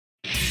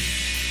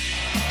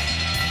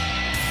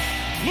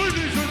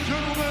Ladies and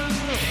gentlemen,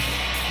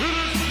 it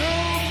is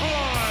now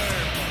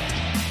time.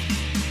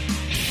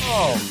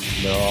 Oh,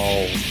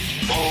 no.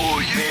 Oh,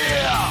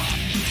 yeah.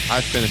 I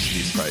finished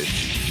these fights.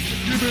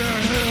 Give me a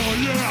hell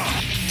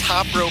yeah.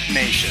 Top Rope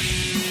Nation.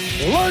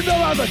 Learn to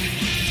love it.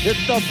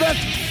 It's the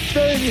best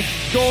thing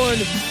going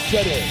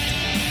today.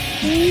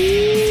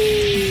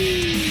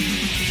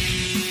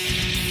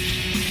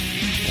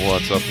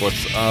 What's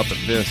up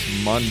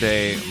this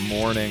Monday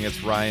morning?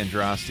 It's Ryan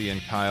Drosty and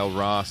Kyle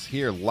Ross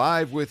here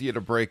live with you to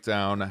break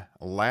down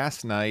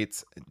last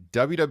night's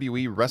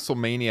WWE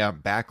WrestleMania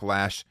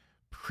Backlash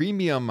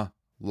Premium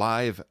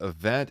Live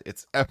event.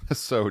 It's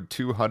episode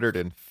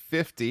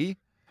 250.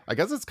 I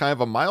guess it's kind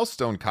of a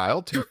milestone,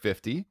 Kyle,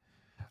 250.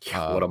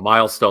 What a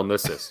milestone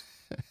this is.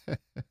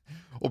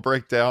 We'll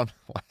break down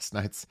last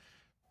night's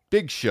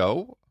big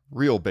show.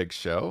 Real big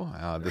show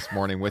this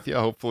morning with you.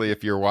 Hopefully,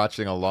 if you're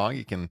watching along,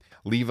 you can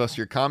leave us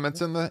your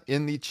comments in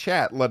the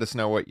chat. Let us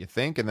know what you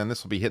think, and then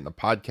this will be hitting the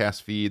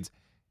podcast feeds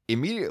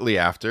immediately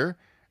after.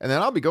 And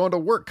then I'll be going to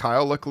work,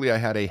 Kyle. Luckily, I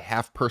had a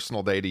half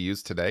personal day to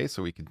use today,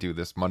 so we could do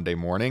this Monday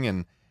morning.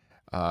 And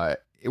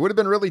it would have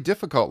been really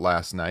difficult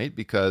last night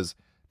because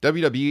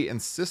WWE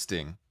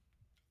insisting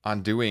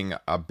on doing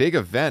a big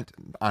event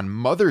on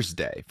Mother's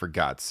Day, for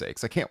God's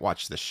sakes. I can't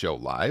watch this show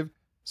live,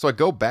 so I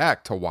go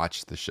back to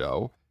watch the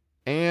show.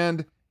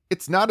 And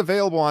it's not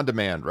available on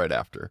demand right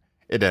after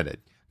it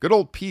ended. Good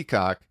old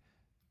Peacock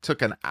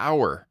took an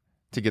hour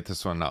to get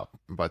this one up,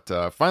 but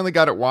finally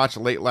got it watched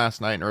late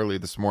last night and early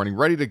this morning,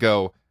 ready to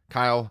go.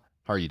 Kyle,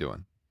 how are you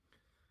doing?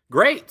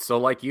 Great. So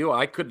like you,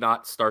 I could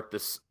not start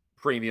this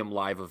premium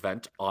live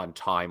event on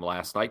time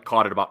last night.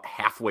 Caught it about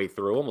halfway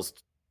through,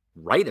 almost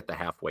right at the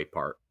halfway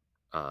part,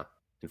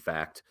 in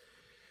fact.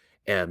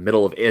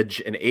 Middle of Edge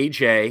and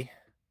AJ.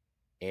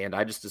 And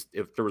I just,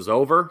 if it was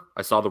over,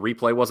 I saw the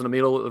replay wasn't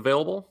immediately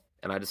available.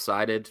 And I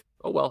decided,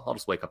 oh, well, I'll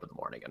just wake up in the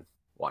morning and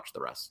watch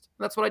the rest.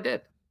 And that's what I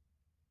did.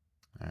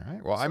 All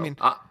right. Well,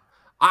 so,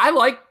 I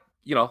like,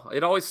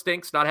 it always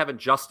stinks not having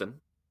Justin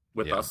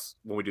with us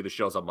when we do the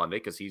shows on Monday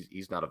because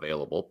he's not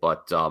available.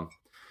 But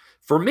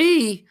for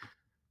me,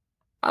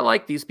 I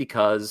like these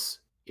because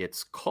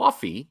it's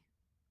coffee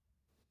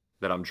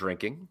that I'm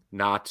drinking,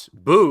 not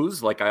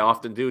booze like I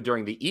often do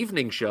during the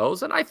evening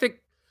shows. And I think,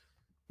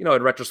 in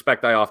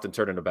retrospect, I often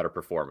turn in a better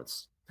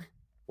performance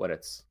when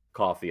it's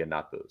coffee and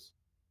not booze.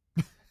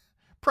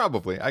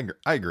 Probably. I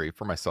agree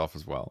for myself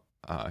as well.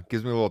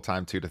 Gives me a little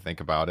time, too, to think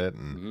about it.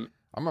 And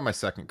I'm on my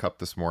second cup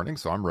this morning,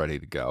 so I'm ready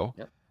to go.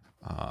 Yep.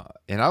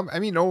 And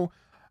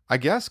I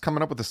guess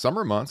coming up with the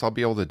summer months, I'll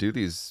be able to do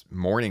these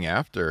morning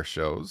after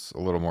shows a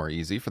little more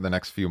easy for the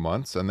next few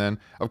months. And then,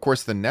 of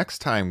course, the next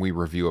time we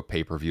review a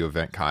pay-per-view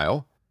event,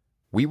 Kyle,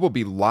 we will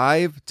be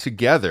live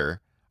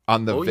together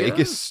on the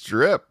Vegas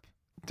Strip.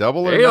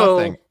 Double or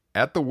nothing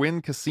at the Wynn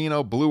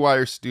Casino Blue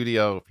Wire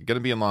Studio. If you're going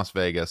to be in Las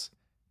Vegas,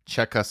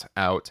 check us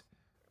out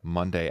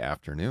Monday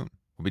afternoon.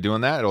 We'll be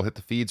doing that. It'll hit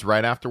the feeds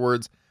right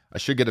afterwards. I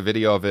should get a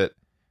video of it,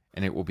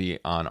 and it will be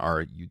on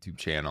our YouTube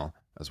channel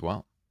as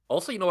well.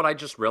 Also, you know what I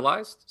just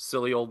realized?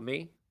 Silly old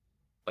me,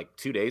 like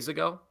 2 days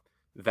ago,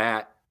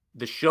 that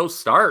the show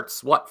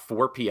starts,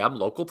 4 p.m.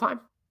 local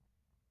time?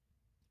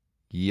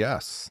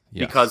 Yes.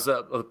 Because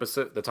of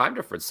the time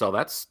difference. So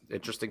that's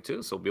interesting,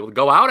 too. So we'll be able to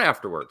go out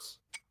afterwards.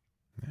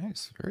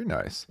 Nice, very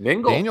nice.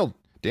 Mingle.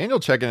 Daniel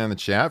checking in the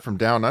chat from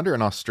down under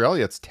in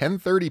Australia. It's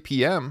 10:30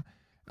 p.m.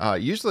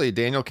 Usually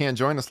Daniel can't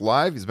join us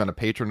live. He's been a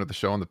patron of the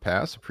show in the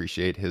past.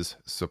 Appreciate his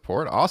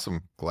support.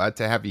 Awesome. Glad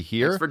to have you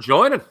here. Thanks for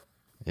joining.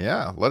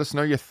 Yeah, let us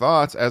know your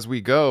thoughts as we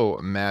go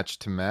match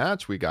to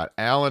match. We got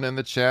Alan in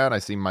the chat. I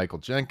see Michael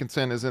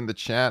Jenkinson is in the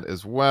chat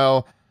as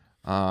well.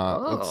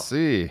 Let's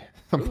see.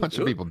 A bunch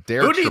of people.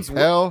 Derek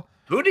Chappelle.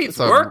 Who needs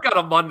work on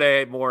a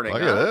Monday morning?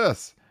 Look at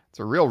this. It's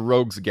a real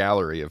rogues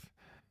gallery of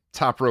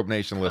Top Rope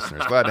Nation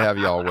listeners. Glad to have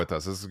you all with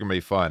us. This is going to be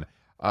fun.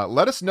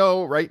 Let us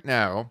know right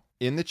now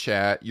in the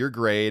chat your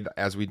grade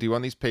as we do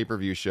on these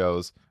pay-per-view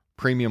shows,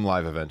 premium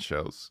live event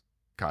shows.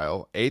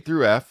 Kyle, A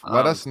through F.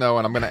 Let us know,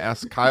 and I'm going to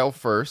ask Kyle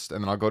first,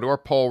 and then I'll go to our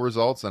poll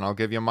results, and I'll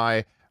give you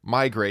my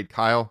grade.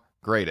 Kyle,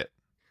 grade it.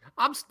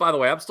 By the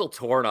way, I'm still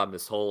torn on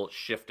this whole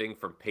shifting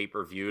from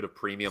pay-per-view to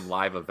premium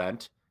live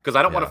event because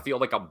I don't want to feel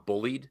like I'm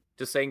bullied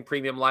to saying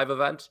premium live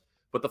event.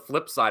 But the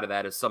flip side of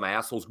that is some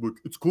assholes like,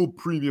 it's called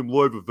premium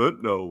live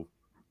event now,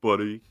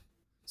 buddy.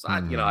 So, I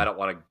don't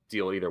want to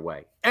deal either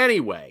way.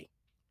 Anyway,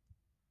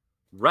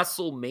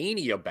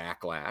 WrestleMania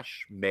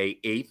Backlash, May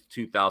 8th,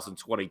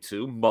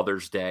 2022,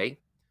 Mother's Day,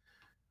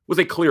 was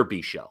a clear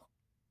B show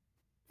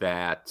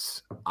that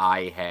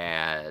I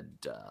had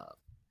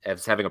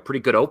as having a pretty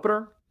good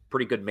opener,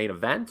 pretty good main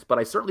event, but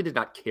I certainly did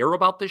not care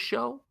about this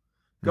show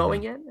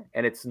going in.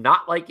 And it's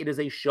not like it is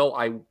a show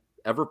I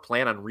ever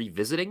plan on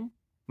revisiting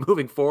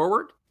moving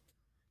forward.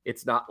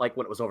 It's not like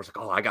when it was over, it's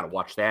like, I got to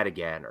watch that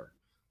again or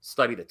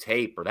study the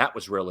tape, or that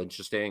was real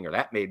interesting, or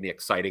that made me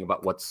exciting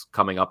about what's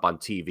coming up on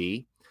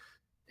TV.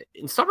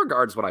 In some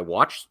regards, when I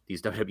watch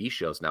these WWE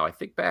shows now, I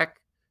think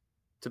back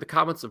to the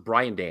comments of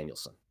Bryan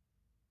Danielson,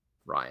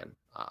 Ryan,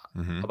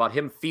 about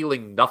him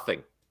feeling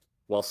nothing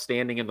while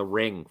standing in the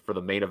ring for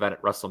the main event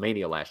at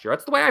WrestleMania last year.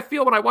 That's the way I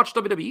feel when I watch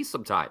WWE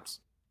sometimes.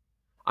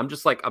 I'm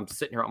just like, I'm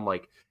sitting here, I'm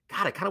like,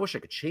 God, I kind of wish I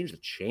could change the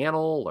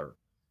channel or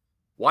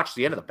watch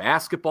the end of the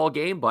basketball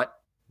game, but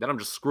then I'm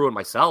just screwing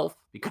myself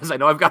because I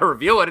know I've got to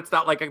review it. It's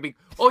not like I can be,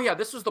 oh yeah,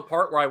 this was the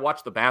part where I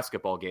watched the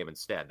basketball game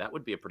instead. That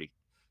would be a pretty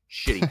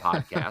shitty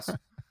podcast.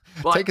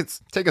 But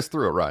take us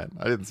through it, Ryan.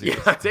 I didn't see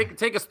yeah,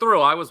 take us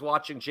through. I was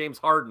watching James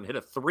Harden hit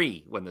a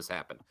 3 when this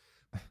happened.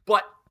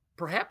 But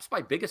perhaps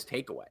my biggest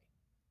takeaway,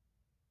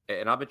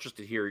 and I'm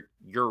interested to hear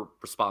your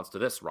response to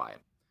this, Ryan,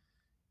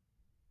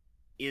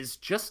 is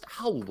just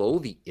how low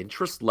the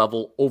interest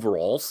level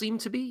overall seemed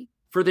to be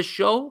for this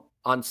show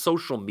on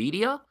social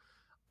media.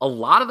 A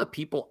lot of the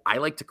people I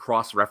like to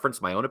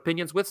cross-reference my own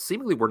opinions with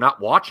seemingly were not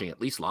watching,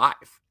 at least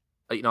live.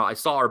 I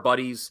saw our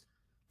buddies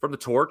from The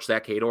Torch,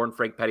 Zach Hador and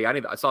Frank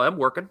Pettiani. I saw them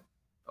working.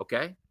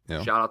 Okay.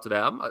 Yeah. Shout out to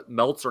them.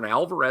 Meltzer and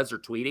Alvarez are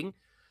tweeting.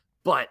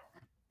 But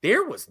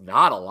there was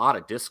not a lot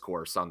of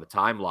discourse on the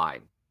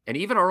timeline and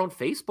even our own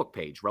Facebook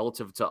page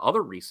relative to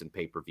other recent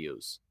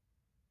pay-per-views.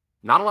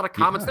 Not a lot of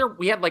comments there.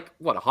 We had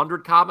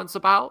 100 comments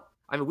about?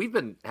 I mean, we've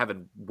been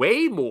having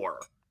way more,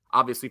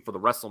 obviously, for the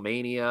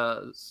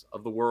WrestleManias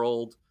of the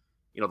world,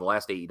 the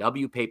last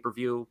AEW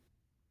pay-per-view.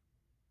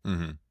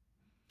 Mm-hmm.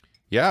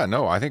 Yeah,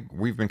 no, I think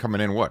we've been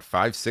coming in,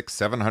 500, 600,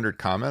 700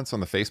 comments on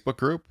the Facebook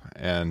group.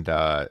 And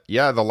the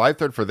live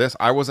thread for this,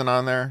 I wasn't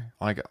on there.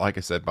 Like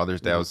I said,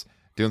 Mother's Day, I was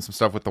doing some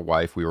stuff with the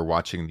wife. We were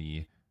watching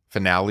the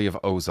finale of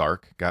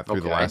Ozark, got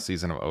through the last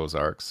season of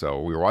Ozark.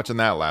 So we were watching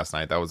that last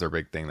night. That was our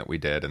big thing that we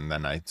did. And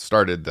then I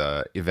started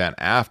the event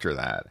after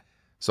that.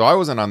 So I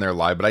wasn't on there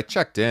live, but I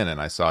checked in and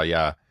I saw,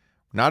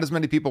 not as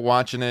many people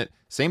watching it.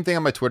 Same thing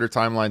on my Twitter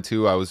timeline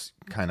too. I was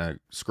kind of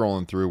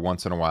scrolling through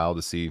once in a while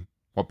to see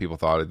what people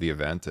thought of the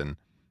event. And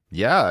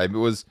it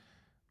was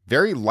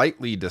very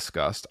lightly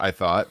discussed, I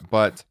thought.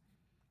 But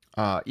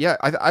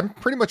I'm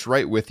pretty much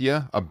right with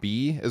you. A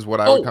B is what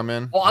I would come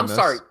in. Oh, I'm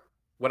sorry.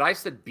 When I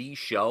said B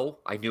show,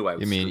 I knew I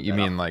was. You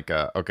mean like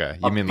okay?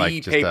 You mean B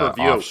like just an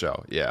off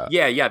show? Yeah.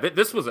 Yeah.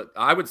 This was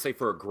I would say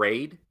for a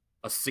grade,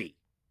 a C.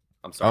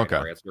 I'm sorry. Okay.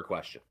 I answered your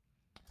question.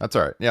 That's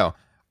all right.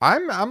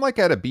 I'm like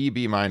at a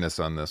B minus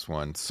on this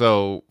one.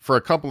 So for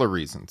a couple of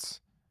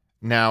reasons.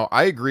 Now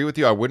I agree with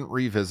you. I wouldn't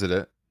revisit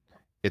it.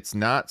 It's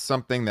not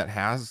something that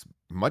has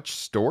much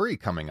story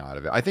coming out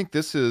of it. I think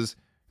the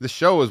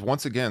show is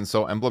once again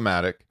so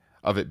emblematic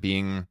of it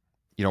being,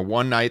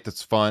 one night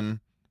that's fun,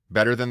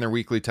 better than their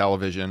weekly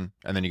television,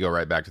 and then you go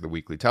right back to the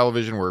weekly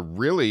television where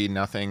really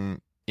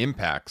nothing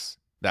impacts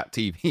that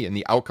TV and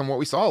the outcome what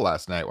we saw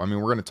last night. I mean,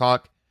 we're going to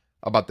talk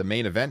about the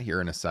main event here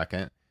in a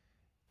second,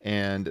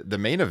 and the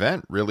main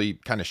event really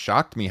kind of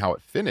shocked me how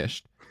it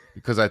finished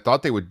because I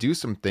thought they would do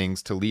some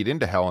things to lead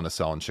into Hell in a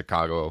Cell in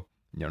Chicago,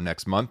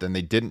 next month, and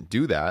they didn't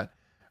do that.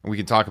 And we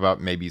can talk about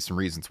maybe some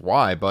reasons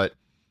why, but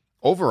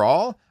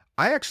overall,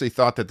 I actually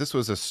thought that this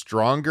was a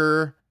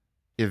stronger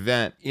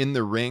event in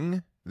the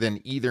ring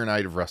than either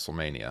night of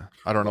WrestleMania.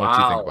 I don't know what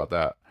you think about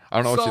that.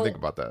 What you think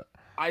about that.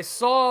 I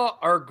saw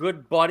our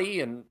good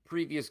buddy and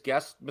previous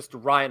guest,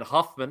 Mr. Ryan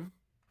Huffman.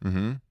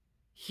 Mm-hmm.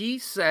 He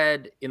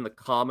said in the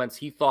comments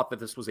he thought that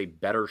this was a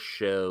better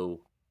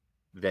show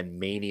than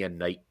Mania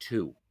Night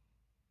 2.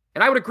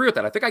 And I would agree with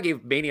that. I think I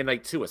gave Mania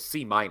Night 2 a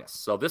C minus.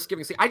 So this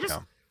giving C,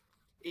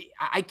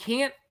 I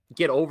can't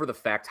get over the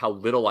fact how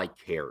little I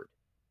cared.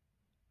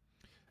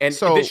 And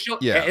so, this show,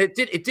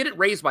 it didn't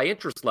raise my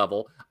interest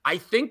level. I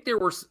think there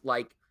was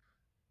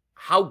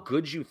how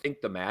good you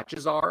think the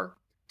matches are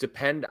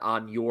depend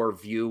on your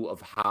view of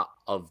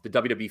the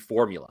WWE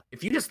formula.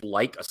 If you just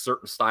like a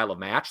certain style of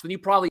match, then you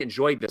probably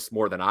enjoyed this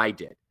more than I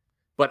did.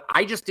 But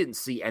I just didn't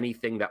see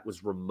anything that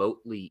was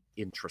remotely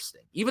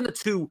interesting. Even the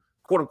two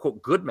quote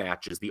unquote good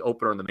matches, the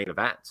opener and the main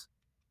event.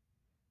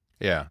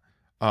 Yeah.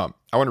 I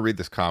want to read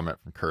this comment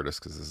from Curtis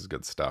because this is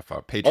good stuff.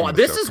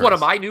 This is one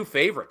of my new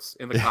favorites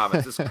in the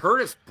comments. Is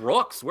Curtis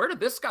Brooks. Where did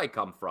this guy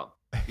come from?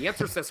 The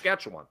answer is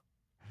Saskatchewan.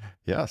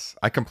 Yes.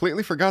 I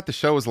completely forgot the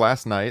show was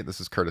last night.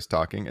 This is Curtis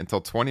talking until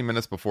 20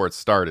 minutes before it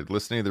started,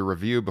 listening to the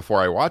review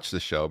before I watched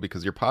the show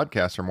because your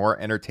podcasts are more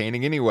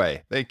entertaining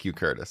anyway. Thank you,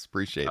 Curtis.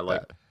 Appreciate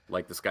that. I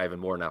like this guy even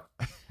more now.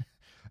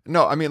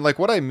 No, I mean,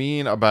 what I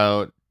mean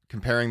about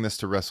comparing this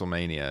to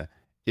WrestleMania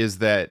is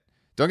that,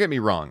 don't get me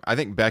wrong, I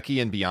think Becky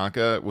and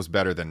Bianca was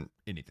better than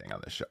anything on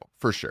this show,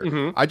 for sure.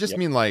 Mm-hmm. I just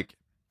mean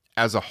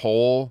as a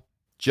whole,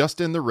 just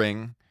in the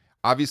ring.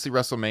 Obviously,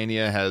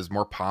 WrestleMania has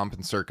more pomp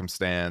and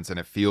circumstance, and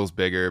it feels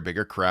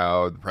bigger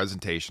crowd,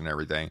 presentation,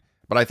 everything.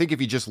 But I think if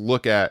you just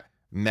look at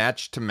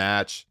match to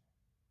match,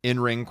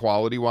 in-ring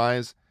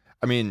quality-wise,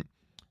 I mean,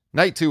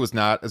 Night 2 was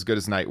not as good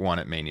as Night 1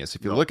 at Mania. So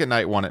if you look at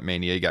Night 1 at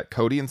Mania, you got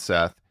Cody and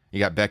Seth, you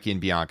got Becky and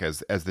Bianca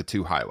as the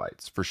two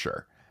highlights, for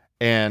sure.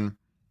 And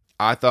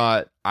I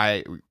thought,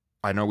 I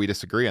know we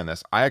disagree on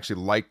this, I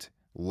actually liked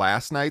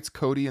last night's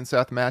Cody and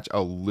Seth match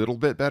a little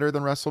bit better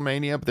than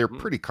WrestleMania, but they're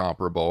pretty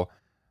comparable.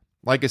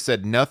 Like I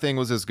said, nothing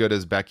was as good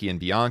as Becky and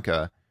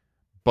Bianca,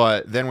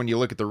 but then when you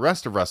look at the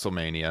rest of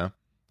WrestleMania,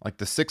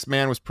 the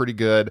 6-man was pretty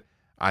good.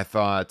 I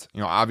thought,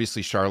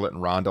 obviously Charlotte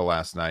and Ronda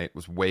last night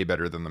was way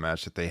better than the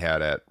match that they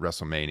had at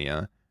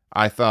WrestleMania.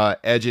 I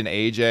thought Edge and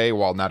AJ,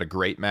 while not a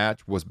great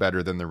match, was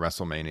better than the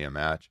WrestleMania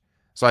match.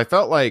 So I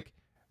felt like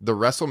the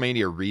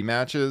WrestleMania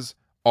rematches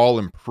all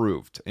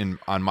improved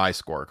on my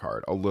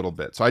scorecard a little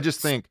bit. So I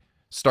just think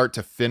start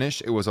to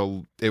finish, it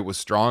was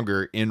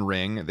stronger in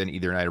ring than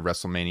either night of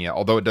WrestleMania,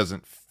 although it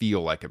doesn't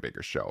feel like a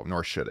bigger show,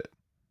 nor should it.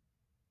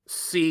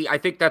 See, I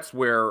think that's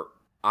where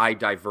I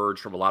diverge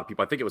from a lot of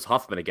people. I think it was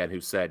Huffman again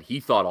who said he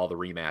thought all the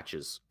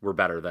rematches were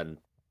better than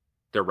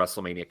their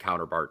WrestleMania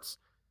counterparts.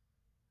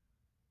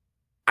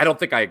 I don't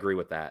think I agree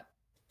with that.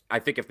 I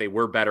think if they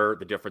were better,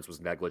 the difference was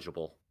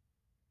negligible.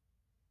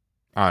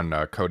 On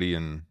Cody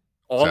and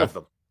all Seth? of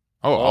them.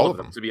 Oh, all of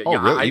them.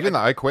 Really? Even the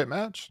I Quit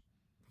match?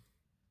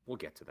 We'll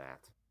get to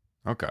that.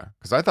 Okay,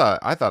 because I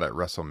thought at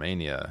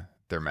WrestleMania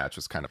their match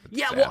was kind of a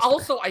disaster. Well,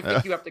 also I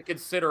think you have to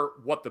consider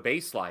what the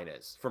baseline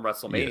is from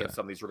WrestleMania in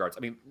some of these regards. I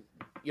mean,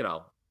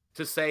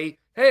 to say,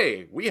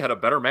 hey, we had a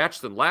better match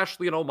than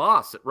Lashley and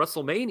Omos at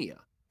WrestleMania.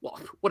 Well,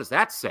 what is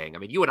that saying? I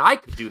mean, you and I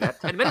could do that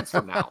 10 minutes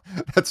from now.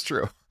 That's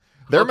true.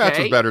 Their match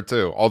was better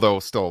too, although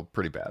still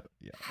pretty bad.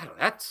 Yeah,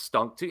 that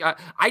stunk too.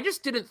 I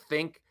just didn't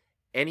think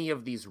any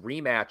of these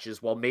rematches,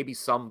 while maybe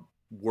some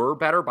were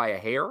better by a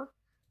hair,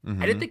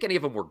 I didn't think any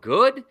of them were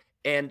good.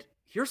 And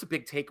here's a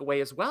big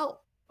takeaway as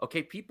well.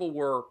 Okay, people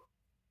were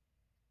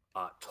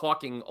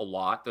talking a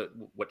lot,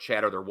 what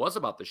chatter there was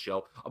about the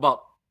show,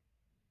 about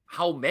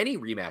how many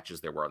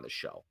rematches there were on the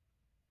show.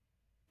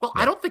 Well,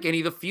 I don't think any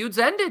of the feuds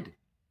ended.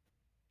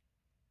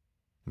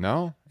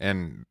 No,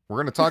 and we're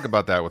going to talk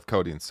about that with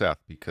Cody and Seth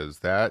because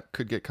that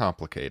could get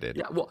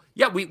complicated.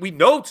 We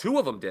know two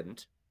of them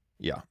didn't.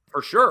 Yeah.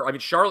 For sure. I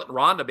mean, Charlotte and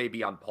Ronda may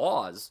be on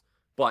pause,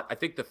 but I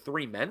think the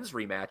three men's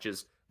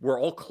rematches were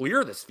all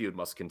clear this feud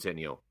must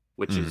continue,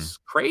 which is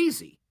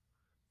crazy.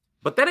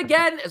 But then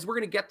again, as we're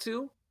going to get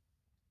to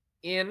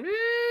in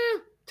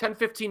 10,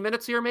 15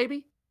 minutes here,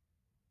 maybe,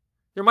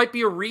 there might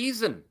be a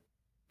reason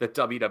that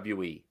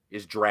WWE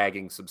is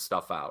dragging some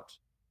stuff out.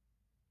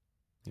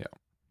 Yeah.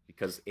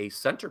 Because a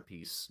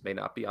centerpiece may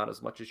not be on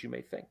as much as you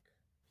may think.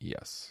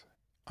 Yes.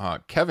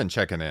 Kevin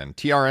checking in.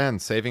 TRN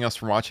saving us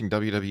from watching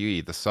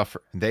WWE.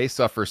 They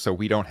suffer so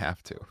we don't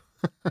have to.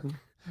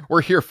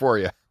 We're here for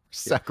you.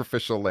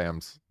 Sacrificial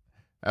lambs.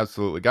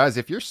 Absolutely. Guys,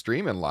 if you're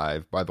streaming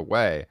live, by the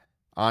way,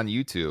 on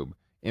YouTube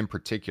in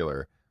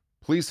particular,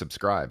 please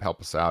subscribe.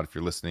 Help us out. If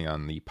you're listening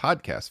on the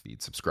podcast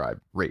feed, subscribe,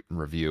 rate, and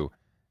review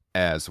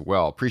as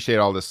well. Appreciate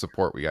all this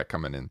support we got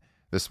coming in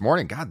this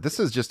morning. God, this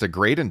is just a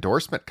great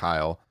endorsement,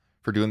 Kyle,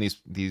 for doing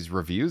these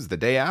reviews the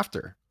day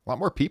after. A lot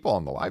more people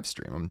on the live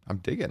stream. I'm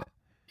digging it.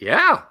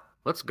 Yeah,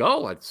 let's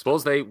go. I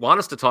suppose they want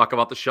us to talk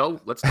about the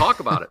show. Let's talk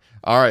about it.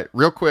 All right,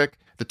 real quick,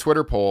 the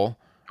Twitter poll.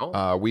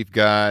 We've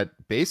got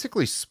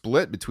basically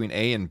split between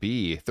A and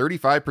B.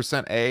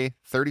 35% A,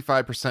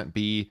 35%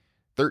 B,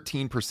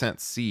 13%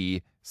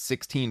 C,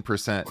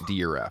 16%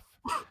 D or F.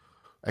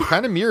 It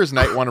kind of mirrors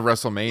night one of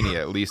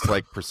WrestleMania, at least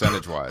like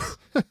percentage-wise.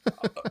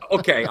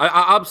 Okay,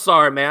 I'm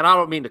sorry, man. I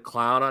don't mean to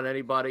clown on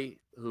anybody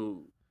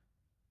who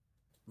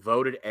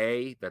voted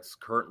A that's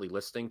currently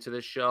listening to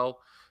this show.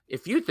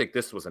 If you think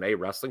this was an A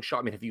wrestling show,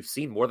 I mean, have you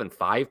seen more than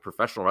 5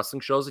 professional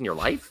wrestling shows in your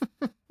life?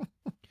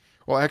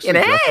 Well,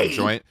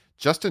 actually,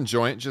 Justin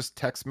Joint just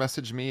text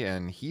messaged me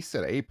and he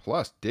said A+,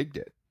 digged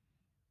it.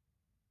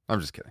 I'm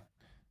just kidding.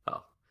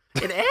 Oh,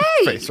 an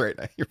A. Face right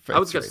now. Your face. I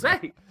was gonna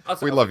say.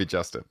 We love you,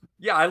 Justin.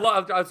 Yeah, I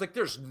was like,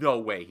 there's no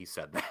way he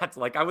said that.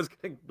 Like I was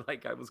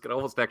gonna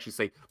almost actually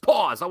say,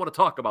 pause. I want to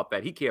talk about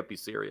that. He can't be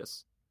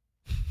serious.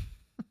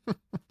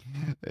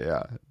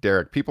 Yeah,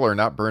 Derek, people are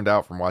not burned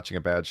out from watching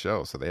a bad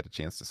show, so they had a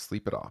chance to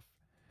sleep it off.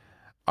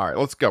 All right,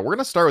 let's go. We're going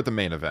to start with the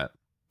main event.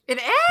 An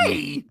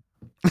A?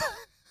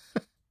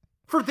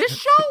 For this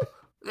show?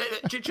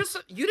 Just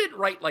you didn't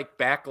write like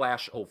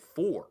Backlash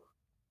 04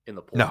 in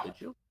the poll, did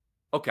you?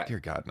 Okay. Dear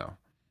God, no.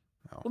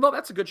 Well, no,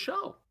 that's a good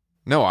show.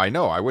 No, I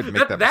know. I wouldn't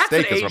make that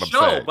mistake, is what I'm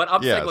saying. But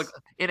I'm saying, like,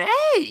 an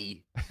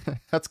A.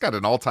 That's got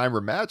an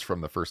all-timer match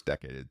from the first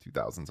decade of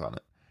 2000s on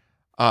it.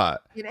 All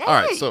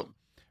right, so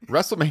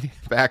WrestleMania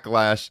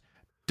Backlash,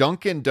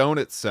 Dunkin'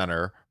 Donuts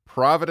Center,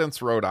 Providence,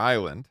 Rhode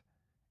Island,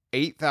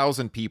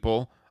 8,000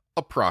 people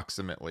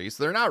approximately.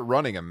 So they're not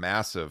running a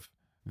massive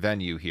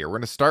venue here. We're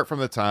going to start from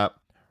the top.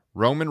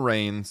 Roman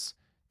Reigns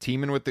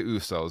teaming with the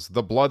Usos,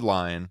 the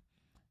Bloodline,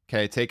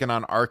 okay, taking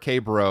on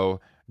RK Bro,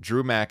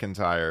 Drew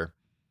McIntyre.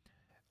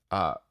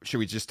 Should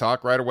we just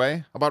talk right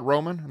away about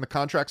Roman and the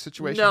contract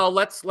situation? No,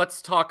 let's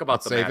talk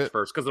about the match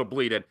first because it'll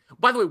bleed in.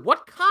 By the way,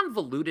 what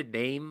convoluted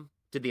name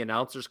did the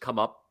announcers come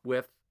up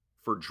with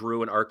for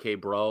Drew and RK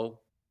Bro?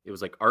 It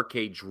was like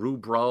RK Drew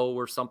Bro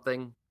or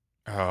something.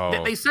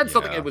 Oh, they said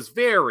something. It was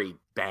very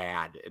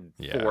bad and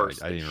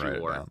forced. I didn't write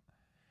it down.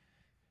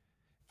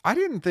 I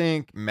didn't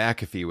think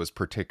McAfee was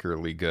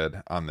particularly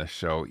good on this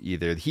show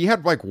either. He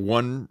had like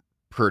one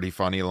pretty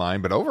funny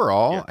line, but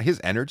overall,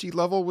 his energy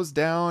level was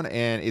down,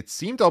 and it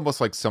seemed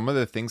almost like some of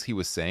the things he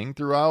was saying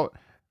throughout,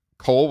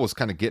 Cole was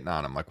kind of getting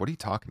on him. Like, what are you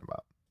talking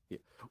about? Yeah.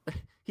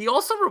 He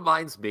also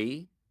reminds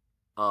me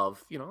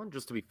of,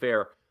 just to be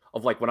fair,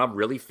 of like when I'm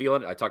really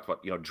feeling it. I talked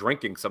about,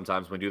 drinking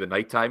sometimes when we do the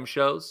nighttime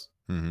shows.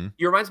 Mm-hmm.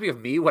 It reminds me of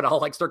me when I'll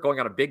like start going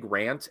on a big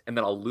rant and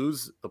then I'll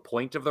lose the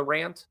point of the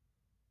rant.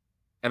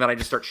 And then I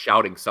just start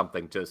shouting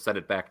something to send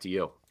it back to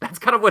you. That's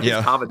kind of what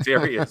his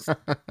commentary is.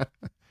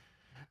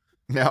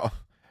 Now,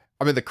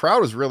 I mean, the crowd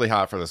was really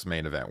hot for this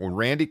main event. When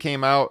Randy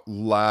came out,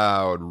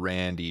 loud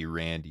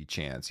Randy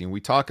chants.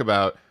 We talk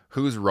about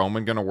who's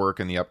Roman going to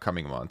work in the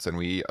upcoming months, and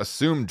we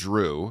assume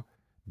Drew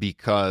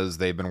because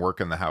they've been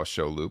working the house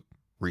show loop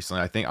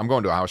recently. I think I'm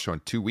going to a house show in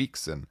 2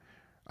 weeks, and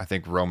I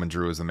think Roman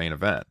Drew is the main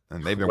event,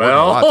 and they've been working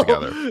a lot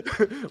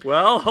together.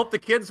 Well, hope the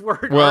kids'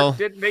 word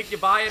didn't make you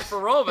buy it for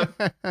Roman.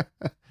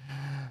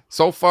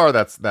 So far,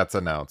 that's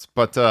announced.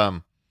 But,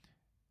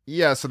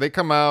 yeah, so they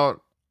come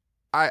out.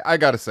 I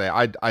got to say,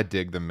 I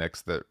dig the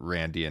mix that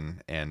Randy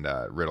and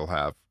Riddle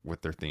have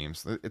with their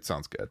themes. It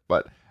sounds good.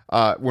 But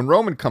when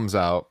Roman comes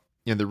out,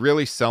 they're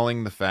really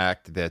selling the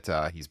fact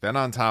that he's been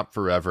on top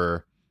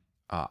forever.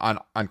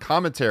 On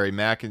commentary,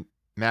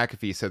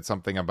 McAfee said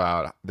something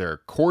about their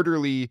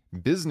quarterly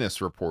business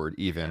report,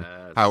 even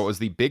how it was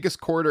the biggest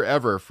quarter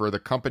ever for the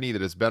company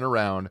that has been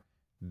around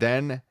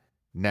then,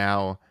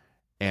 now,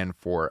 and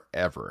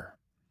forever.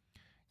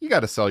 You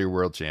got to sell your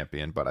world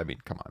champion, but I mean,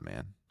 come on,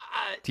 man.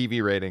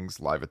 TV ratings,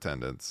 live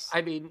attendance.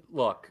 I mean,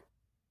 look,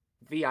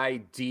 the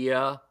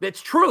idea,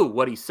 it's true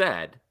what he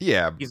said.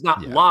 Yeah. He's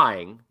not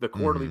lying. The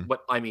quarterly,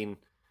 but I mean,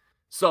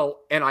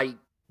 and I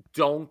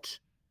don't,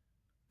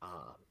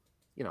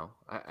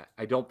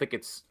 I don't think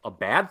it's a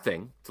bad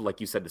thing to,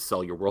 like you said, to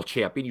sell your world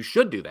champion. You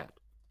should do that.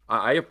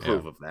 I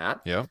approve of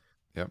that. Yeah.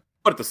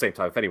 But at the same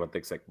time, if anyone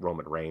thinks like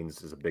Roman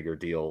Reigns is a bigger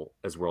deal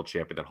as world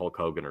champion than Hulk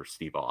Hogan or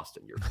Steve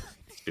Austin, you're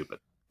stupid.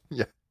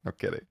 Yeah, no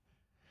kidding.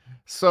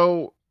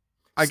 So,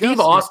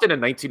 Steve Austin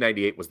in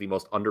 1998 was the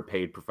most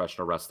underpaid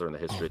professional wrestler in the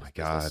history of the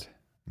business. Oh my God.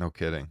 No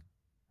kidding.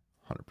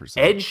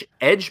 100%.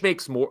 Edge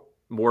makes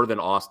more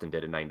than Austin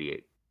did in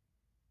 98.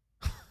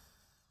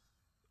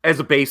 As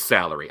a base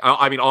salary.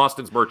 I mean,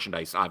 Austin's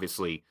merchandise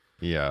obviously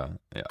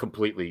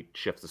completely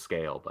shifts the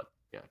scale, but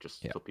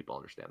just so people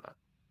understand that.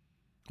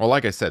 Well,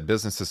 like I said,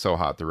 business is so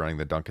hot, they're running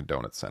the Dunkin'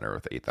 Donuts Center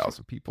with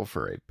 8,000 people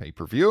for a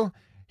pay-per-view.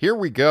 Here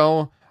we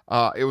go.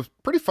 It was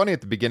pretty funny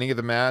at the beginning of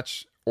the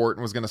match.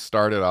 Orton was going to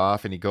start it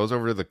off, and he goes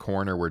over to the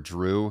corner where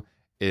Drew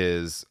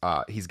is.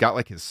 He's got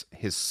like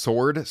his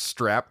sword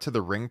strapped to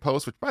the ring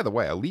post, which, by the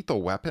way, a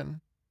lethal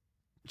weapon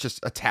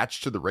just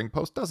attached to the ring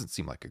post doesn't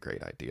seem like a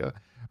great idea.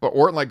 But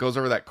Orton like goes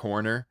over that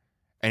corner,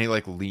 and he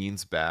like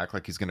leans back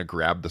like he's going to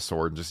grab the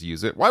sword and just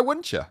use it. Why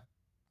wouldn't you?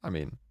 I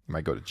mean, you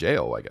might go to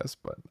jail, I guess,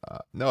 but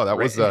no, that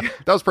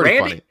was pretty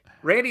funny.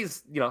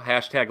 Randy's,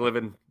 hashtag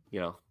living,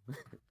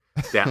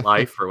 that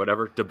life or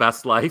whatever, the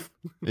best life.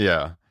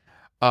 Yeah.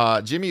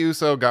 Jimmy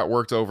Uso got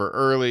worked over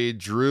early.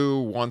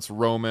 Drew wants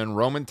Roman.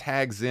 Roman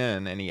tags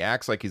in, and he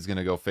acts like he's going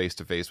to go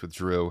face-to-face with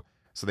Drew.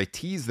 So they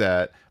tease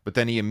that, but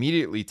then he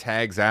immediately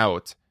tags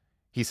out.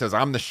 He says,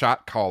 "I'm the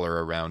shot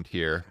caller around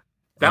here."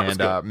 That was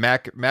good.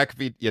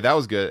 McAfee, that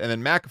was good. And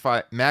then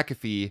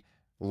McAfee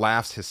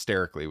laughs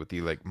hysterically with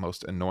the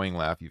most annoying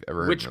laugh you've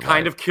ever heard. Which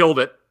kind of killed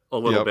it a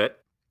little bit.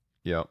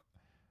 Yep.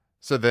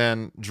 So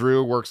then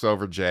Drew works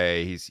over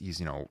Jay.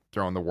 He's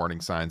throwing the warning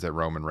signs at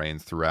Roman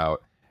Reigns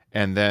throughout.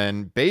 And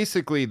then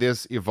basically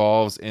this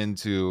evolves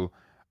into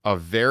a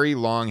very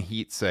long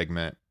heat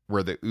segment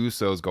where the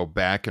Usos go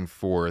back and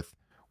forth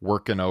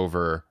working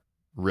over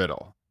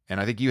Riddle. And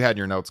I think you had in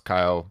your notes,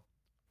 Kyle,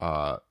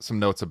 some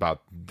notes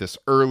about this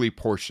early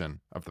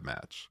portion of the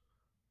match.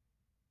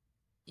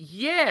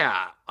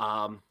 Yeah.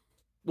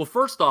 Well,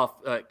 first off,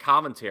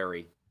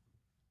 commentary,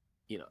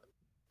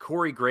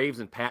 Corey Graves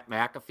and Pat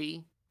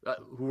McAfee,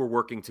 who were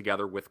working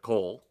together with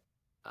Cole,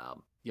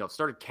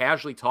 started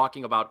casually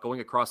talking about going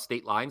across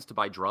state lines to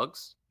buy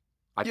drugs.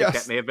 I think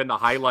that may have been the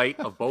highlight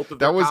of both of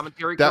their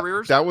commentary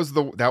careers. That was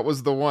the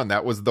one.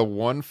 That was the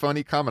one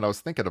funny comment I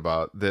was thinking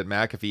about that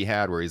McAfee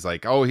had, where he's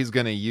like, "Oh, he's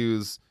going to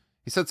use."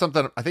 He said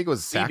something. I think it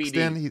was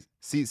Saxton.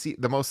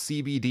 The most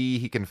CBD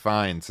he can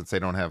find since they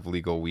don't have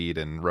legal weed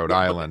in Rhode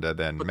Island. And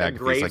then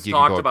McAfee's like, "You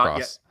can go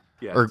across."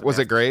 Or was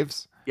it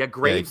Graves? Yeah,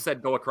 Graves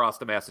said go across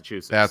to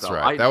Massachusetts. That's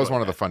right. That was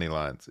one of the funny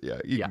lines. Yeah,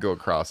 you can go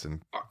across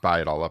and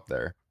buy it all up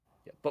there.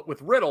 Yeah. But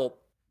with Riddle,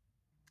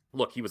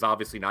 look, he was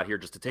obviously not here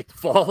just to take the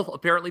fall,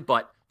 apparently,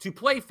 but to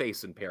play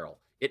face in peril,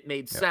 it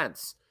made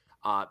sense.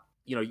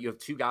 You have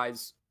two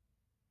guys,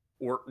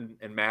 Orton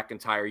and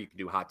McIntyre, you can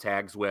do hot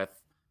tags with.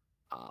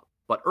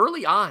 But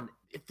early on,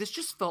 this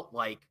just felt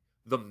like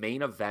the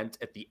main event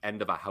at the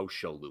end of a house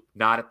show loop,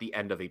 not at the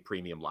end of a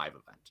premium live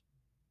event.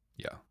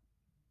 Yeah.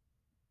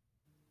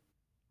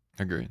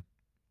 Agreed.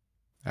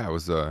 That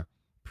was a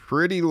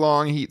pretty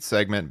long heat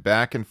segment,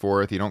 back and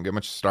forth. You don't get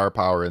much star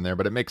power in there,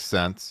 but it makes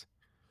sense.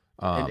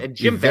 And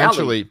Jim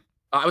Valley,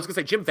 I was going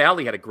to say, Jim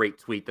Valley had a great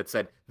tweet that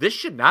said, "This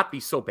should not be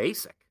so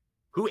basic."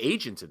 Who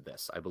agented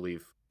this, I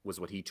believe, was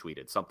what he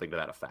tweeted, something to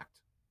that effect.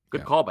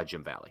 Good call by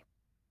Jim Valley.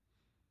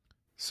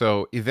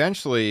 So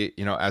eventually,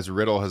 as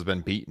Riddle has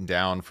been beaten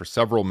down for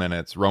several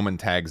minutes, Roman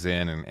tags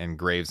in and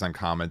Graves on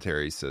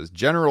commentary says,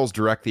 "Generals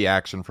direct the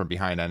action from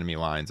behind enemy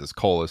lines as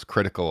Cole is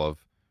critical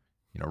of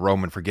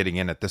Roman for getting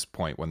in at this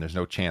point when there's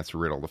no chance for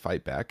Riddle to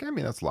fight back. I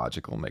mean, that's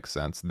logical, makes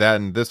sense.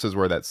 Then this is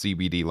where that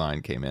CBD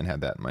line came in,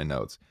 had that in my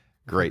notes.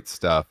 Great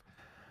stuff.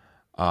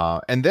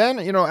 And then,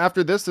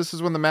 after this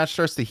is when the match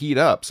starts to heat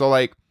up. So,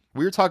 like,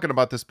 we were talking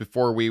about this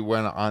before we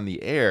went on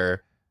the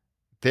air.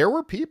 There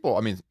were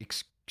people,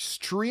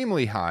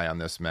 extremely high on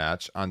this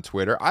match on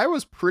Twitter. I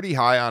was pretty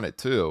high on it,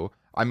 too.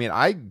 I mean,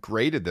 I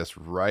graded this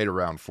right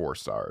around 4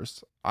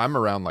 stars. I'm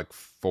around, like,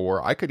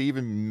 4. I could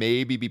even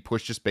maybe be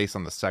pushed just based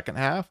on the second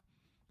half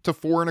to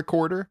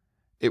 4.25.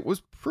 It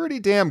was pretty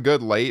damn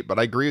good late, but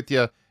I agree with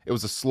you. It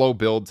was a slow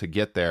build to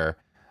get there.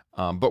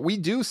 But we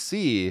do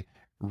see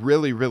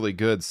really, really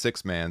good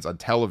 6-mans on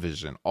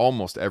television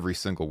almost every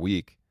single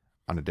week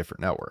on a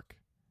different network.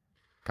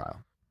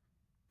 Kyle.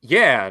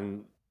 Yeah,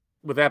 and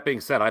with that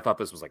being said, I thought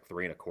this was like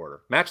 3.25.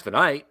 Match of the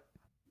night,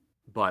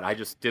 but I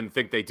just didn't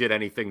think they did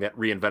anything that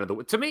reinvented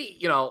the... To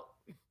me,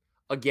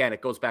 again,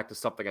 it goes back to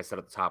something I said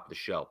at the top of the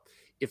show.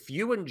 If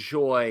you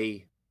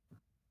enjoy...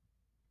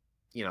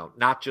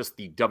 not just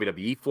the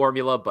WWE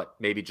formula, but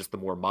maybe just the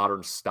more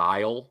modern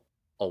style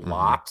a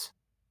lot.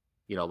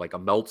 Like a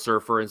Meltzer,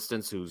 for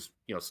instance, whose,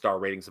 star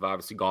ratings have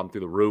obviously gone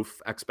through the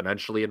roof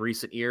exponentially in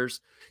recent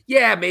years.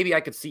 Yeah, maybe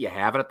I could see you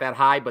having it that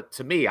high, but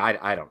to me,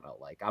 I don't know.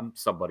 Like, I'm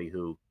somebody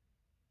who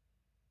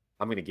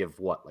I'm going to give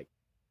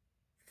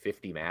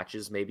 50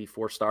 matches, maybe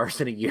 4 stars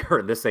in a year,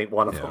 and this ain't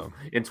one of them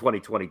in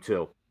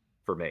 2022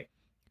 for me.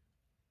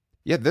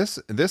 Yeah, this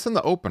in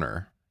the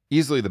opener,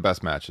 easily the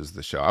best matches of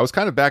the show. I was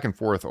kind of back and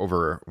forth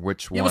over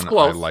which one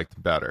I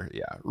liked better.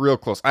 Yeah, real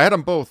close. I had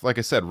them both, like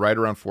I said, right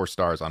around 4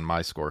 stars on my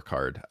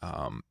scorecard.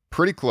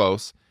 Pretty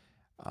close.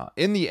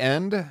 In the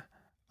end,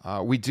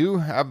 we do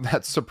have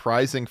that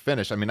surprising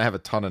finish. I mean, I have a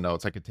ton of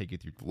notes. I could take you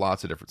through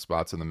lots of different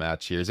spots in the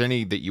match here. Is there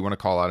any that you want to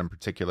call out in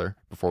particular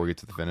before we get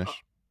to the finish?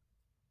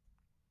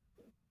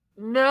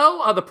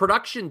 No, the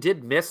production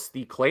did miss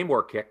the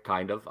Claymore kick,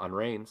 kind of, on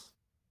Reigns.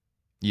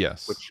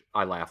 Yes. Which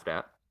I laughed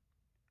at.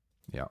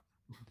 Yeah.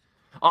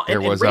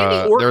 There was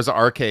an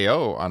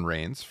RKO on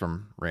Reigns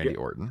from Randy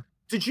Orton.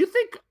 Did you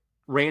think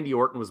Randy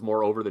Orton was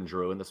more over than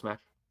Drew in this match?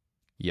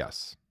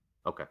 Yes.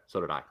 Okay, so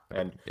did I.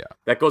 And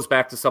that goes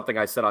back to something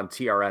I said on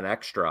TRN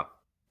Extra,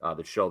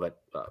 the show that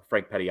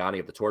Frank Pettiani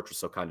of The Torch was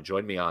so kind of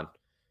joined me on.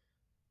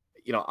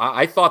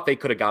 I thought they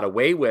could have got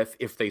away with,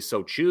 if they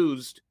so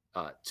choose,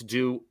 to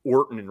do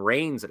Orton and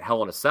Reigns at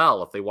Hell in a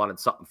Cell if they wanted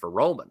something for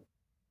Roman.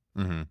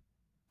 Mm-hmm.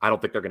 I don't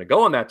think they're going to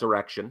go in that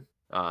direction.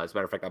 As a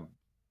matter of fact, I'm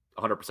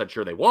 100%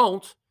 sure they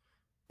won't.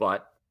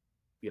 But,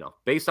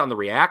 based on the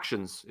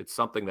reactions, it's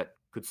something that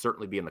could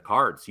certainly be in the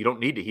cards. You don't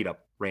need to heat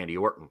up Randy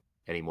Orton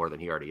any more than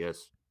he already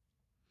is.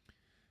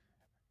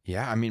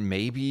 Yeah, I mean,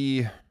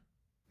 maybe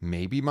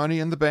Money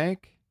in the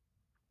Bank.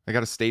 They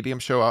got a stadium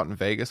show out in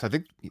Vegas. I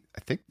think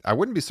I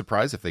wouldn't be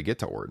surprised if they get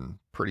to Orton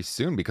pretty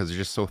soon because they're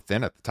just so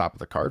thin at the top of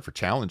the card for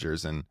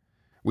challengers. And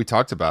we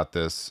talked about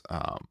this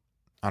on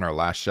our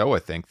last show, I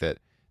think, that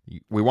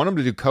we want him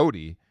to do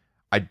Cody.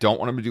 I don't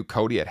want him to do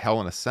Cody at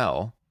Hell in a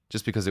Cell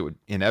just because it would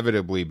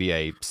inevitably be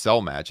a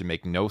cell match and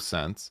make no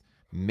sense.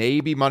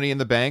 Maybe Money in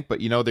the Bank, but,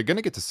 they're going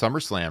to get to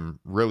SummerSlam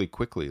really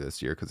quickly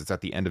this year because it's at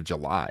the end of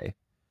July.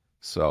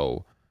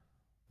 So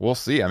we'll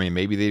see. I mean,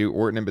 maybe they do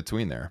Orton in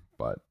between there,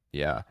 but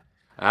yeah.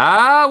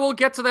 We'll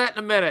get to that in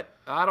a minute.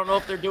 I don't know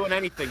if they're doing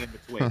anything in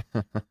between.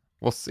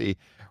 We'll see.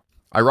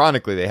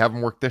 Ironically, they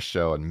haven't worked this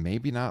show and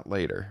maybe not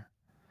later.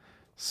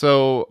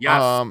 So,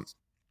 yes,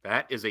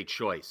 that is a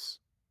choice.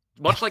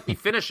 Much like the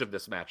finish of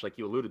this match, like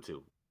you alluded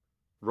to.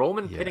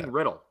 Roman pinning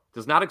Riddle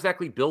does not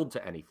exactly build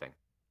to anything.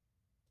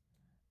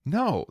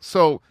 No.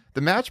 So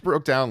the match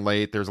broke down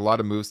late. There's a lot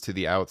of moves to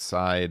the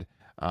outside.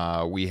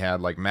 We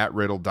had like Matt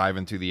Riddle dive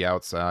into the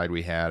outside.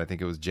 We had, I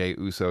think it was Jey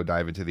Uso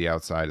dive into the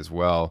outside as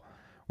well.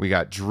 We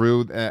got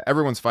Drew.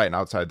 Everyone's fighting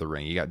outside the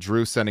ring. You got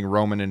Drew sending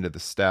Roman into the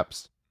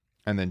steps.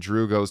 And then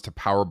Drew goes to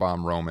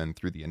powerbomb Roman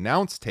through the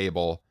announce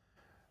table.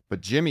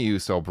 But Jimmy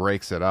Uso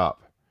breaks it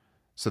up.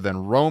 So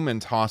then Roman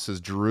tosses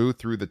Drew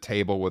through the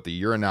table with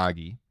the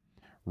Uranagi.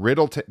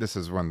 Riddle, this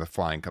is when the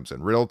flying comes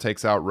in. Riddle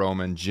takes out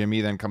Roman. Jimmy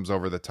then comes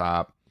over the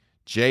top.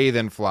 Jey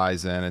then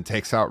flies in and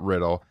takes out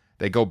Riddle.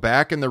 They go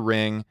back in the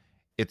ring.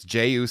 It's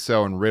Jey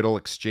Uso and Riddle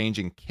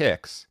exchanging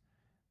kicks.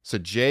 So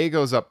Jey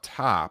goes up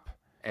top.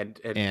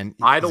 And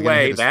by the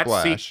way,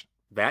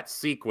 that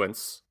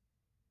sequence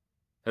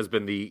has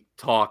been the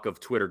talk of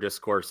Twitter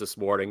discourse this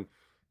morning.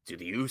 Do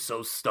the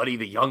Usos study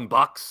the Young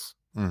Bucks?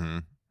 Mm-hmm.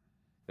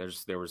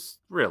 There was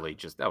really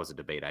that was a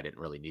debate I didn't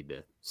really need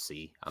to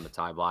see on the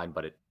timeline,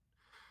 but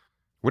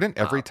wouldn't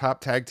every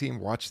top tag team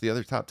watch the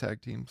other top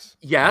tag teams?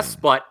 Yes,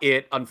 but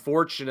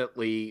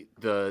unfortunately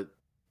the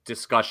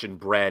discussion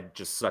bred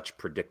just such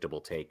predictable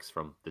takes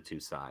from the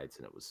two sides,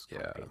 and it was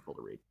kind of painful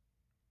to read.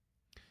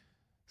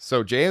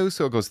 So Jey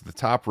Uso goes to the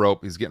top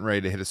rope. He's getting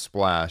ready to hit a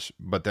splash,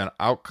 but then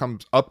up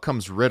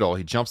comes Riddle.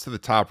 He jumps to the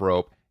top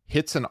rope,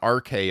 hits an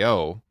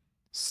RKO,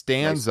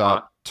 stands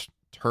up,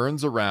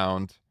 turns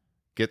around,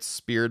 gets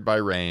speared by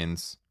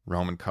Reigns.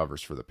 Roman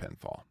covers for the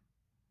pinfall.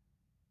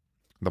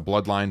 The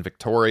Bloodline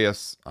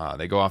victorious.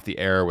 They go off the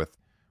air with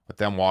with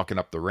them walking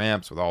up the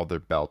ramps with all their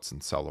belts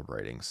and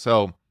celebrating.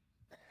 So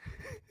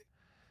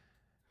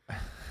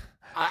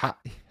I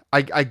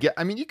get,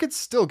 I mean, you could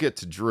still get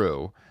to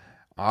Drew,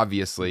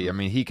 obviously. I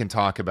mean, he can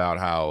talk about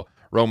how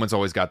Roman's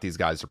always got these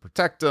guys to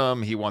protect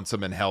him. He wants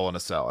them in Hell in a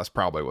Cell. That's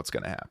probably what's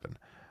going to happen.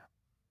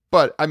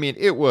 But I mean,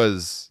 it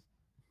was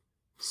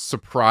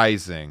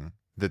surprising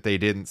that they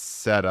didn't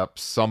set up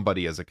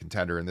somebody as a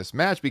contender in this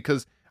match,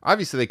 because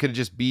obviously they could have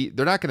just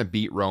they're not going to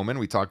beat Roman.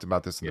 We talked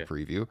about this in the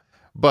preview,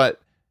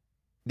 but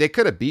they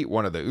could have beat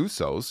one of the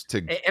Usos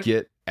to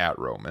get at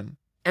Roman.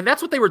 And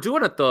that's what they were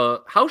doing at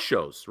the house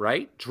shows,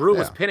 right? Drew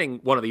was pinning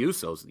one of the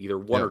Usos, either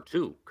one or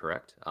two,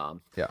 correct?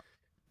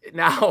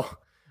 Now,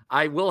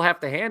 I will have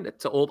to hand it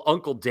to old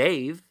Uncle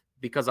Dave,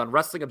 because on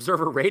Wrestling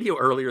Observer Radio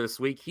earlier this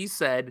week, he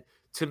said,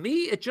 to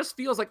me, it just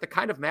feels like the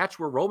kind of match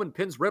where Roman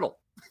pins Riddle.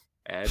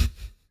 And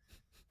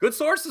good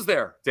sources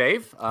there,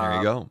 Dave. There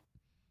you go.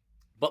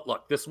 But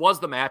look, this was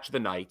the match of the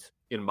night,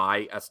 in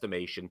my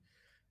estimation.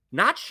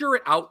 Not sure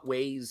it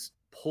outweighs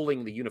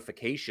pulling the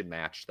unification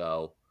match,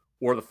 though,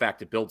 or the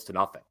fact it builds to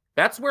nothing.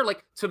 That's where,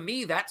 like, to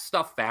me, that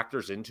stuff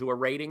factors into a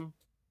rating.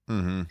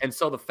 Mm-hmm. And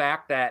so the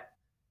fact that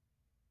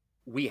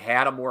we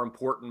had a more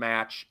important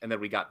match and then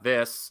we got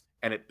this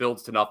and it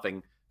builds to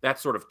nothing, that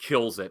sort of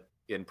kills it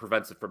and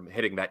prevents it from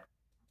hitting that,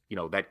 you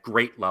know, that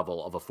great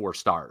level of a 4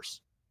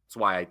 stars. That's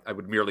why I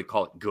would merely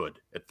call it good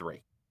at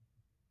 3.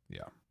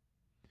 Yeah.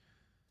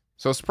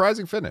 So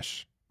surprising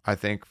finish, I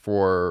think,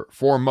 for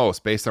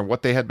most, based on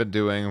what they had been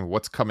doing,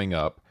 what's coming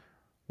up.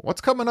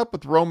 What's coming up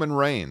with Roman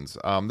Reigns?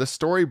 This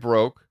story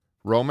broke.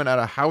 Roman at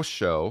a house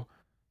show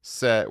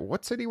said,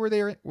 what city were they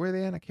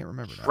in? I can't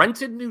remember now.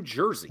 Trenton, New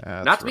Jersey.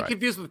 That's Not to be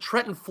confused with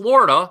Trenton,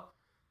 Florida,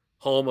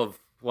 home of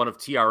one of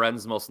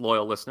TRN's most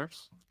loyal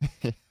listeners.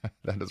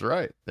 That is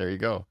right. There you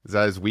go. Is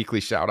that his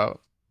weekly shout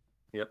out?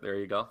 Yep, there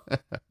you go.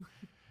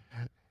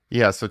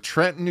 Yeah, so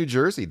Trenton, New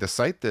Jersey, the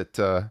site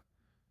that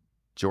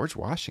George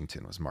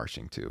Washington was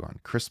marching to on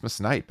Christmas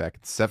night back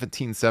in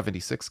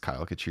 1776.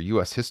 Kyle, get your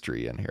U.S.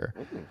 history in here.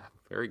 Ooh,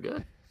 very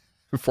good.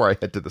 Before I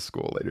head to the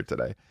school later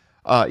today.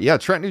 Yeah,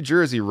 Trenton, New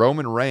Jersey,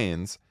 Roman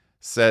Reigns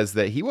says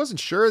that he wasn't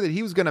sure that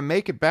he was going to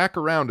make it back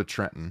around to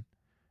Trenton,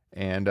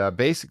 and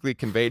basically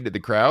conveyed to the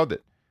crowd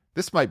that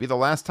this might be the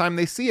last time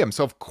they see him.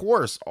 So, of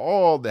course,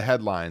 all the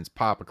headlines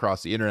pop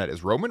across the internet.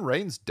 Is Roman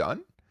Reigns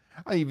done?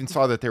 I even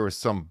saw that there was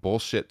some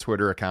bullshit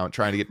Twitter account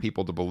trying to get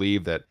people to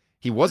believe that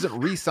he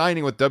wasn't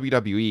re-signing with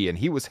WWE and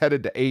he was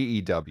headed to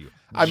AEW.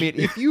 I mean,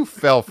 if you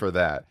fell for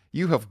that,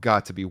 you have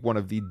got to be one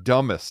of the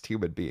dumbest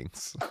human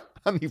beings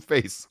on the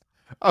face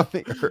of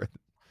the earth.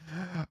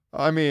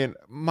 I mean,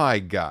 my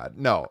God.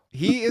 No,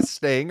 he is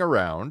staying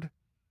around.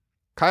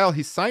 Kyle,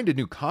 he signed a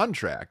new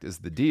contract is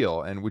the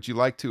deal. And would you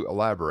like to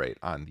elaborate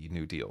on the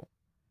new deal?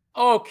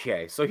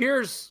 Okay, so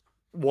here's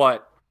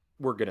what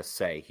we're going to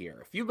say here.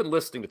 If you've been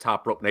listening to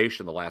Top Rope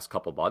Nation the last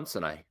couple months,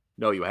 and I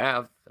know you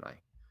have, and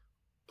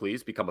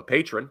please become a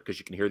patron, because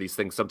you can hear these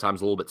things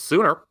sometimes a little bit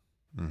sooner.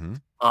 Mm-hmm.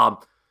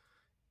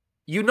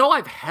 You know,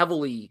 I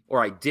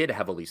did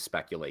heavily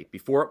speculate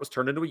before it was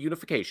turned into a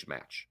unification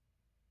match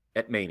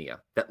at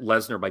Mania that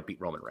Lesnar might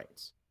beat Roman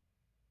Reigns.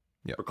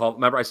 Yeah.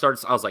 Remember, I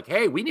was like,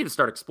 hey, we need to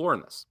start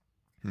exploring this.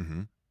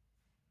 Mm-hmm.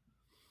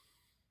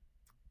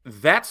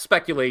 That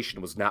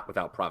speculation was not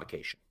without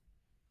provocation.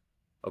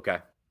 Okay.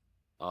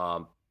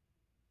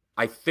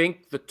 I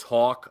think the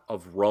talk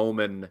of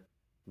Roman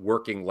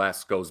working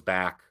less goes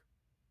back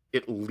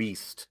at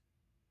least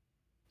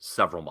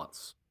several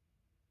months.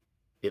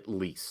 At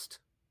least.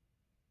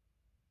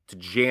 To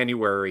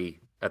January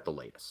at the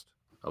latest.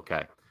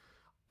 Okay.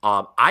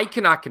 I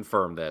cannot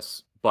confirm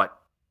this, but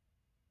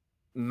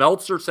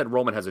Meltzer said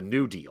Roman has a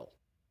new deal,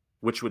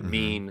 which would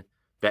mean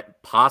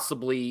that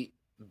possibly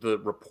the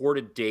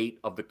reported date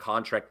of the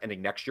contract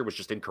ending next year was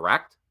just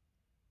incorrect.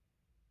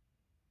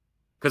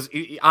 Because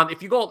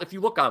if you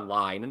look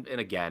online, and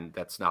again,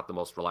 that's not the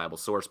most reliable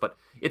source, but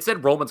it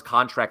said Roman's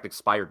contract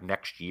expired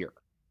next year.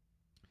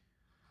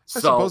 I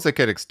suppose they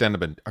could extend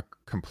him a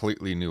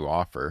completely new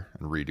offer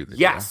and redo the deal.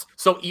 Yes.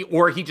 So,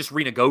 or he just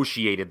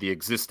renegotiated the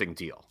existing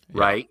deal,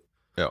 right?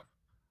 Yeah.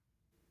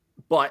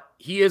 But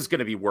he is going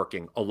to be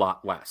working a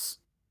lot less.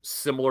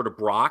 Similar to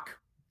Brock,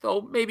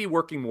 though maybe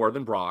working more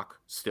than Brock.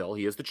 Still,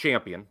 he is the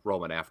champion,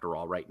 Roman, after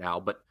all, right now.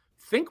 But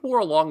think more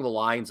along the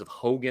lines of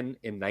Hogan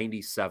in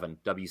 97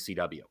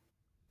 WCW.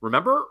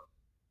 Remember,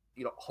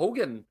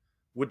 Hogan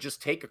would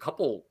just take a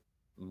couple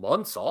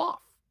months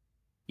off,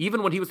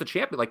 even when he was the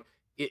champion. Like,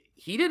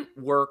 he didn't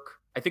work,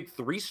 I think,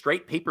 3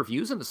 straight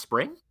pay-per-views in the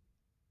spring.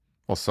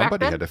 Well,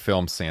 somebody had to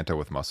film Santa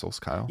with muscles,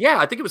 Kyle. Yeah,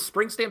 I think it was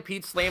Spring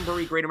Stampede,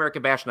 Slamboree, Great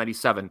American Bash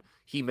 97.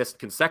 He missed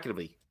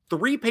consecutively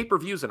 3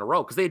 pay-per-views in a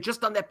row because they had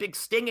just done that big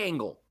Sting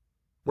angle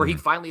where he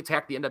finally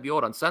attacked the NWO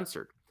at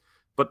Uncensored.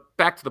 But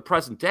back to the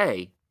present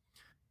day,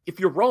 if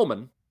you're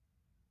Roman,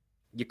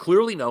 you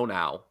clearly know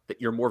now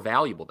that you're more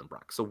valuable than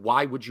Brock. So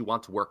why would you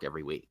want to work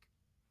every week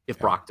if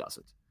Brock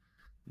doesn't?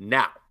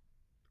 Now,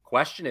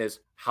 question is,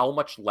 how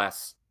much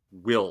less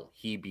will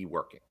he be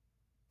working?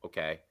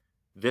 Okay,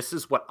 this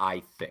is what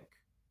I think.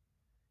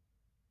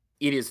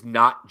 It is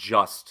not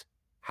just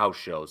house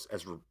shows,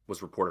 as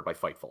was reported by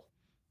Fightful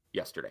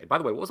yesterday. And by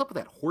the way, what was up with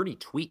that horny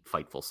tweet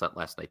Fightful sent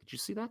last night? Did you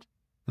see that?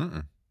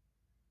 Mm-mm.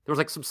 There was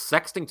like some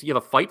sexting to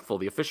the Fightful.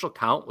 The official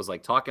count was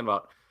like talking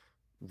about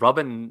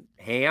rubbing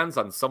hands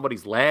on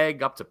somebody's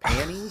leg up to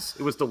panties.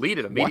 It was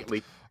deleted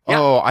immediately. Yeah.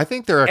 Oh, I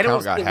think their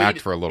account got deleted.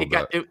 hacked for a little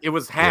bit. It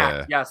was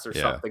hacked, yes, or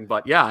something.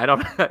 But yeah,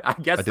 I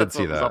guess that's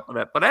what was up with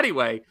that. But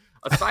anyway,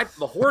 aside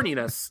from the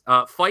horniness,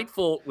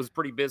 Fightful was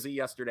pretty busy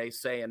yesterday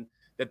saying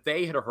that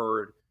they had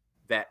heard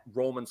that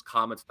Roman's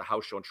comments at the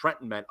house show in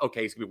Trenton meant,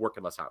 okay, he's going to be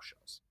working less house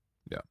shows.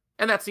 Yeah.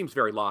 And that seems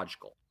very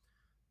logical.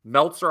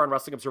 Meltzer on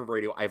Wrestling Observer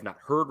Radio. I have not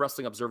heard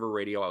Wrestling Observer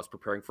Radio. I was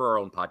preparing for our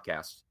own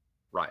podcast,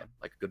 Ryan,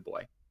 like a good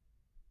boy.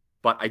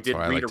 But I did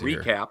read a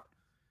recap,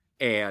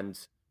 and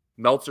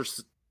Meltzer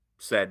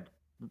said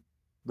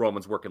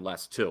Roman's working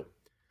less too.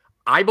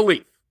 I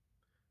believe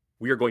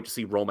we are going to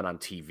see Roman on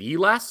TV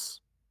less,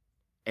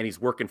 and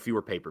he's working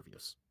fewer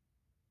pay-per-views.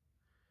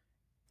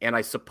 And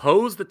I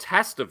suppose the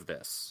test of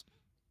this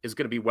is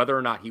going to be whether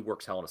or not he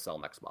works Hell in a Cell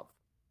next month,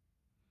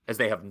 as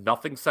they have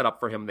nothing set up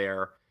for him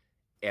there,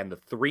 and the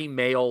 3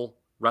 male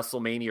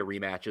WrestleMania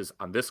rematches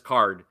on this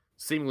card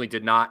seemingly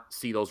did not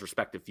see those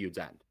respective feuds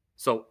end.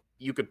 So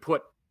you could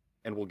put,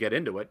 and we'll get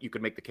into it, you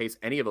could make the case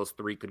any of those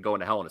 3 could go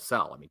into Hell in a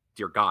Cell. I mean,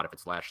 dear God, if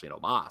it's Lashley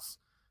and Omos.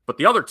 But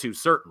the other 2,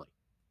 certainly.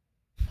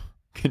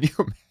 Can you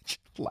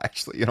imagine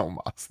Lashley and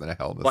Omos in a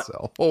Hell in a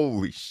Cell?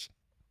 Holy shit.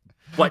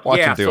 But watch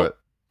yeah, him do it.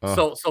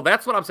 So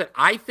that's what I'm saying.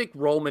 I think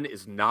Roman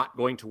is not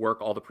going to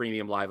work all the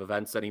premium live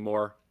events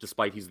anymore,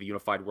 despite he's the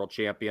unified world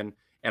champion.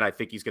 And I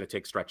think he's going to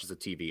take stretches of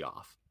TV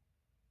off.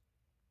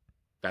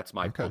 That's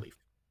my belief.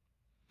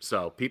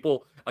 So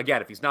people,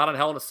 again, if he's not on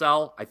Hell in a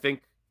Cell, I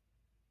think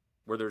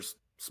where there's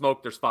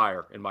smoke, there's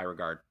fire in my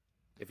regard.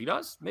 If he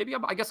does, maybe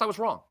I guess I was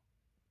wrong.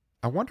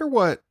 I wonder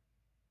what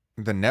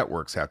the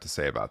networks have to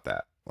say about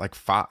that. Like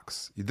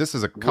Fox. This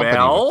is a company with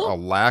a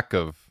lack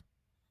of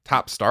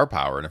top star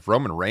power. And if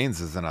Roman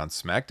Reigns isn't on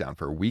SmackDown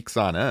for weeks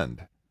on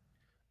end.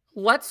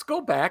 Let's go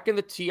back in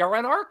the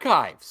TRN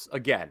archives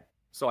again.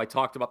 So I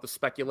talked about the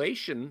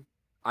speculation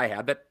I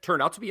had that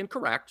turned out to be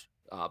incorrect,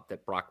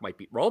 that Brock might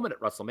beat Roman at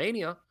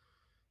WrestleMania.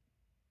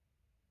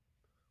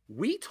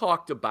 We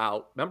talked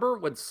about, remember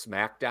when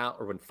SmackDown,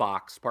 or when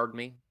Fox,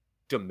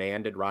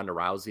 demanded Ronda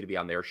Rousey to be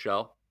on their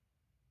show?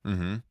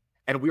 Mm-hmm.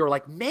 And we were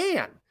like,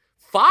 man,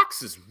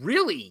 Fox is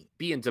really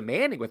being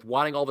demanding with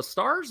wanting all the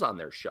stars on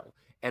their show.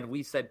 And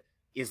we said,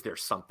 is there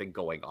something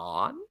going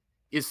on?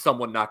 Is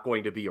someone not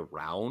going to be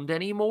around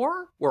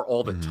anymore? Or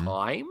all the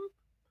time?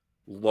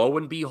 Lo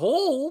and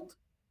behold,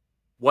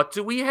 what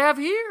do we have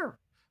here?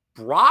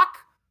 Brock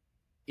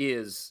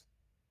is,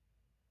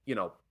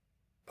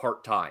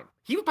 part-time.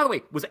 He, by the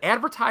way, was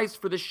advertised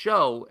for this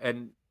show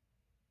and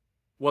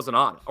wasn't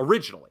on it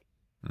originally.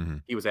 Mm-hmm.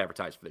 He was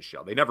advertised for this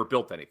show. They never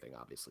built anything,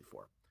 obviously,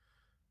 for him.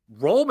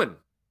 Roman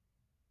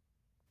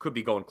could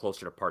be going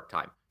closer to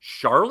part-time.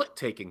 Charlotte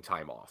taking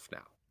time off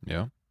now.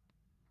 Yeah.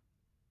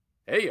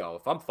 Hey,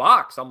 if I'm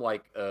Fox, I'm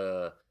like,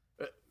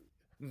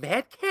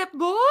 Madcap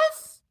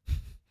Moss?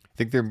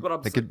 Think they're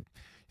going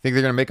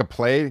to make a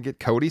play to get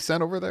Cody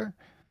sent over there?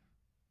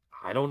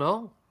 I don't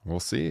know. We'll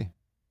see.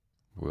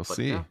 We'll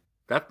see. Yeah,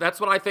 that's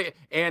what I think.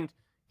 And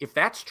if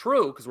that's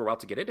true, because we're about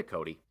to get into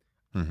Cody,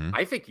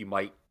 I think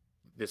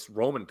this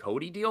Roman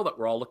Cody deal that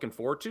we're all looking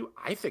forward to,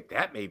 I think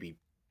that may be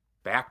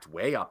backed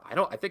way up.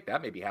 I think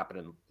that may be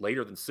happening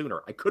later than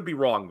sooner. I could be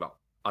wrong, though,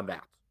 on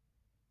that.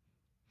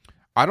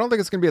 I don't think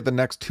it's going to be at the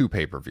next 2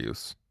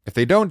 pay-per-views. If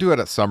they don't do it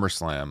at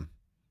SummerSlam,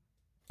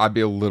 I'd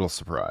be a little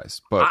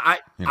surprised. But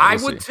I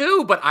would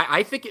too, but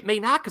I think it may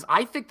not, because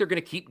I think they're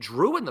going to keep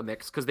Drew in the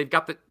mix, because they've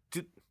got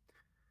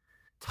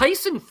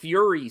Tyson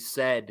Fury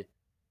said,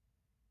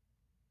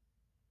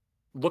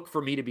 look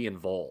for me to be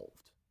involved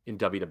in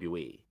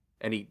WWE.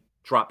 And he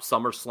dropped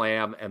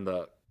SummerSlam and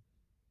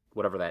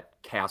whatever that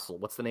castle.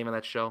 What's the name of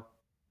that show?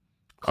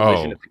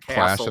 Collision at the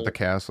Castle. Clash at the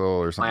Castle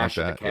or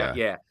something like that.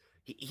 Yeah.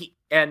 He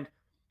and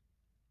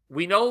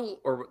we know,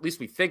 or at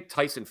least we think,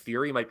 Tyson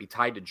Fury might be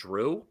tied to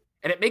Drew.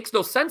 And it makes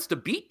no sense to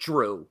beat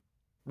Drew.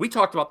 We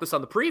talked about this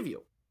on the preview.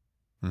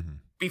 Mm-hmm.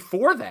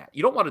 Before that,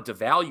 you don't want to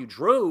devalue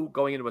Drew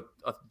going into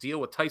a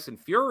deal with Tyson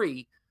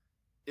Fury,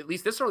 at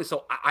least this early.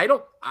 So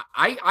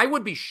I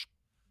would be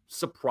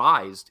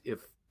surprised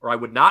or I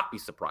would not be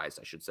surprised,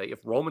 I should say, if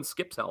Roman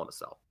skips Hell in a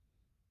Cell.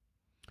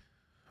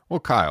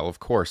 Well, Kyle, of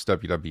course,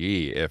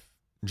 WWE, if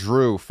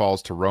Drew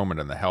falls to Roman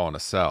in the Hell in a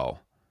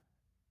Cell,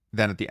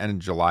 then at the end of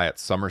July at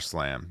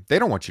SummerSlam, they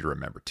don't want you to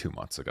remember 2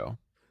 months ago.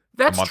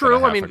 That's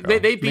true. I mean,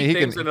 they beat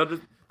things, and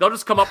they'll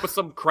just come up with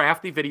some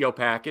crafty video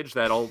package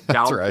that'll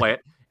downplay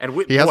it. And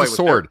he has a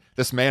sword.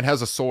 This man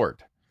has a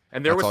sword.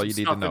 And there was some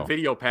stuff in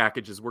video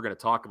packages we're going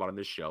to talk about on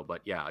this show.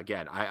 But yeah,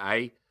 again,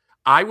 I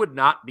would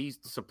not be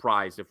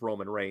surprised if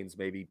Roman Reigns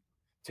maybe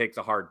takes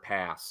a hard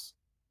pass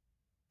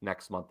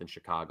next month in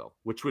Chicago,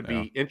 which would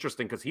be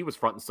interesting because he was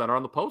front and center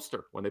on the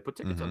poster when they put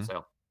tickets on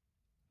sale.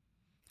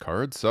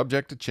 Card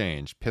subject to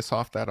change. Piss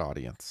off that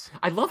audience.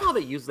 I love how they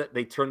use that.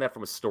 They turn that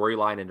from a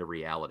storyline into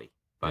reality,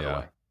 by the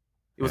way.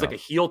 It was like a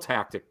heel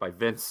tactic by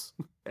Vince.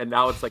 And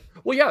now it's like,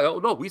 well, yeah, oh,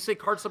 no, we say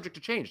card subject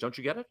to change. Don't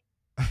you get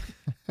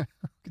it?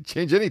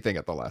 Change anything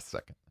at the last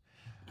second.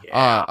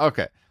 Yeah.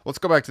 Okay, let's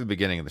go back to the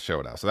beginning of the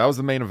show now. So that was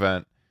the main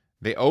event.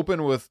 They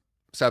open with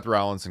Seth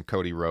Rollins and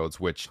Cody Rhodes,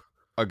 which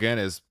again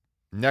is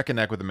neck and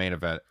neck with the main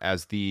event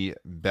as the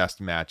best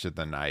match of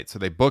the night. So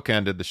they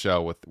bookended the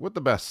show with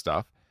the best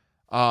stuff.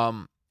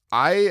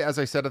 As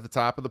I said at the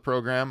top of the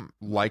program,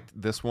 liked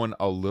this one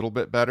a little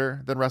bit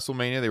better than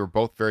WrestleMania. They were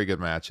both very good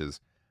matches.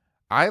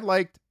 I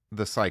liked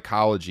the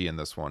psychology in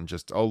this one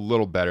just a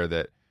little better,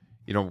 that,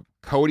 you know,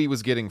 Cody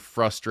was getting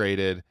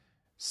frustrated.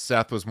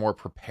 Seth was more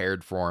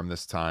prepared for him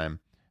this time.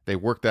 They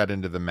worked that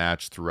into the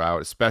match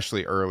throughout,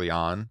 especially early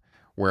on,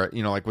 where,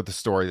 you know, like with the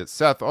story that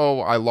Seth, oh,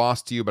 I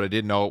lost to you, but I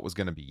didn't know it was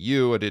going to be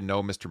you. I didn't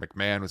know Mr.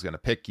 McMahon was going to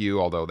pick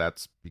you, although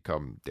that's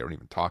become, they don't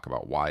even talk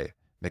about why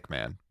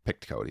McMahon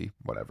picked Cody,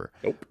 whatever.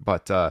 Nope.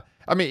 But, I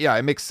mean, yeah,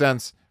 it makes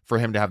sense for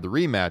him to have the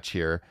rematch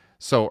here.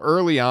 So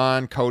early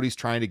on, Cody's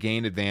trying to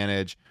gain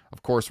advantage.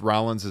 Of course,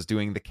 Rollins is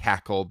doing the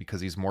cackle because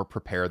he's more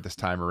prepared this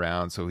time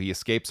around. So he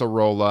escapes a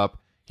roll-up.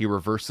 He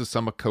reverses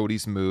some of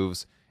Cody's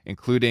moves,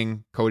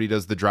 including Cody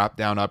does the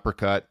drop-down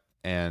uppercut,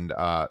 and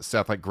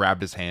Seth like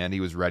grabbed his hand. He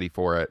was ready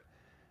for it.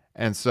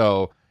 And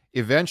so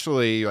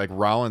eventually, like,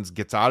 Rollins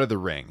gets out of the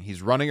ring.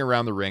 He's running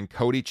around the ring.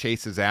 Cody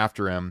chases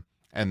after him,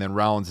 and then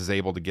Rollins is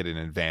able to get an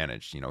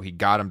advantage. You know, he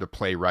got him to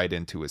play right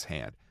into his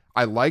hand.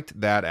 I liked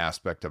that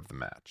aspect of the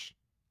match.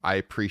 I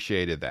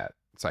appreciated that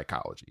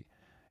psychology.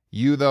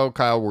 You, though,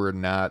 Kyle, were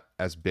not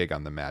as big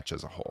on the match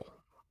as a whole.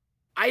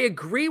 I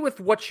agree with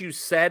what you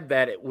said,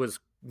 that it was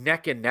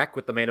neck and neck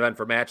with the main event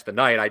for match of the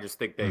night. I just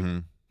think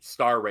they,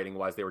 star rating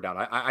wise, they were down.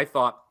 I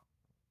thought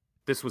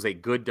this was a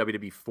good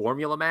WWE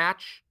formula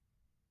match.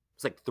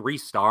 It's like 3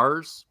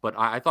 stars, but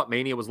I thought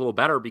Mania was a little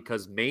better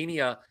because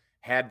Mania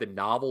had the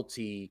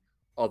novelty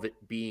of it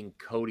being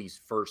Cody's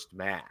first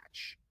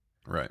match.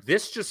 Right.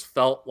 This just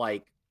felt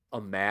like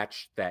a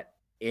match that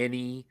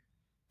any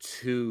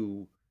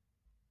 2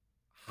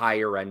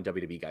 higher end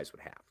WWE guys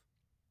would have.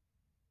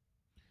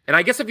 And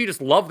I guess if you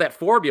just love that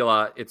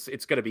formula, it's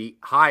going to be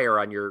higher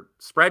on your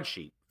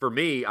spreadsheet. For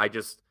me, I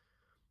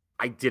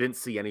didn't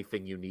see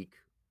anything unique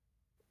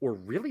or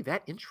really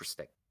that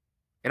interesting.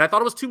 And I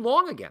thought it was too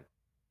long again.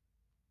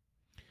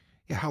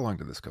 Yeah, how long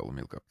did this go? Let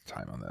me look up the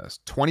time on this.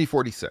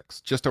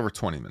 2046, just over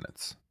 20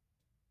 minutes.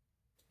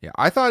 Yeah,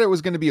 I thought it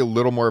was going to be a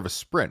little more of a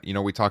sprint. You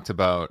know, we talked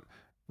about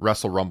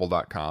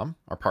WrestleRumble.com,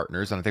 our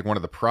partners, and I think one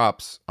of the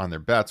props on their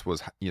bets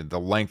was, you know, the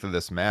length of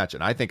this match,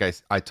 and I think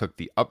I took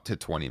the up to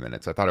 20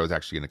 minutes. I thought it was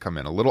actually going to come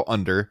in a little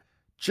under,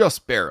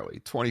 just barely,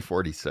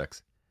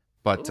 2046.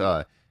 But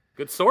ooh,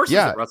 good sources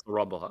at Wrestle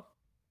Rumble,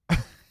 huh?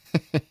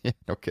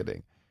 No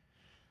kidding.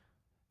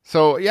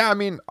 So yeah, I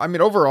mean,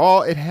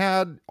 overall, it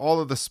had all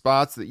of the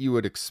spots that you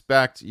would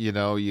expect. You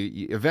know,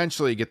 you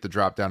eventually get the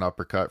drop down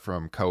uppercut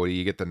from Cody,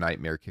 you get the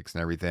nightmare kicks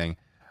and everything.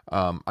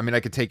 I mean, I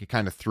could take you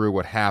kind of through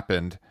what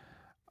happened.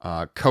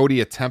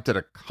 Cody attempted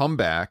a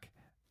comeback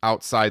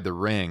outside the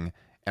ring,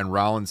 and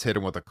Rollins hit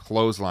him with a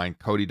clothesline.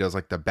 Cody does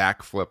like the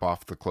backflip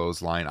off the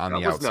clothesline on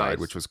the outside, nice,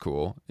 which was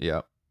cool.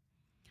 Yep.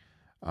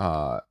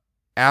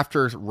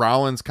 After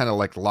Rollins kind of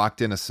like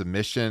locked in a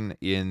submission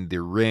in the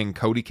ring,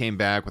 Cody came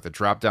back with a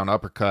drop down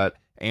uppercut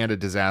and a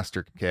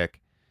disaster kick.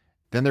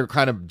 Then they're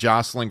kind of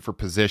jostling for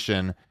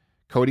position.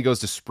 Cody goes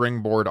to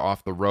springboard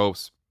off the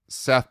ropes.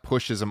 Seth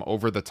pushes him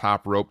over the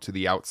top rope to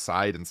the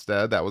outside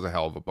instead. That was a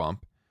hell of a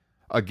bump.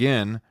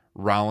 Again,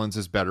 Rollins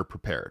is better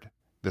prepared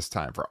this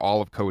time for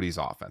all of Cody's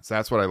offense.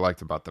 That's what I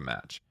liked about the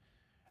match.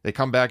 They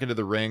come back into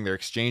the ring. They're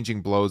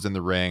exchanging blows in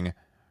the ring.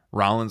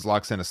 Rollins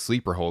locks in a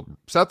sleeper hold.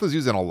 Seth was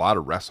using a lot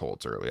of rest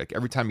holds early. Like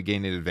every time he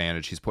gained an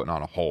advantage, he's putting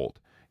on a hold.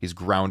 He's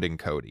grounding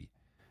Cody.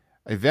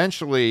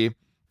 Eventually,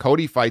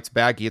 Cody fights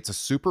back. He hits a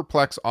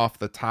superplex off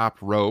the top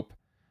rope.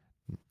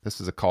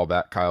 This is a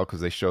callback, Kyle, because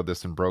they showed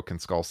this in Broken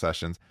Skull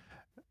sessions.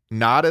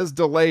 Not as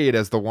delayed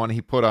as the one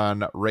he put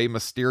on Rey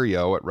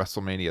Mysterio at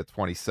WrestleMania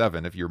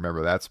 27, if you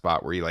remember that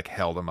spot where he like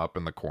held him up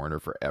in the corner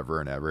forever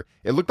and ever.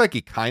 It looked like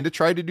he kind of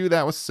tried to do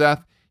that with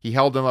Seth. He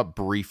held him up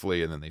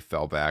briefly, and then they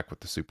fell back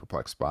with the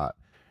superplex spot.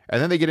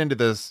 And then they get into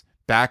this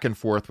back and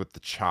forth with the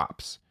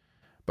chops.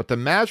 But the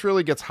match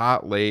really gets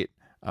hot late.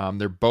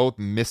 They're both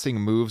missing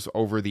moves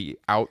over the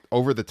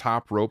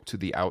top rope to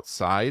the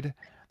outside.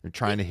 They're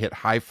trying to hit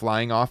high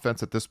flying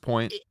offense at this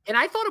point. And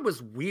I thought it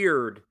was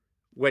weird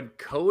when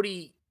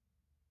Cody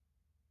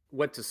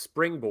went to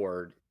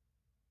springboard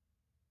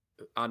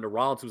on the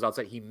Rollins, who was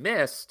outside. He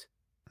missed.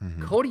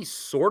 Mm-hmm. Cody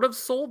sort of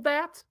sold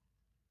that,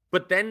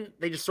 but then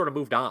they just sort of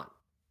moved on.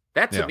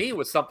 That to me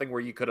was something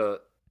where you could have,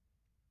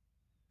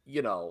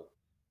 you know,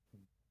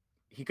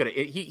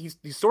 he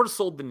sort of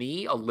sold the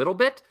knee a little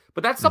bit,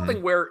 but that's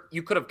something where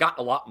you could have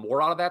gotten a lot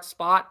more out of that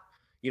spot.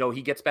 You know,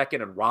 he gets back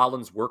in and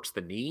Rollins works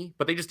the knee,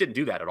 but they just didn't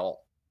do that at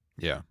all.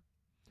 Yeah.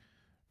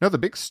 No, the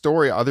big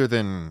story, other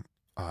than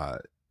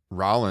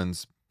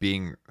Rollins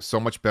being so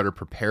much better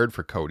prepared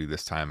for Cody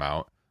this time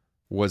out,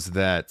 was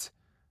that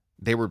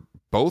they were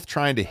both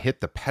trying to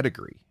hit the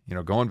pedigree, you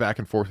know, going back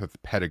and forth with the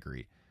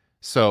pedigree.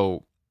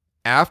 So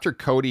after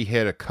Cody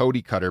hit a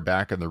Cody cutter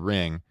back in the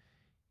ring,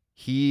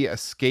 he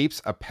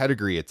escapes a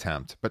pedigree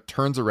attempt, but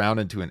turns around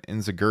into an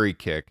enziguri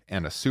kick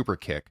and a super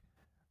kick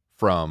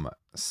from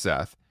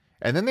Seth.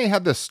 And then they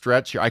had this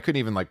stretch here. I couldn't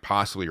even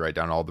possibly write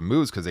down all the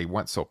moves because they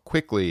went so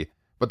quickly,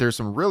 but there's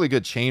some really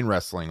good chain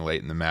wrestling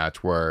late in the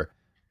match where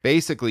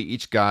basically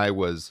each guy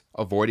was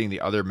avoiding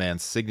the other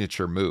man's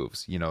signature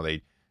moves.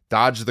 They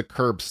dodged the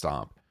curb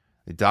stomp.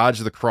 They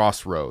dodged the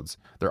crossroads.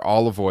 They're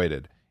all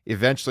avoided.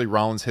 Eventually,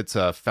 Rollins hits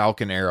a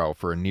Falcon Arrow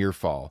for a near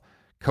fall.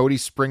 Cody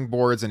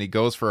springboards and he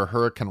goes for a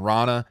Hurricane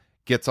Rana,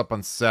 gets up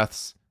on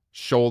Seth's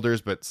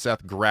shoulders, but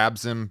Seth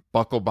grabs him,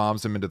 buckle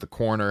bombs him into the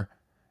corner.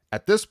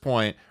 At this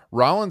point,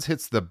 Rollins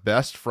hits the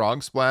best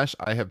frog splash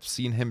I have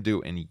seen him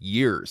do in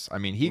years. I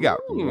mean, he got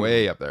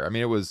way up there. I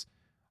mean, it was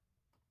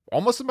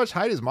almost as much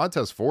height as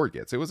Montez Ford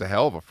gets. It was a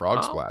hell of a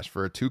frog splash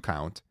for a 2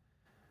 count.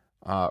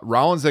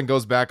 Rollins then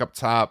goes back up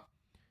top.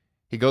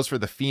 He goes for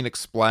the Phoenix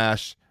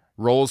Splash,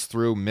 rolls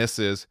through,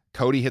 misses.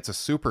 Cody hits a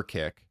super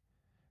kick.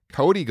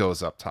 Cody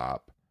goes up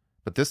top,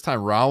 but this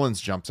time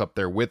Rollins jumps up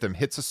there with him,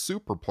 hits a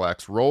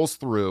superplex, rolls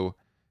through.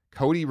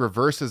 Cody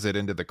reverses it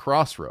into the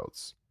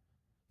crossroads.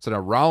 So now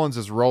Rollins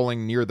is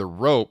rolling near the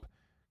rope.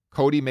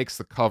 Cody makes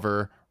the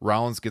cover.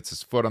 Rollins gets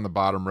his foot on the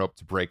bottom rope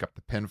to break up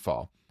the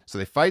pinfall. So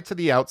they fight to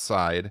the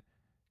outside.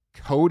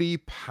 Cody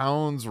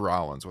pounds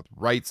Rollins with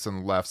rights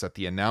and lefts at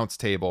the announce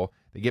table.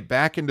 They get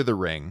back into the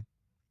ring.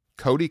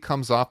 Cody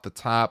comes off the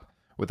top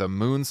with a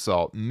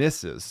moonsault,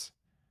 misses.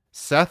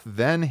 Seth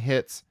then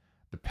hits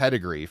the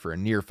pedigree for a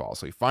near fall.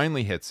 So he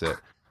finally hits it.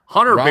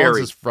 Hunter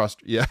Rollins Berry.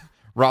 is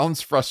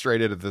Rollins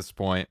frustrated at this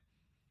point.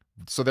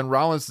 So then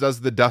Rollins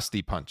does the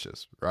dusty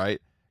punches, right?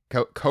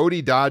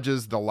 Cody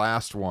dodges the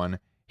last one,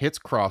 hits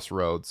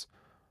crossroads,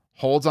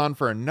 holds on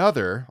for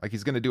another, like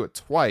he's going to do it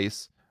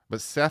twice,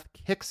 but Seth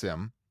kicks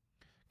him.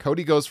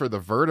 Cody goes for the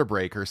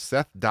vertebreaker.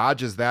 Seth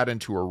dodges that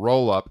into a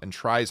roll-up and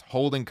tries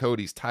holding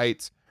Cody's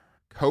tights.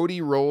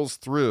 Cody rolls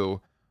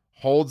through,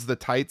 holds the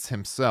tights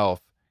himself,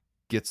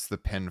 gets the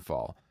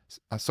pinfall.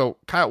 So,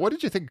 Kyle, what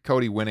did you think of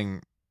Cody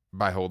winning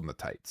by holding the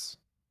tights?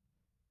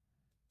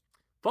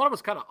 Thought it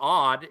was kind of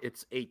odd.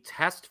 It's a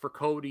test for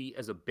Cody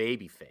as a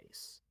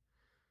babyface.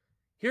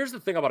 Here's the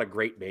thing about a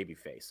great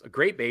babyface. A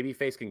great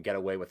babyface can get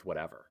away with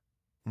whatever.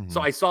 Mm-hmm. So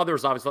I saw there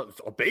was obviously,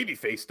 a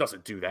babyface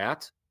doesn't do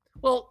that.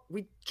 Well,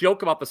 we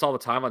joke about this all the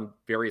time on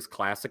various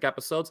classic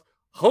episodes.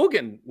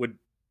 Hogan would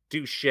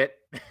do shit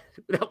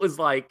that was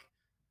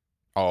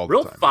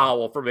real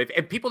foul for me.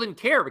 And people didn't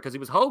care because he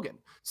was Hogan.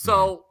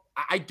 So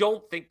I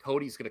don't think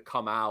Cody's going to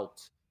come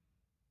out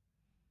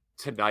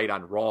tonight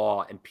on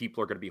Raw and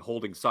people are going to be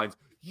holding signs.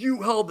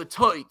 You held the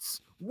tights.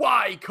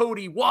 Why,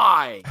 Cody?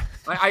 Why?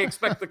 I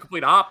expect the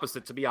complete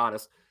opposite, to be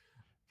honest.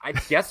 I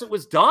guess it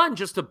was done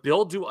just to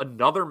build to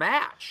another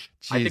match.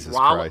 Jesus I think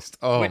Rollins, Christ.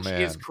 Oh, which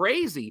man. is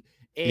crazy.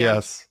 And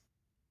yes.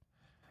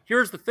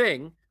 Here's the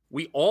thing.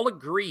 We all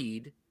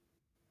agreed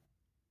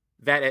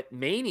that at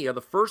Mania,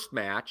 the first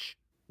match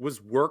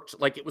was worked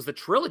like it was the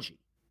trilogy.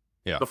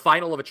 Yeah. The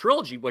final of a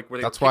trilogy.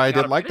 That's why I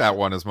didn't like that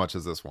one as much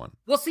as this one.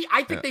 Well, see,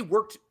 I think they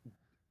worked.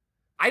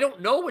 I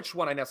don't know which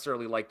one I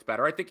necessarily liked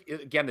better. I think,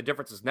 again, the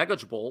difference is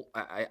negligible.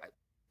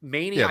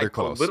 Mania, they're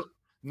close.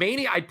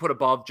 Mania, I'd put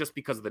above just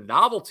because of the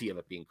novelty of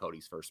it being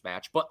Cody's first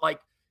match. But,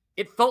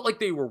 it felt like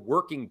they were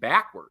working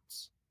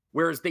backwards,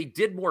 whereas they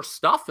did more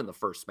stuff in the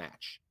first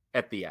match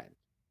at the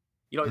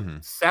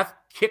end. Seth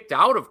kicked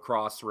out of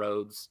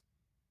Crossroads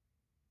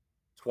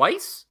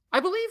twice, I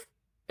believe,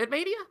 at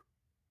Mania.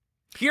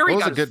 Here he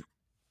got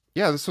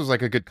this was a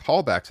good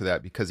callback to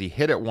that because he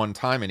hit it one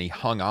time and he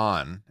hung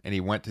on and he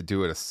went to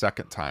do it a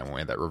second time when he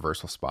had that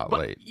reversal spot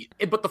late.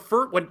 But the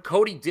first, when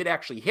Cody did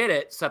actually hit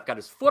it, Seth got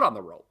his foot on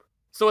the rope.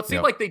 So it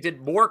seemed like they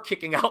did more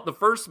kicking out in the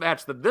first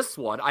match than this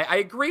one. I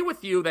agree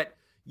with you that,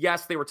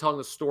 yes, they were telling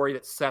the story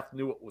that Seth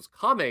knew it was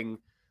coming.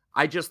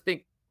 I just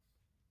think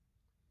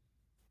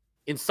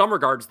in some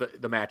regards,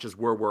 the matches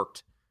were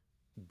worked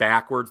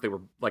backwards. They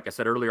were, like I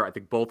said earlier, I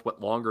think both went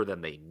longer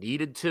than they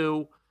needed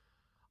to.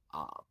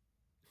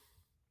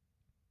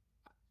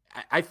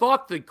 I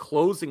thought the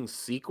closing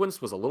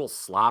sequence was a little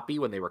sloppy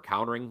when they were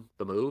countering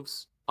the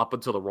moves up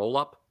until the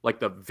roll-up,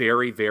 the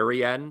very,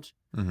 very end.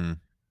 Mm-hmm.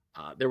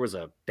 There was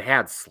a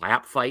bad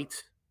slap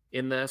fight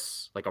in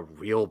this, a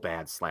real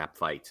bad slap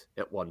fight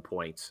at one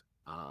point.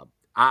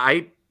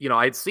 I'd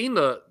seen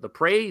the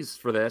praise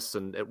for this,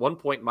 and at one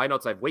point in my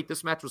notes,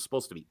 this match was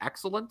supposed to be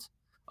excellent.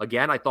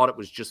 Again, I thought it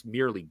was just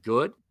merely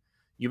good.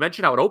 You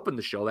mentioned how it opened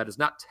the show. That is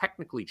not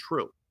technically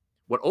true.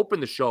 What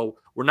opened the show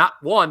were not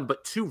one,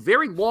 but two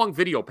very long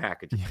video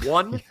packages.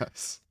 One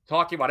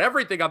talking about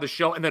everything on the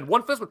show, and then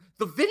one first one.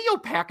 The video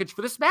package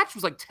for this match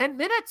was 10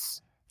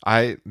 minutes.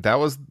 That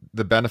was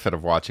the benefit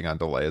of watching on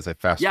delay as I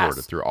fast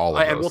forwarded through all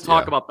of those. And we'll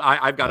talk about,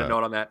 I've got a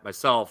note on that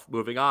myself.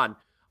 Moving on.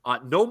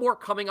 No more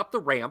coming up the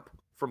ramp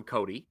from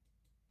Cody.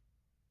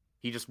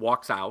 He just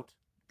walks out.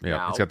 Yeah,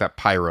 now. He's got that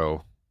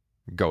pyro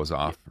goes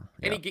off.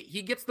 And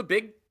he gets the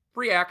big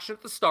reaction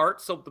at the start,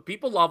 so the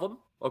people love him.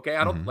 Okay,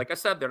 I don't like I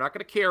said, they're not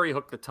going to carry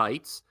hook the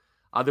tights.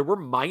 There were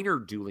minor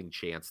dueling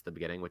chants at the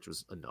beginning, which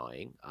was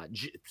annoying.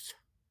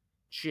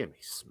 Jimmy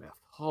Smith,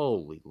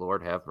 holy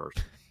Lord have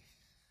mercy.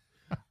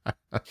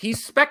 He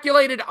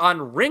speculated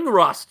on ring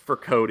rust for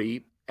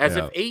Cody as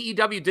if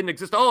AEW didn't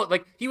exist. Oh,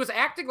 like he was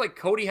acting like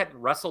Cody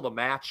hadn't wrestled a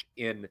match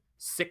in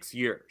 6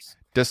 years.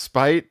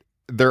 Despite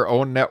their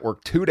own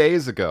network 2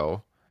 days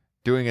ago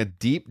doing a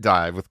deep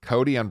dive with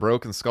Cody on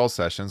Broken Skull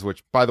Sessions,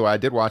 which, by the way, I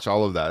did watch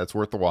all of that. It's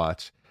worth the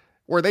watch,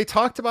 where they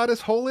talked about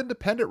his whole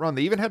independent run.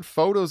 They even had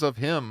photos of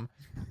him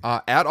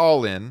at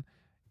All In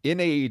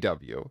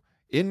AEW,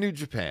 in New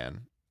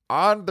Japan,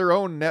 on their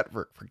own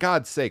network. For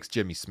God's sakes,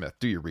 Jimmy Smith,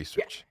 do your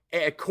research.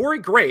 Corey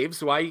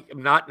Graves, who I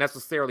am not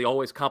necessarily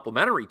always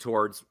complimentary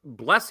towards,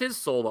 bless his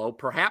soul,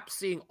 perhaps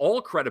seeing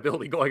all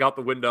credibility going out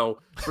the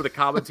window for the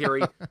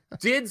commentary,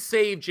 did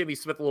save Jimmy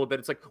Smith a little bit.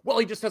 It's like, well,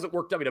 he just hasn't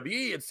worked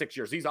WWE in 6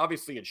 years. He's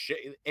obviously in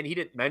shape. And he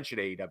didn't mention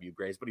AEW,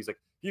 Graves, but he's like,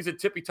 he's in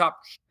tippy-top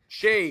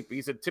shape.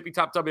 He's a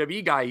tippy-top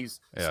WWE guy.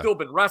 He's still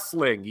been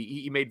wrestling.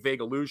 He made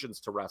vague allusions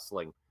to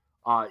wrestling.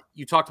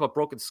 You talked about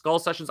Broken Skull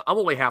Sessions. I'm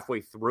only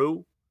halfway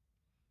through.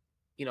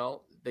 You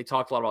know, they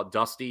talked a lot about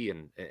Dusty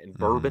and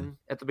Bourbon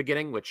at the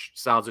beginning, which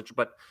sounds interesting.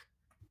 But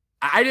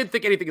I didn't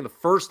think anything in the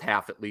first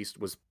half, at least,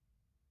 was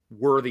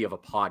worthy of a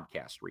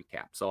podcast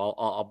recap.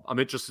 So I'm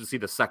interested to see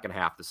the second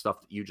half, the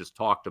stuff that you just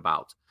talked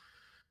about.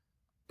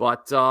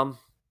 But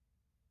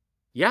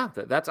yeah,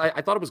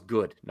 I thought it was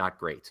good, not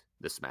great,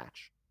 this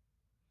match.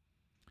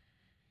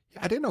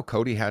 I didn't know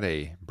Cody had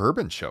a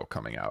bourbon show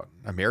coming out,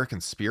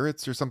 American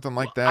Spirits or something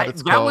like that.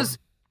 That was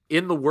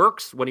in the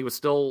works when he was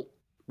still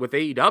with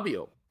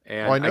AEW.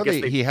 And well, I know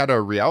he had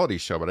a reality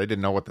show, but I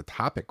didn't know what the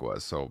topic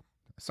was. So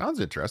it sounds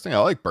interesting. I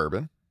like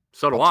bourbon.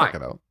 So do I'll check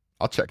it out.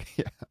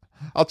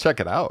 I'll check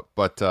it out.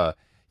 But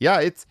yeah,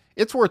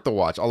 it's worth the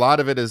watch. A lot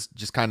of it is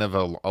just kind of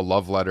a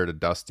love letter to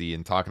Dusty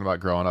and talking about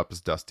growing up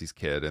as Dusty's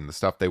kid and the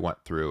stuff they went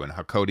through and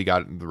how Cody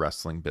got into the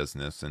wrestling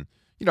business and,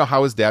 you know,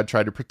 how his dad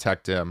tried to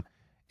protect him.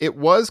 It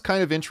was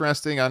kind of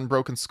interesting on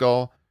Broken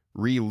Skull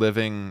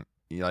reliving,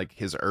 you know, like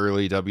his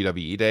early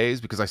WWE days,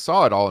 because I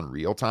saw it all in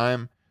real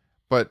time,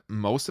 but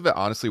most of it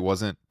honestly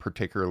wasn't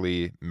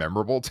particularly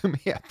memorable to me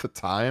at the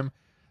time.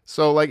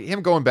 So like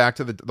him going back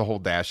to the whole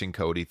dashing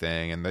Cody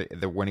thing and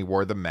the when he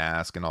wore the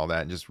mask and all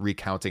that and just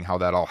recounting how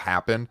that all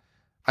happened,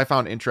 I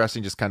found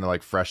interesting, just kind of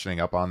like freshening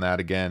up on that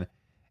again.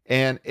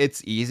 And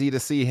it's easy to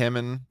see him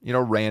and, you know,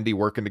 Randy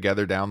working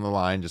together down the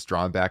line, just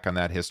drawing back on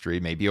that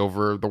history, maybe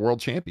over the World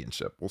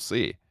Championship. We'll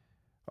see.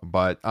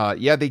 But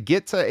yeah, they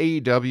get to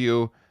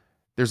AEW.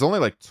 There's only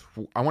like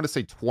I want to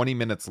say 20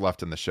 minutes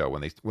left in the show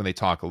when they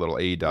talk a little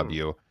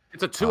AEW.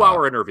 It's a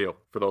 2-hour interview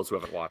for those who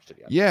haven't watched it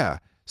yet. Yeah.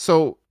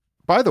 So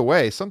by the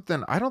way,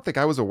 something I don't think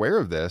I was aware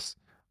of this.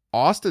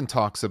 Austin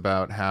talks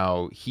about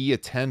how he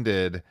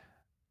attended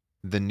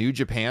the New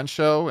Japan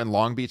show in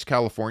Long Beach,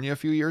 California a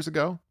few years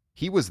ago.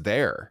 He was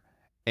there,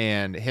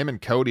 and him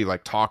and Cody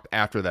like talked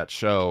after that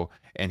show,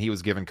 and he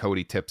was giving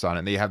Cody tips on it.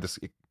 And they have this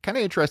kind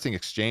of interesting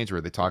exchange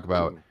where they talk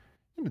about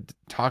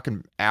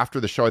talking after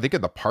the show, I think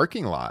in the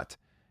parking lot.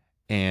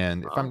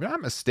 And if I'm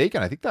not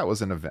mistaken, I think that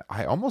was an event.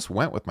 I almost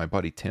went with my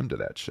buddy Tim to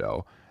that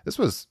show. This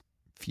was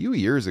a few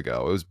years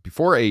ago. It was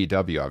before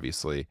AEW,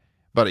 obviously.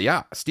 But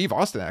yeah, Steve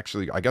Austin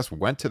actually, I guess,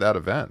 went to that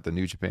event, the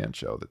New Japan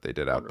show that they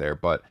did out there.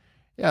 But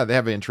yeah, they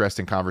have an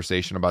interesting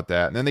conversation about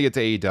that. And then they get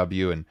to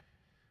AEW, and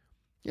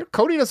you know,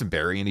 Cody doesn't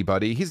bury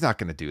anybody. He's not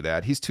going to do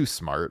that. He's too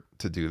smart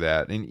to do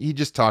that. And he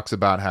just talks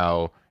about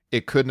how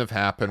it couldn't have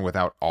happened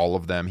without all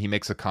of them. He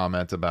makes a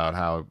comment about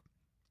how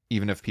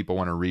even if people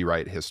want to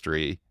rewrite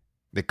history,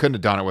 they couldn't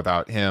have done it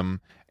without him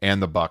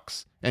and the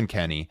Bucks and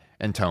Kenny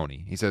and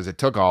Tony. He says it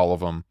took all of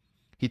them.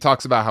 He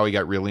talks about how he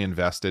got really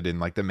invested in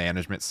like the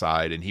management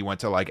side, and he went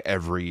to like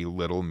every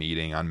little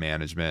meeting on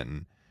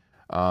management.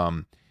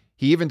 And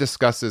he even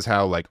discusses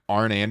how like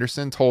Arn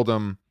Anderson told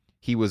him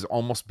he was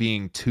almost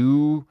being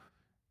too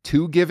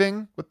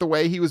giving with the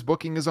way he was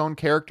booking his own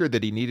character,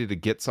 that he needed to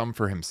get some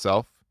for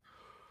himself.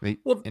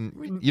 Well,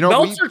 and you know,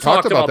 Meltzer we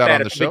talked about that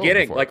on the at the show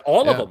beginning, before. like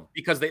all of them,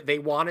 because they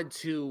wanted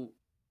to,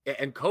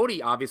 and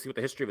Cody obviously with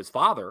the history of his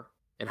father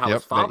and how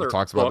his father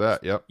talks booked,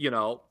 about that. Yep. You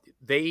know,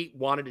 they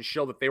wanted to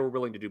show that they were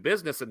willing to do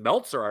business. And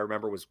Meltzer, I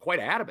remember, was quite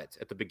adamant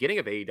at the beginning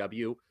of AEW.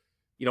 You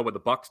know, when the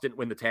Bucks didn't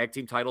win the tag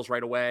team titles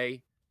right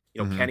away,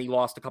 you know, Kenny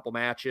lost a couple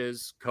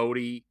matches,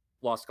 Cody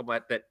lost a couple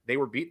that they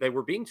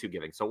were being too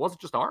giving. So it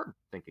wasn't just Arn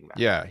thinking that.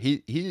 Yeah,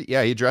 he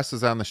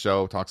addresses on the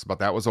show, talks about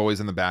that was always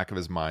in the back of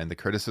his mind, the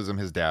criticism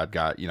his dad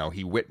got. You know,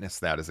 he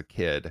witnessed that as a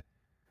kid,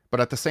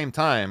 but at the same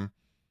time,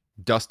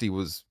 Dusty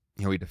was,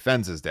 you know, he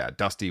defends his dad.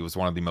 Dusty was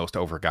one of the most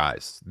over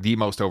guys, the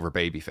most over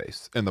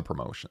babyface in the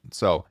promotion.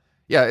 So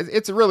yeah,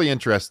 it's really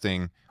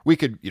interesting. We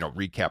could, you know,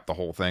 recap the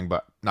whole thing,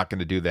 but not going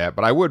to do that.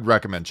 But I would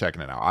recommend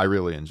checking it out. I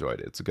really enjoyed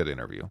it. It's a good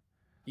interview.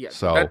 Yeah,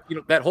 so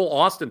that whole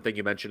Austin thing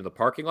you mentioned in the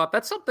parking lot,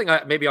 that's something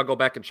maybe I'll go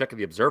back and check in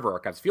the Observer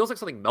archives. Feels like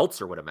something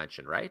Meltzer would have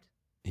mentioned, right?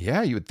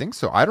 Yeah, you would think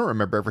so. I don't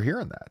remember ever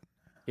hearing that.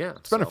 Yeah,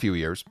 it's been a few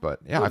years, but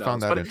yeah, I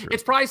found that interesting.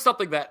 It's probably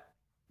something that,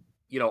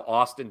 you know,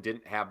 Austin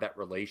didn't have that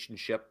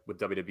relationship with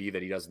WWE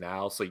that he does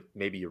now. So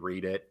maybe you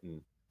read it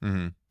and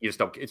you just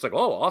don't. It's like,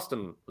 oh,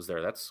 Austin was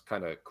there. That's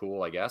kind of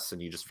cool, I guess,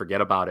 and you just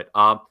forget about it.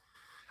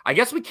 I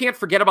guess we can't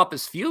forget about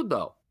this feud,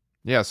 though.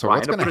 Yeah, so Ryan,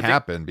 what's going to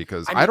happen?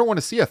 Because I I don't want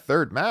to see a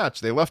third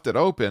match. They left it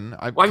open.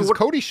 Because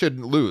Cody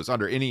shouldn't lose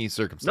under any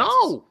circumstances.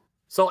 No.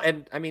 So,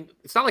 and I mean,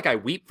 it's not like I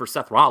weep for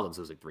Seth Rollins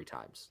losing 3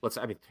 times.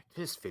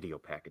 This video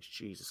package,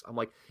 Jesus. I'm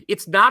like,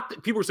 it's not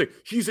that people are saying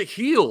he's a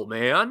heel,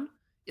 man.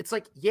 It's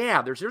like,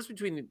 yeah, there's a difference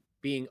between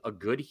being a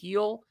good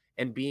heel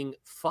and being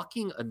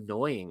fucking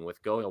annoying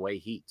with going away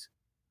heat.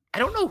 I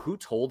don't know who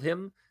told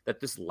him that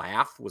this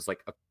laugh was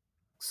like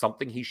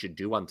something he should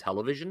do on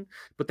television,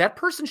 but that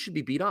person should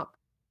be beat up.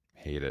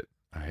 Hate it.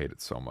 I hate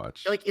it so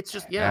much. Like, it's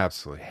just, I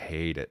absolutely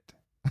hate it.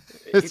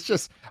 It's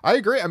just, I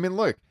agree. I mean,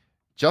 look,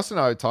 Justin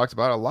and I talked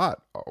about it a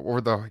lot over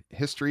the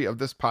history of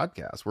this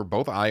podcast. We're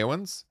both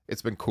Iowans.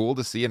 It's been cool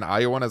to see an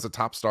Iowan as a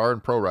top star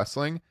in pro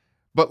wrestling,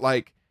 but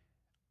like,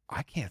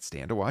 I can't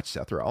stand to watch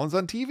Seth Rollins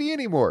on TV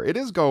anymore. It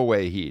is go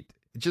away heat.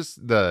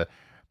 Just the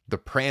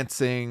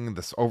prancing,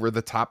 this over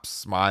the top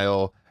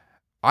smile.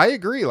 I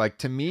agree. Like,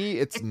 to me,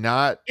 it's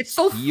not. It's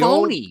so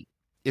phony.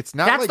 It's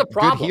not like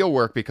good heel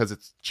work because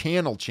it's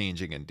channel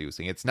changing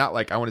inducing. It's not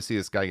like I want to see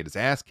this guy get his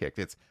ass kicked.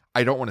 It's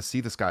I don't want to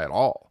see this guy at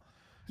all.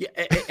 Yeah,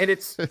 and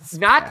it's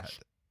not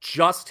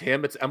just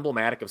him. It's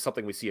emblematic of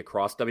something we see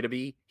across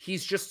WWE.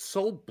 He's just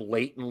so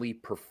blatantly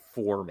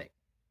performing.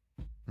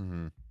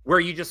 Mm-hmm. Where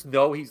you just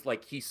know he's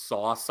like, he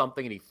saw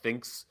something and he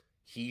thinks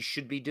he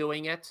should be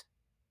doing it.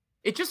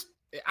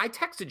 I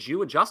texted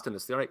you and Justin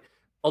this the other night.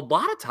 A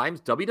lot of times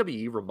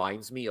WWE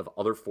reminds me of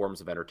other forms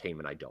of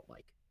entertainment I don't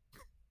like.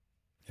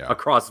 Yeah.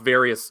 Across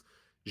various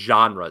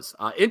genres.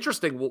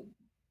 Interesting,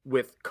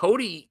 with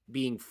Cody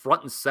being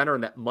front and center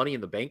in that Money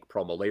in the Bank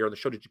promo later in the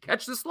show. Did you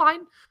catch this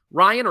line,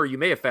 Ryan? Or you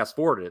may have fast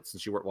forwarded it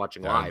since you weren't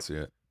watching live. I didn't see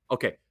it.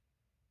 Okay.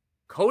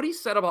 Cody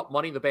said about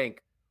Money in the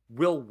Bank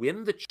will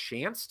win the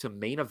chance to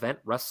main event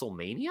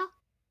WrestleMania?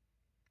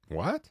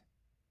 What?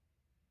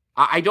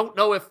 I don't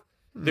know if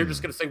they're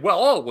just going to say,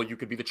 well, you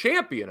could be the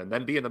champion and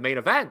then be in the main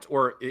event.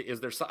 Or is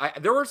there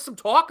there was some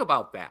talk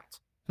about that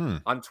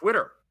on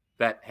Twitter.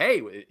 That, hey,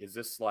 is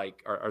this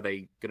like, are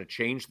they going to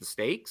change the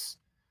stakes?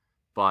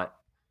 But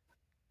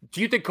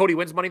do you think Cody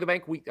wins Money in the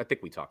Bank? I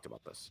think we talked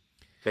about this,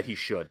 that he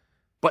should,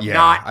 but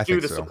not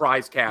do the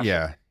surprise cash.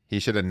 Yeah,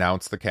 he should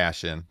announce the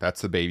cash in.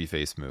 That's the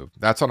babyface move.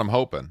 That's what I'm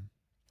hoping.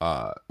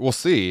 We'll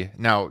see.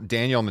 Now,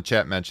 Daniel in the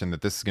chat mentioned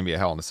that this is going to be a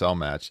Hell in a Cell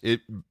match.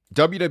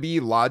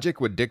 WWE logic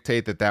would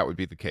dictate that would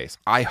be the case.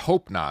 I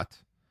hope not,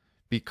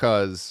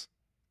 because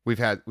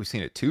we've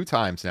seen it 2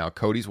 times now.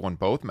 Cody's won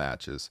both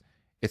matches.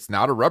 It's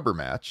not a rubber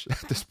match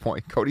at this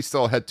point. Cody's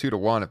still ahead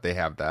 2-1 if they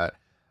have that.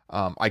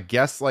 I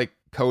guess like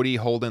Cody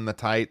holding the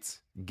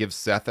tights gives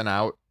Seth an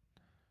out.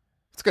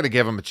 It's going to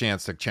give him a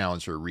chance to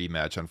challenge for a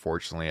rematch,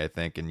 unfortunately, I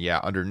think. And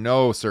yeah, under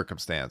no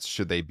circumstance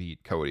should they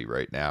beat Cody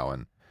right now.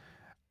 And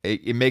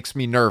it makes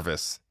me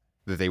nervous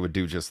that they would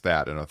do just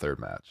that in a third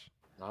match.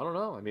 I don't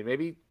know. I mean,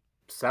 maybe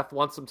Seth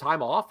wants some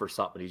time off or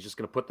something. He's just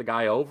going to put the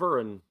guy over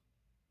and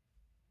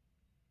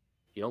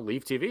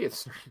leave TV.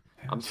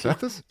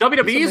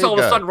 WWE's all of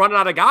a sudden running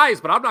out of guys,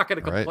 but I'm not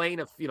going to complain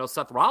if,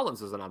 Seth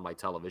Rollins isn't on my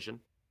television.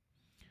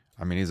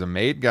 I mean, he's a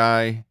made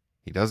guy.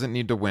 He doesn't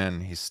need to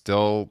win. He's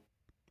still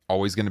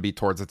always going to be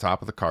towards the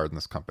top of the card in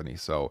this company.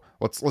 So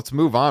let's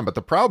move on. But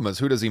the problem is,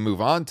 who does he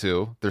move on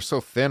to? They're so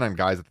thin on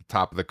guys at the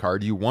top of the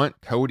card. You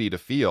want Cody to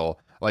feel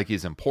like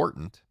he's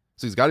important.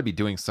 So he's got to be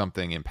doing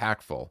something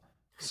impactful.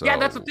 So, yeah,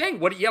 that's the thing.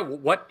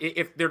 What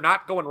if they're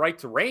not going right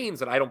to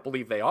Reigns, and I don't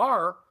believe they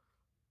are?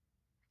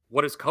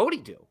 What does Cody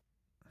do?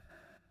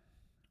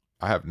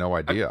 I have no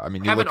idea. I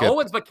mean,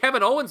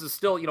 Kevin Owens is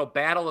still,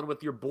 battling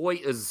with your boy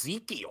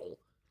Ezekiel.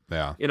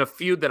 Yeah. In a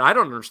feud that I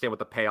don't understand what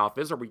the payoff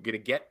is. Are we going to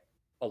get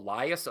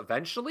Elias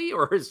eventually?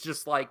 Or is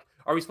just like,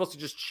 are we supposed to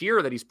just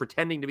cheer that he's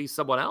pretending to be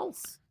someone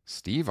else?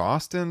 Steve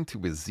Austin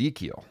to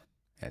Ezekiel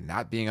and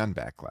not being on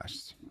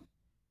Backlash.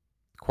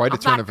 Quite a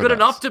turn of events. Not good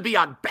enough to be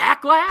on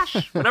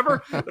Backlash?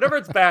 Whenever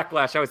it's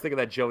Backlash, I always think of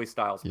that Joey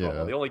Styles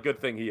promo. The only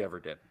good thing he ever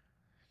did.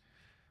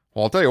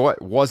 Well, I'll tell you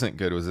what wasn't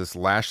good was this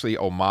Lashley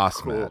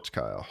Omos match,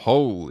 Kyle.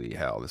 Holy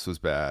hell, this was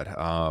bad.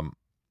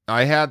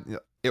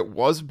 It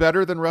was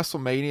better than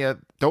WrestleMania.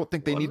 Don't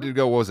think they needed to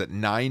go, what was it,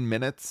 9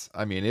 minutes?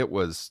 I mean, it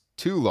was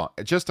too long.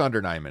 Just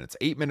under 9 minutes.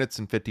 8 minutes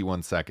and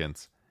 51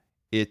 seconds.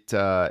 It's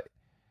the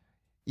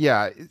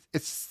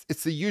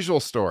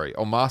usual story.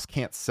 Omos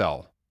can't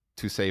sell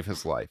to save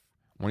his life.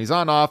 When he's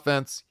on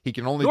offense, he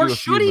can only do a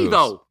few moves.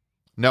 Though.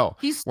 No.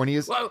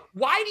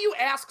 Why do you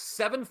ask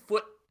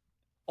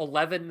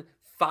 7'11",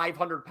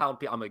 500-pound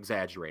people? I'm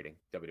exaggerating,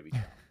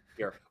 WWE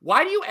here.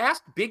 Why do you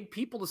ask big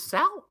people to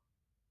sell?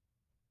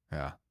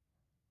 Yeah.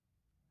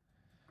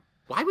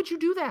 Why would you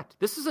do that?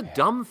 This is a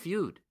dumb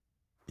feud.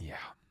 Yeah.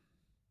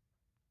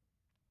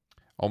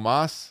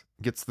 Omos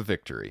gets the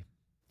victory.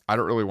 I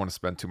don't really want to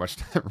spend too much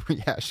time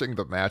rehashing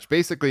the match.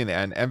 Basically, in the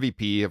end,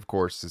 MVP, of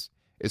course,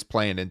 is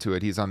playing into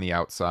it. He's on the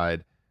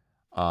outside.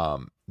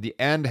 The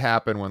end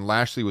happened when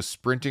Lashley was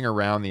sprinting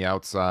around the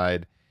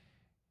outside.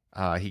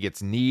 He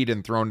gets kneed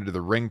and thrown into the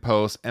ring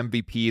post.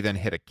 MVP then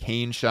hit a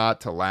cane shot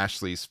to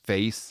Lashley's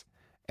face,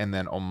 and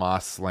then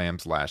Omos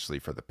slams Lashley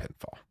for the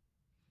pinfall.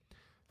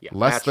 Yeah,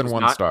 Less than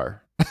 1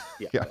 star.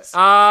 Yeah. Yes.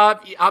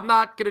 I'm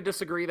not going to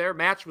disagree there.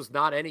 Match was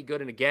not any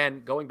good. And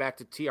again, going back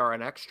to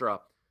TRN Extra,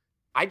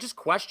 I just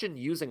questioned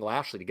using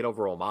Lashley to get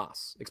over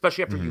Omos,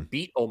 especially after you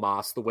beat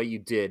Omos the way you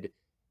did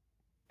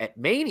at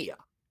Mania.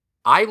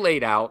 I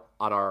laid out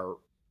on our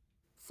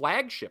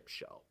flagship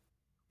show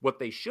what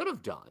they should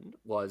have done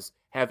was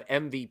have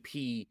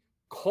MVP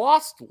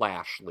cost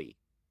Lashley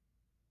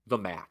the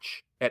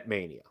match at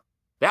Mania.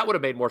 That would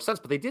have made more sense,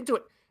 but they didn't do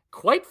it.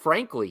 Quite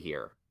frankly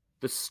here,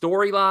 the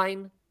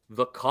storyline,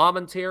 the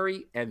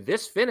commentary, and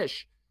this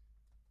finish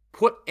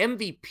put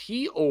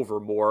MVP over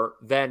more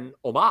than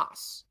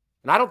Omos.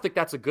 And I don't think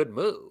that's a good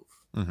move.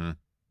 Mm-hmm.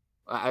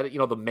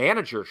 The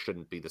manager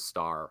shouldn't be the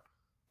star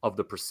of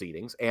the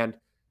proceedings. And,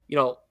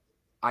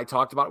 I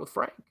talked about it with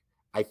Frank.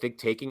 I think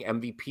taking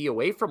MVP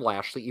away from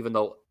Lashley, even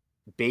though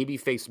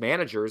babyface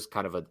manager is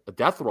kind of a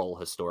death roll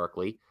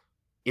historically,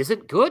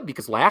 isn't good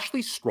because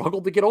Lashley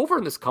struggled to get over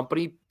in this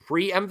company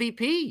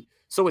pre-MVP.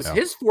 So is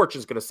his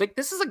fortune's going to sink?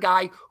 This is a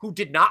guy who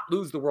did not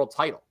lose the world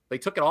title. They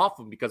took it off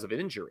him because of an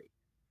injury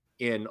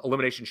in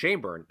Elimination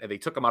Chamber, and they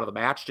took him out of the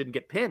match, didn't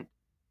get pinned.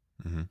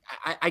 Mm-hmm.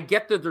 I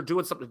get that they're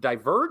doing something to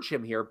diverge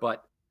him here,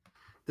 but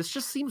this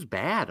just seems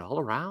bad all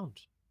around.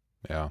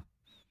 Yeah.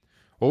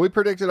 Well, we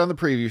predicted on the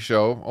preview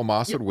show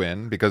Omos would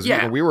win because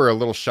we were a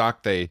little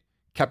shocked they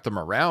kept him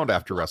around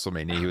after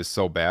WrestleMania. He was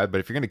so bad, but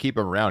if you're going to keep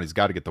him around, he's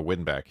got to get the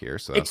win back here.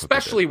 So that's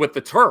especially with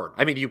the turn.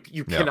 I mean, you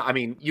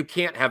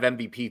can't have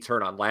MVP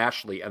turn on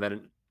Lashley and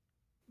then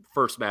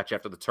first match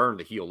after the turn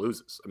the heel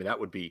loses. I mean, that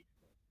would be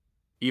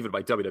even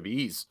by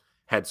WWE's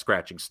head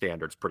scratching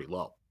standards pretty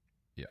low.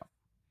 Yeah.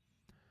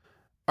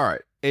 All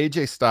right,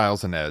 AJ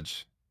Styles and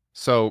Edge.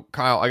 So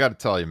Kyle, I got to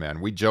tell you,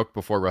 man, we joked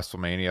before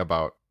WrestleMania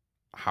about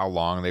how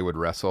long they would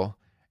wrestle,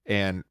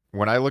 and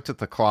when I looked at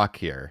the clock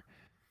here,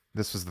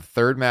 this was the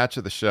third match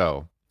of the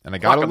show, and I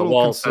got a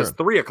little concerned. Says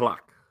 3:00.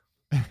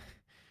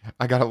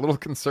 I got a little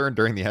concerned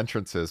during the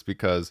entrances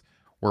because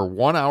we're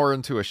 1 hour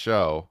into a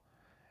show,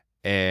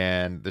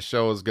 and the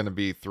show is going to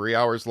be 3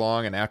 hours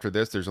long, and after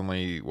this, there's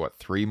only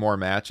 3 more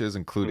matches,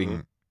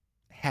 including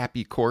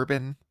Happy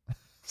Corbin.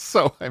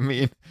 So I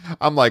mean,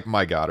 I'm like,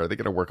 my God, are they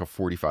going to work a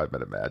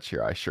 45-minute match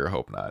here? I sure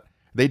hope not.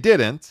 They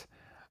didn't.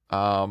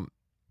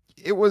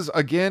 It was,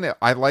 again,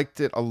 I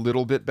liked it a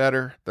little bit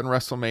better than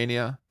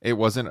WrestleMania. It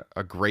wasn't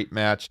a great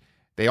match.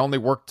 They only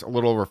worked a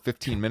little over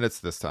 15 minutes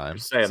this time,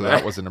 so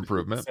that was an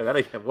improvement. That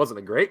again wasn't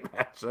a great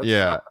match.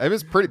 It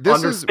was pretty.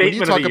 This is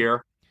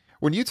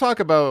when you talk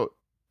about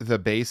the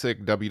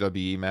basic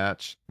WWE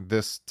match.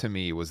 This to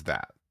me was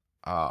that.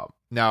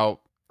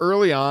 Now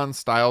early on,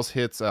 Styles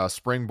hits a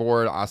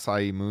springboard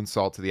Acai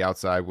moonsault to the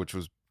outside, which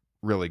was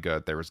really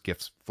good. There was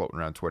gifs floating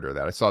around Twitter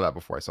that I saw that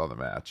before I saw the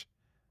match.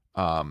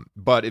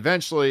 But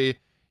eventually,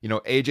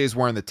 AJ's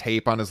wearing the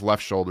tape on his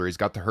left shoulder. He's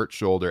got the hurt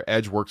shoulder.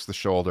 Edge works the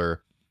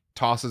shoulder,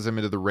 tosses him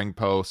into the ring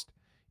post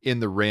in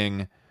the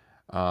ring.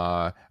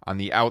 On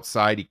the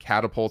outside, he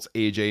catapults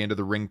AJ into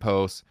the ring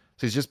post.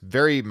 So he's just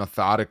very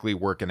methodically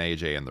working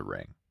AJ in the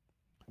ring.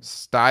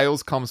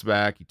 Styles comes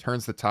back. He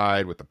turns the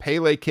tide with the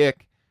Pele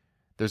kick.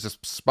 There's this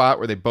spot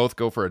where they both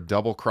go for a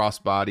double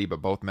crossbody,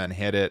 but both men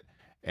hit it.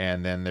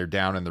 And then they're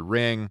down in the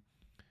ring.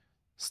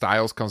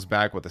 Styles comes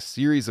back with a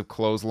series of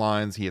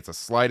clotheslines. He hits a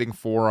sliding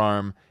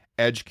forearm.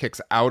 Edge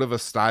kicks out of a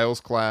Styles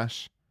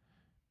clash.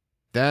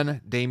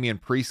 Then Damian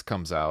Priest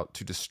comes out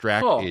to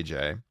distract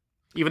AJ.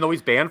 Even though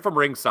he's banned from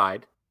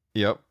ringside.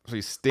 Yep. So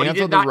he stands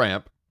on the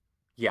ramp.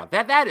 Yeah,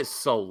 that is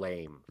so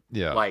lame.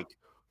 Yeah. I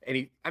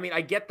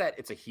get that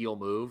it's a heel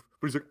move,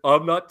 but he's like,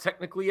 I'm not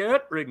technically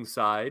at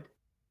ringside.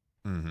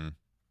 Mm-hmm.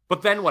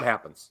 But then what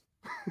happens?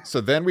 So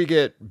then we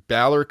get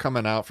Balor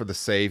coming out for the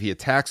save. He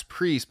attacks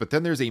Priest, but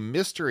then there's a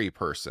mystery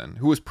person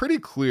who was pretty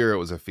clear it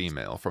was a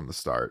female from the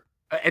start.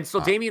 And so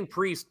Damian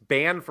Priest,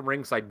 banned from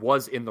ringside,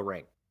 was in the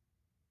ring,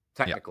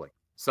 technically. Yeah.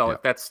 So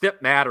if that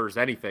stip matters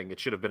anything, it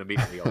should have been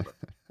immediately over.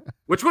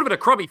 Which would have been a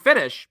crummy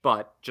finish,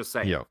 but just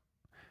saying. Yeah.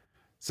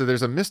 So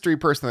there's a mystery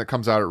person that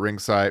comes out at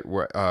ringside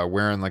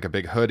wearing like a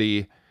big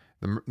hoodie.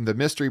 The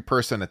mystery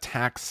person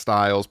attacks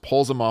Styles,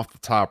 pulls him off the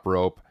top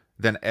rope.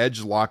 Then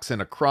Edge locks in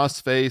a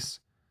crossface.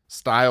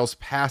 Styles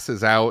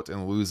passes out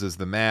and loses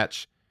the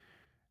match.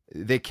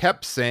 They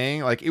kept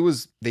saying,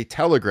 they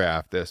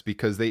telegraphed this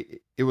because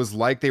it was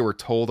like they were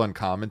told on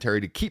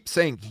commentary to keep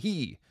saying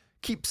he.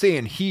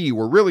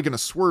 We're really going to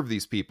swerve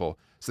these people.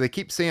 So they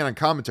keep saying on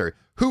commentary,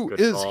 who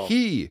is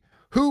he?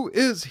 Who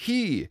is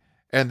he?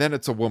 And then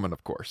it's a woman,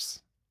 of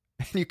course.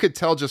 And you could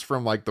tell just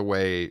from the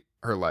way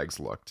her legs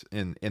looked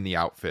in the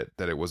outfit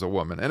that it was a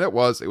woman. And it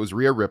was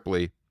Rhea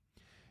Ripley.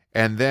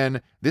 And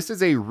then this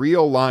is a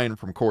real line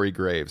from Corey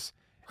Graves.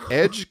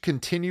 Edge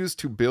continues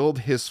to build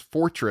his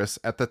fortress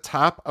at the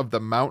top of the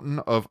mountain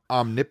of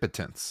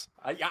omnipotence.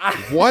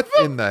 What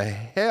in the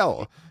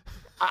hell?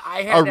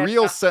 I had a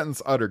real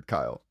sentence uttered,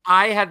 Kyle.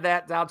 I had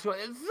that down to it.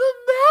 The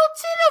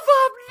mountain of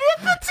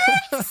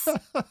omnipotence?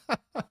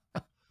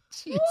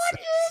 What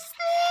is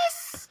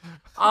this?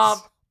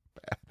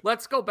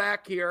 Let's go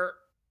back here.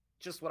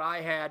 Just what I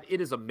had.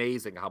 It is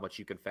amazing how much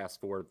you can fast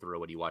forward through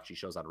when you watch these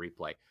shows on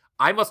replay.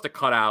 I must have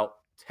cut out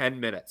 10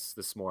 minutes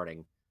this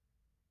morning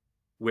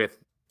with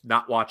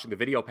not watching the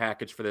video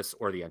package for this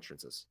or the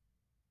entrances.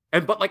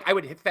 But like I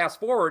would hit fast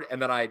forward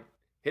and then I'd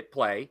hit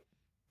play.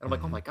 And I'm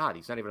like, oh my God,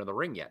 he's not even in the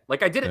ring yet.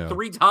 Like I did it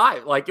 3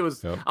 times. Like it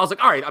was, I was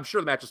like, all right, I'm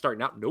sure the match is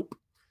starting out. Nope.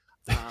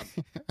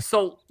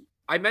 So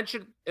I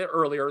mentioned it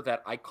earlier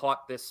that I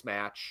caught this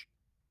match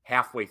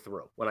halfway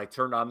through. When I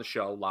turned on the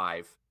show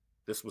live,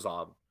 this was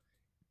on.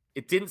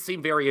 It didn't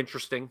seem very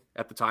interesting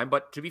at the time,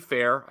 but to be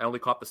fair, I only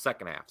caught the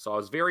second half. So I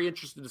was very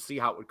interested to see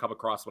how it would come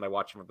across when I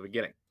watched it from the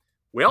beginning.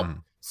 Well,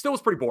 still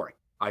was pretty boring,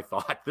 I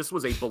thought. This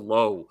was a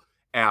below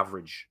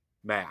average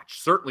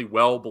match. Certainly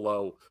well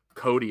below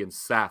Cody and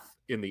Seth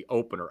in the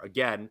opener.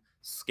 Again,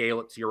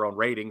 scale it to your own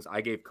ratings.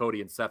 I gave Cody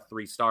and Seth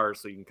 3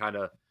 stars, so you can kind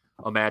of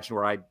imagine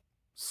where I'd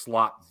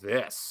slot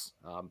this.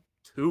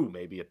 2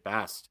 maybe at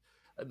best.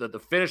 The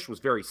finish was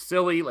very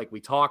silly, like we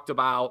talked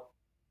about.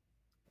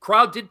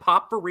 Crowd did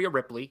pop for Rhea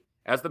Ripley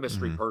as the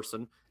mystery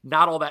person.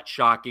 Not all that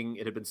shocking.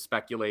 It had been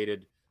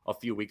speculated a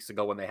few weeks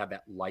ago when they had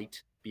that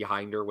light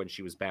behind her when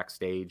she was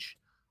backstage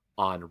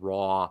on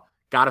Raw.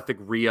 Gotta think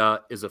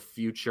Rhea is a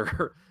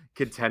future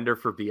contender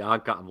for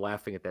Bianca. I'm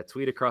laughing at that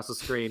tweet across the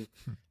screen.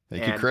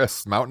 Thank you,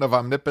 Chris. Mountain of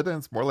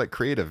Omnipotence, more like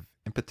creative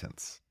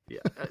impotence.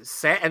 Yeah.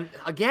 And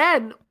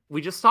again,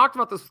 we just talked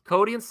about this with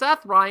Cody and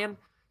Seth, Ryan.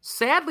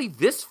 Sadly,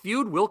 this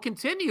feud will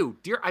continue.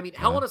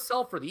 Hell in a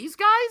Cell for these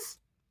guys?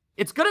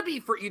 It's going to be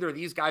for either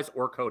these guys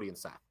or Cody and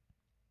Seth.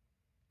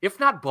 If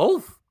not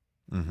both.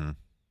 The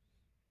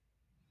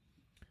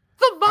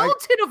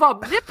Mountain of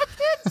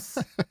Omnipotence?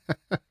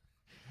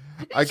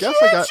 I guess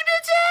I got...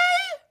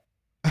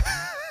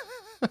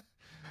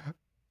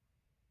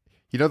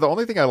 the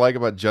only thing I like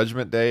about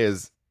Judgment Day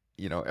is,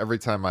 every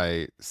time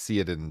I see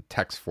it in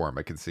text form,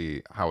 I can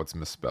see how it's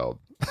misspelled.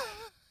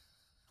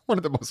 One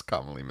of the most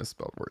commonly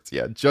misspelled words.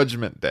 Yeah,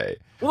 Judgment Day.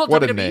 Well,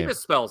 what WWE a name.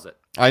 Misspells it.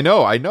 I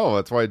know.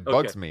 That's why it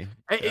bugs me.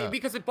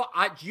 Because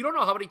you don't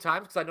know how many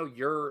times, because I know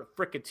you're a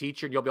freaking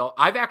teacher, and you'll be all,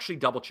 I've actually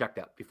double-checked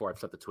that before I've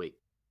sent the tweet.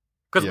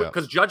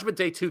 Because Judgment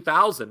Day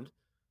 2000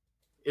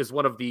 is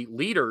one of the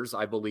leaders,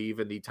 I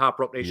believe, in the Top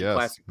Rope Nation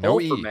Classic poll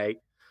for May.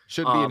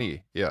 Should be an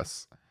E,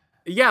 yes.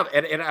 Yeah,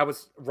 and I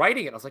was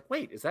writing it. I was like,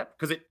 wait, is that...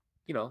 Because it,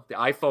 the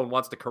iPhone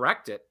wants to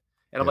correct it.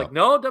 And I'm like,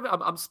 no,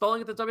 I'm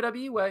spelling it the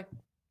WWE way.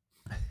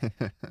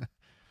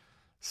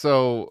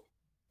 So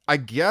I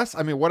guess,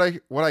 what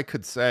I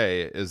could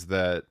say is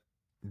that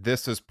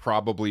this is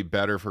probably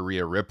better for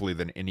Rhea Ripley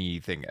than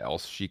anything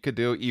else she could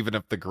do, even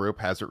if the group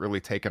hasn't really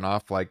taken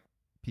off like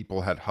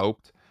people had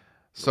hoped.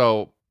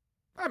 So,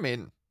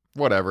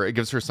 whatever. It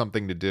gives her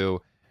something to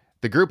do.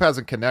 The group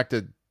hasn't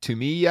connected to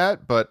me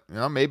yet, but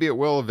maybe it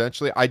will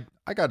eventually. I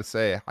got to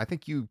say, I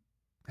think you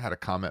had a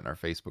comment in our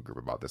Facebook group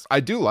about this.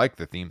 I do like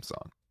the theme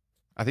song.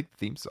 I think the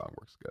theme song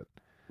works good.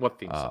 What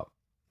theme song?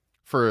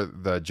 For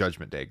the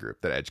Judgment Day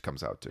group that Edge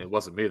comes out to. It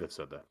wasn't me that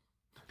said that.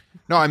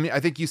 No, I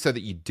think you said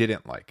that you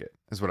didn't like it,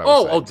 is what I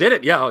was saying. Oh, did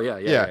it?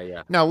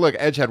 Yeah. Now, look,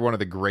 Edge had one of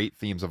the great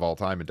themes of all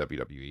time in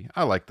WWE.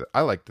 I like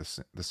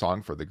the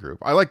song for the group.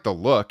 I like the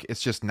look.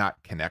 It's just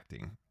not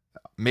connecting.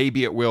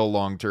 Maybe it will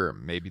long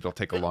term. Maybe it'll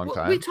take a long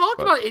time. We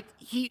talked about it.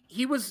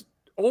 He was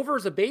over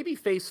as a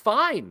babyface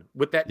fine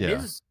with that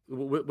Miz,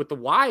 with the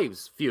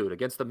Wives feud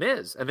against the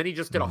Miz. And then he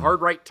just did a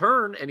hard right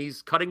turn and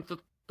he's cutting the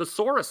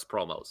Thesaurus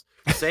promos,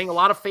 saying a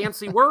lot of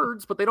fancy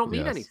words, but they don't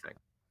mean anything.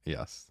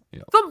 Yes.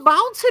 Yep. The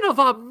Mountain of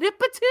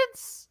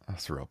Omnipotence?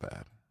 That's real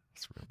bad.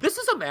 This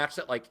is a match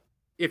that, like,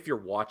 if you're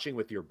watching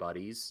with your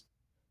buddies,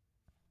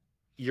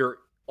 you're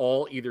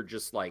all either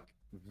just, like,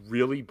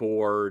 really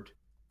bored,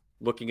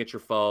 looking at your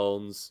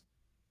phones,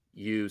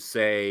 you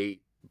say,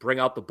 bring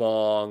out the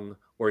bong,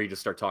 or you just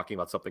start talking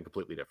about something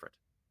completely different.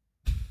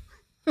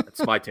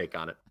 That's my take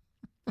on it.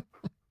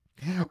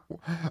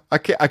 I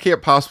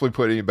can't possibly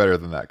put any better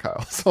than that,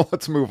 Kyle. So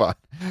let's move on.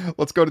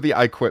 Let's go to the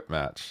I Quit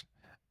match.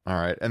 All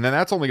right. And then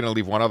that's only going to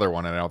leave one other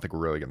one, and I don't think we're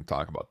really going to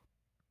talk about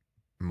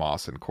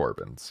Moss and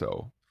Corbin.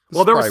 So,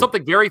 well, there was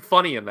something very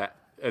funny in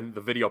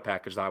the video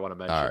package that I want to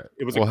mention. All right.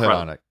 It was we'll incredible.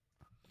 Hit on it.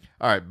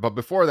 All right. But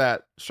before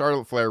that,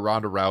 Charlotte Flair,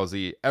 Ronda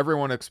Rousey.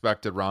 Everyone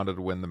expected Ronda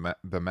to win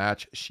the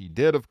match. She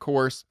did, of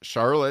course.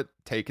 Charlotte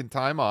taking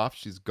time off.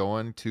 She's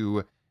going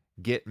to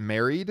get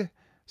married.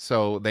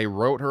 So they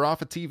wrote her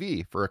off of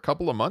TV for a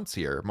couple of months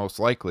here, most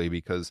likely,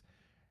 because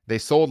they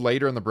sold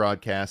later in the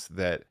broadcast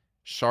that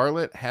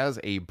Charlotte has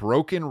a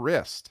broken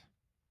wrist,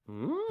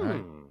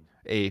 right?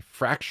 A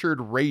fractured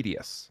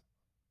radius.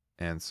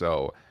 And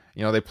so,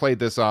 they played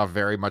this off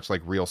very much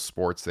like real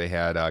sports. They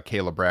had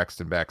Kayla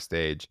Braxton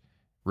backstage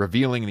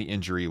revealing the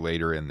injury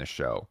later in the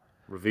show.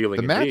 Revealing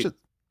the match.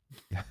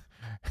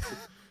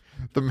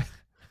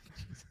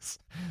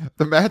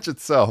 The match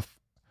itself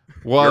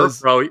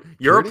was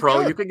You're a pro.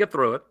 Good. You can get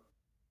through it.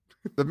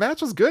 The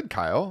match was good,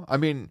 Kyle.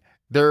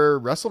 Their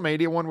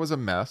WrestleMania one was a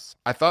mess.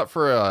 I thought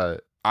for a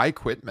I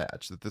Quit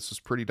match that this was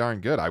pretty darn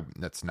good.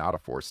 It's not a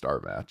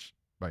 4-star match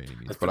by any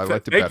means, but I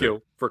liked it better. Thank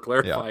you for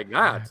clarifying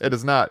that. It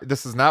is not.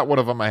 This is not one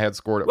of them I had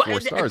scored at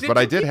 4 stars, but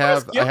I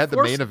had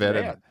the main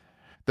event.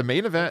 The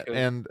main event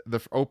Okay. and the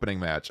opening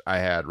match I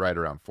had right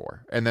around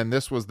 4. And then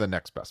this was the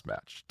next best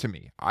match to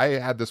me. I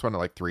had this one at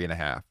like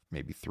 3.5,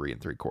 maybe 3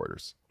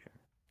 3/4.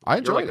 I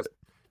enjoyed it.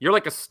 You're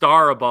like a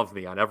star above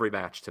me on every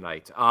match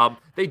tonight.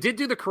 They did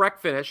do the correct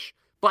finish,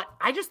 but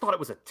I just thought it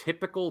was a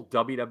typical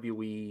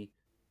WWE,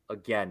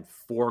 again,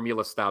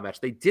 formula style match.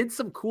 They did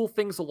some cool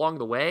things along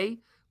the way,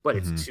 but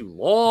it's too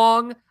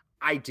long.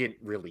 I didn't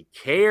really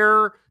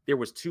care. There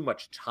was too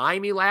much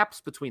time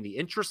elapsed between the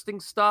interesting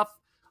stuff.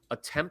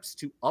 Attempts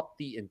to up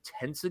the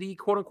intensity,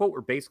 quote unquote,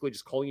 were basically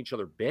just calling each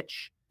other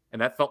bitch.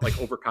 And that felt like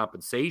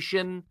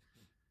overcompensation.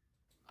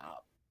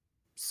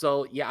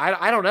 So, yeah,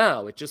 I don't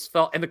know. It just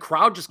felt, and the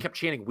crowd just kept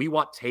chanting, "We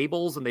want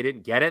tables," and they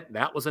didn't get it.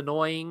 That was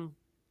annoying.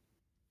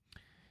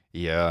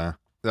 Yeah.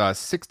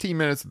 16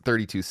 minutes and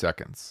 32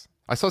 seconds.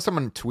 I saw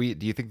someone tweet,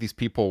 do you think these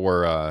people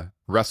were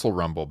Wrestle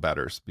Rumble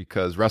bettors?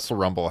 Because Wrestle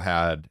Rumble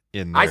had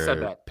in their I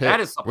said that. pick. That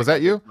is something. Was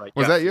that you? Right.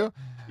 Was Yes. that you?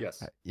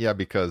 Yes. Yeah,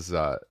 because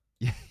that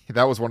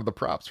was one of the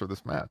props for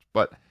this match.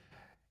 But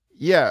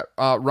yeah,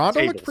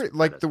 Ronda looked pretty,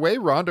 like the way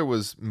Ronda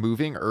was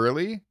moving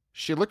early,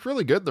 she looked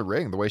really good in the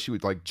ring. The way she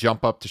would like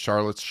jump up to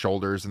Charlotte's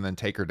shoulders and then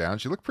take her down.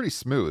 She looked pretty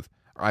smooth,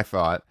 I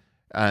thought.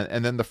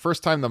 And then the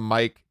first time the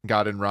mic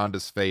got in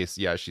Ronda's face,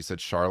 yeah, she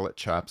said, "Charlotte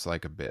chops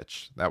like a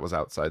bitch." That was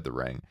outside the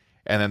ring.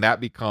 And then that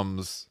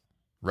becomes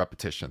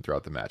repetition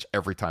throughout the match.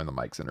 Every time the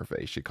mic's in her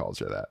face, she calls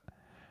her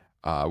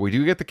that. We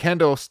do get the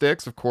kendo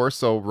sticks, of course.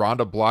 So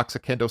Ronda blocks a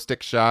kendo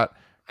stick shot.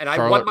 And I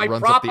Charlotte won my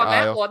runs prop up the on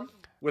that aisle. one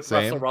with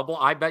Same. Wrestle Rumble.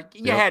 I bet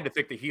you had to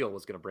think the heel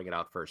was going to bring it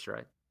out first,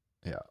 right?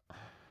 Yeah.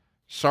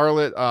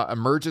 Charlotte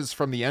emerges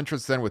from the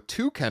entrance then with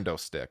 2 kendo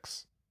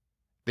sticks.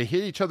 They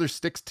hit each other's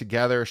sticks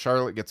together.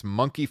 Charlotte gets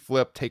monkey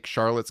flip, takes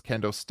Charlotte's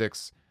kendo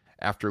sticks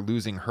after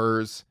losing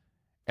hers,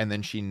 and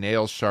then she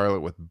nails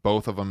Charlotte with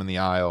both of them in the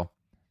aisle.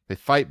 They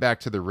fight back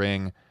to the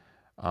ring.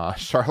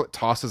 Charlotte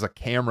tosses a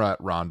camera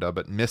at Ronda,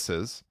 but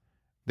misses.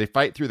 They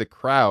fight through the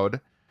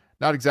crowd.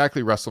 Not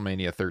exactly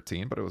WrestleMania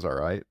 13, but it was all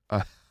right.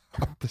 Up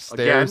the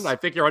stairs. Again, I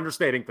think you're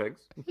understating things.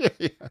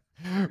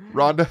 Yeah.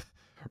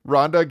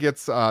 Ronda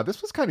gets,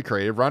 this was kind of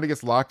creative. Ronda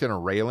gets locked in a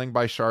railing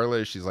by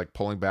Charlotte. She's like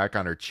pulling back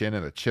on her chin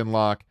in a chin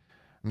lock.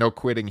 No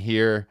quitting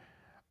here.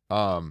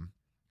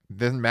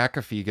 Then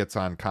McAfee gets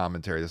on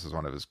commentary. This is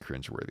one of his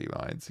cringeworthy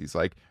lines. He's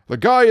like, "The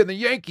guy in the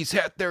Yankees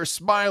hat there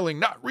smiling,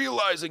 not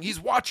realizing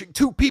he's watching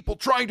 2 people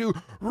trying to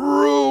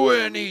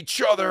ruin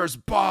each other's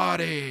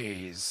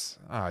bodies."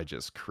 I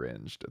just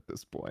cringed at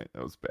this point.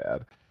 That was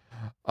bad.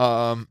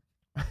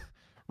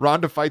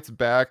 Ronda fights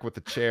back with the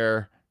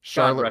chair.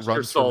 Charlotte God rest runs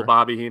your soul, for her.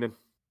 Bobby Heenan.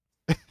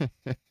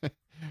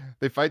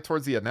 They fight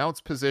towards the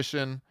announce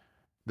position.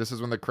 This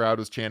is when the crowd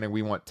was chanting,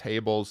 "We want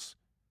tables."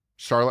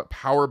 Charlotte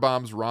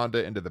powerbombs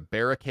Ronda into the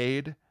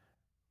barricade.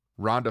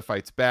 Ronda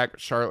fights back.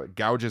 Charlotte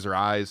gouges her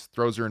eyes,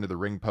 throws her into the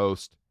ring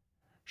post.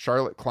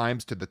 Charlotte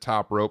climbs to the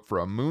top rope for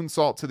a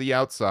moonsault to the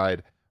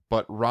outside,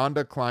 but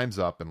Ronda climbs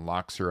up and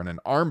locks her in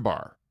an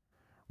armbar.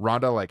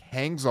 Ronda like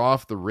hangs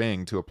off the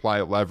ring to apply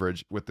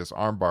leverage with this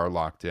armbar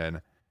locked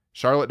in.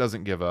 Charlotte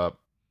doesn't give up.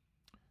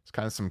 It's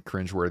kind of some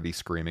cringeworthy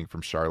screaming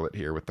from Charlotte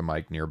here with the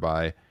mic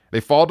nearby. They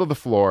fall to the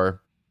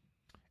floor.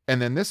 And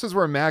then this is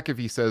where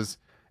McAfee says,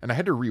 and I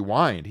had to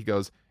rewind. He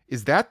goes,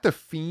 "Is that the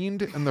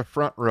Fiend in the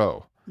front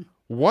row?"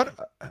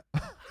 What?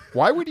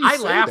 Why would he say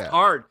that? I laughed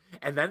hard.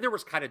 And then there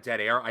was kind of dead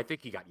air. I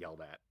think he got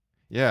yelled at.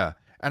 Yeah.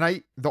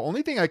 And the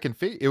only thing I can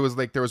it was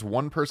like there was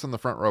one person in the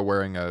front row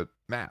wearing a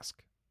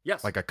mask.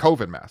 Yes. Like a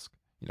COVID mask.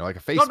 You know, like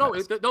a face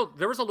mask. No,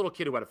 there was a little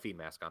kid who had a Fiend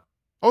mask on.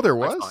 Oh,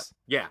 there I saw was? it.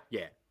 Yeah,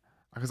 yeah.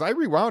 Because I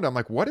rewound. I'm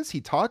like, what is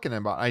he talking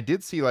about? I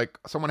did see like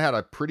someone had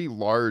a pretty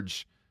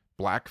large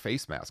black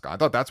face mask on. I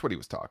thought that's what he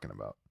was talking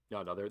about.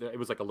 No, it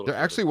was like a little. There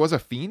actually was a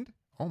Fiend?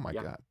 Oh my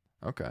Yeah. God.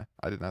 Okay.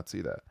 I did not see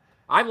that.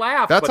 I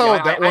laughed. That's but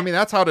how, yeah, I mean,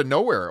 that's how to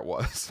know where it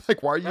was.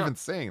 Like, why are you Yeah. even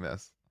saying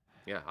this?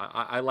 Yeah,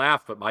 I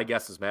laughed, but my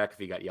guess is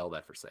McAfee got yelled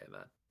at for saying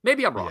that.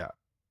 Maybe I'm wrong. Yeah.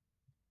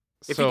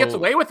 If he gets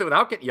away with it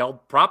without getting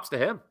yelled, props to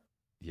him.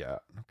 Yeah,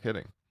 no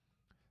kidding.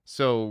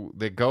 So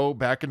they go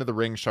back into the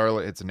ring.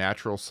 Charlotte hits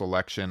natural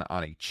selection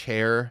on a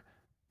chair.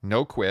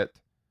 No quit.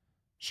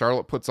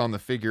 Charlotte puts on the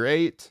figure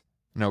 8.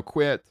 No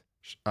quit.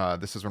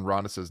 This is when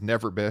Ronda says,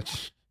 "Never,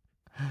 bitch."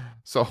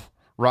 So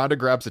Ronda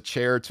grabs a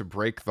chair to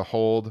break the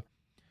hold.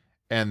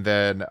 And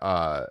then,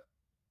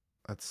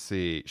 let's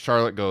see.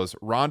 Charlotte goes,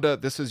 "Ronda,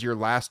 this is your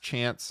last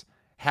chance.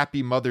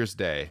 Happy Mother's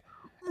Day,"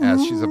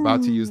 as she's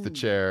about to use the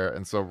chair.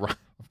 And so,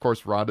 of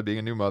course, Ronda being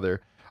a new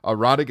mother,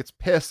 Ronda gets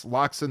pissed,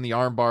 locks in the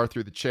armbar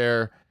through the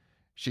chair.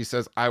 She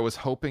says, "I was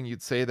hoping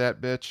you'd say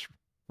that, bitch."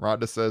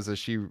 Ronda says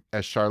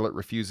as Charlotte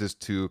refuses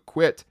to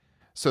quit.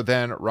 So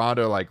then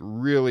Ronda like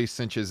really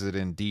cinches it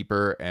in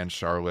deeper, and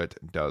Charlotte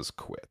does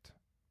quit.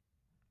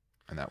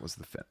 And that was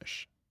the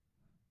finish.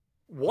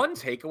 One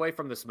takeaway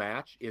from this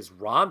match is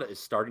Ronda is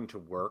starting to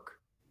work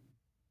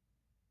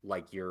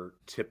like your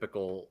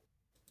typical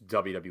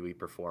WWE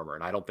performer,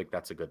 and I don't think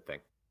that's a good thing.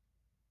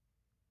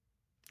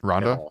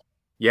 Ronda?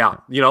 Yeah,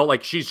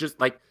 like she's just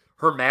like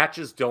her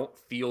matches don't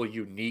feel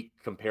unique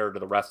compared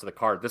to the rest of the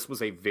card. This was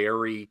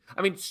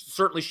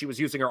certainly she was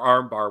using her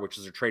arm bar, which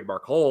is her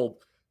trademark hold,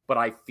 but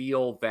I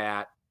feel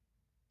that,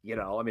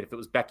 if it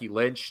was Becky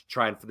Lynch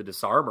trying for the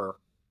disarmer,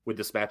 would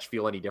this match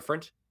feel any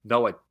different?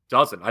 No, it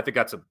doesn't. I think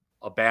that's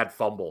a bad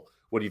fumble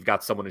when you've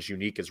got someone as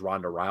unique as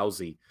Ronda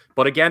Rousey.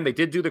 But again, they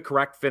did do the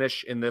correct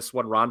finish in this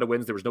one. Ronda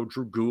wins. There was no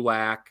Drew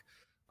Gulak.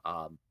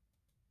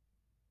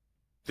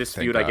 This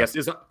feud, I guess,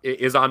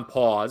 is on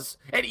pause.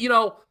 And,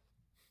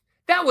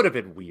 that would have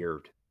been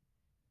weird.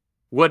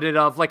 Would it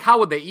have? Like, how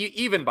would they,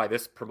 even by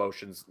this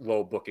promotion's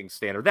low booking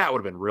standard, that would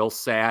have been real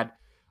sad.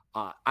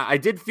 I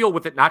did feel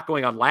with it not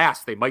going on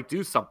last, they might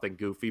do something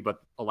goofy, but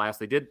alas,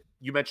 they did.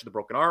 You mentioned the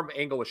broken arm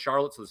angle with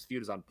Charlotte, so this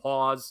feud is on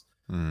pause.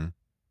 Mm.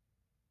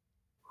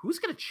 Who's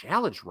going to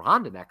challenge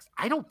Ronda next?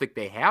 I don't think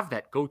they have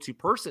that go-to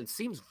person. It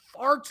seems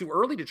far too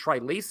early to try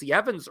Lacey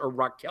Evans or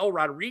Raquel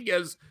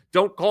Rodriguez.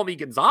 Don't call me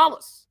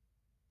Gonzalez.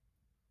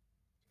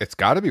 It's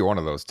got to be one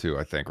of those two,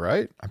 I think,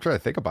 right? I'm trying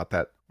to think about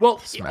that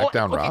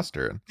SmackDown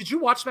roster. Did you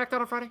watch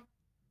SmackDown on Friday?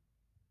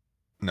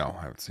 No,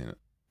 I haven't seen it.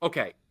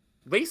 Okay.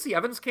 Lacey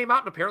Evans came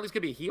out and apparently is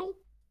going to be a heel.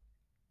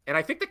 And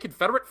I think the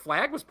Confederate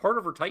flag was part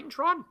of her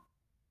Titantron.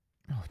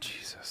 Oh,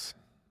 Jesus.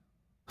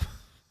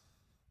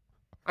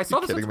 I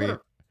saw this on Twitter. Me?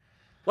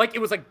 Like, it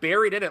was like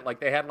buried in it.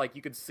 Like, they had, like,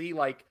 you could see,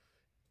 like,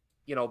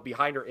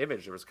 behind her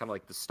image, there was kind of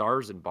like the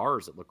stars and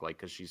bars, it looked like,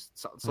 because she's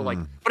so like,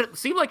 but it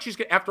seemed like she's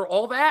gonna, after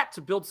all that,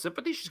 to build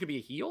sympathy, she's gonna be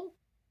a heel.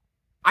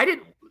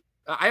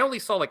 I only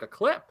saw like a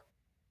clip,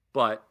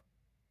 but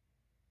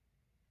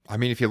I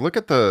mean, if you look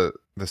at the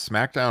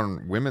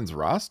SmackDown women's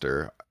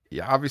roster,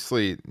 yeah,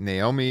 obviously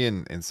Naomi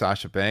and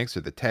Sasha Banks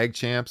are the tag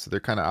champs, so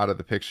they're kind of out of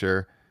the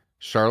picture.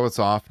 Charlotte's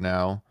off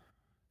now,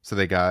 so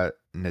they got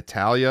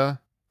Natalya,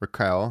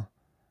 Raquel,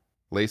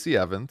 Lacey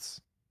Evans,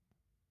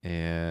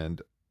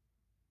 and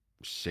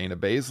Shayna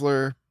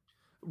Baszler.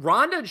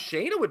 Ronda and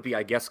Shayna would be,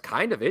 I guess,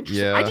 kind of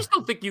interesting. Yeah. I just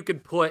don't think you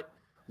could put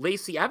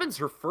Lacey Evans,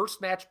 her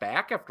first match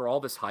back after all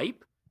this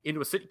hype, into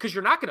a city, because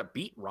you're not going to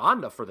beat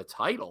Ronda for the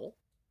title.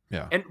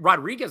 Yeah. And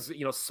Rodriguez,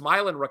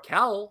 smiling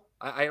Raquel,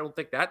 I don't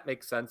think that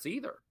makes sense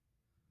either.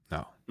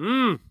 No.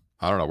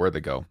 I don't know where they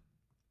go.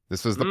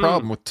 This is the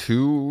problem with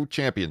two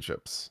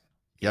championships.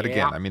 Yet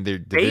again, I mean, the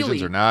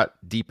divisions are not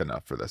deep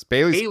enough for this.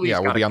 Bayley's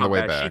will be on the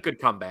way back. She could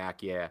come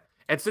back, yeah.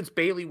 And since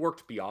Bayley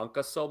worked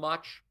Bianca so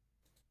much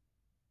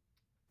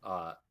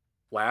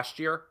last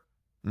year,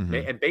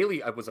 and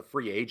Bayley was a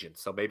free agent,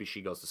 so maybe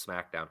she goes to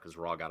SmackDown because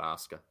Raw got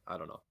Asuka. I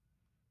don't know.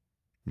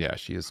 Yeah,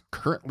 she is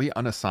currently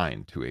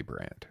unassigned to a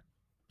brand,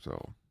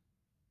 so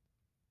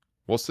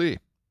we'll see.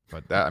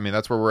 But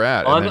that's where we're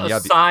at.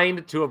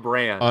 Unassigned to a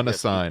brand.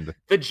 Unassigned. Yes.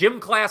 The gym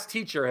class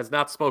teacher has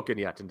not spoken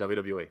yet in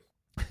WWE.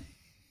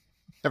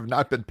 Have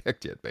not been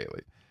picked yet,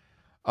 Bayley.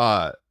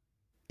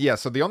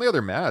 So the only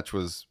other match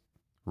was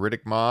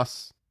Riddick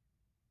Moss.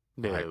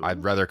 No.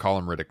 I'd rather call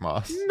him Riddick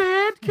Moss.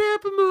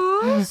 Madcap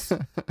Moss.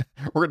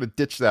 We're going to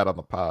ditch that on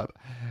the pod.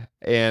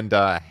 And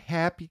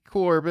Happy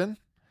Corbin.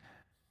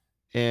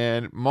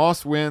 And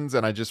Moss wins,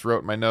 and I just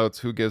wrote in my notes,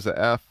 who gives a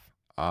F?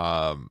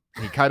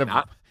 He kind of...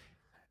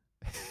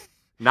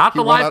 Not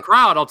the live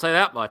crowd, I'll tell you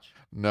that much.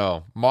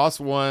 No. Moss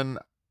won.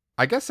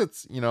 I guess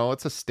it's,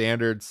 it's a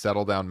standard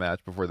settle-down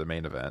match before the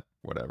main event,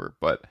 whatever.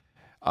 But,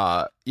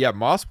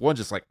 Moss won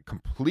just, like,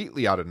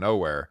 completely out of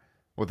nowhere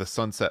with a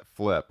sunset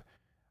flip.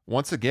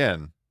 Once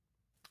again,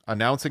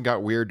 announcing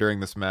got weird during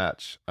this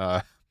match,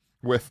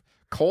 with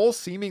Cole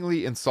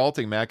seemingly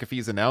insulting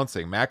McAfee's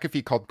announcing.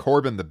 McAfee called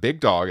Corbin the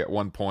big dog at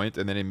one point,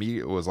 and then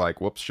immediately was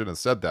like, whoops, shouldn't have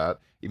said that.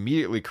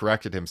 Immediately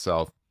corrected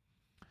himself.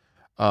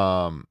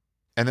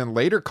 And then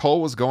later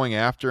Cole was going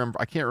after him.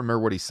 I can't remember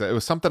what he said. It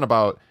was something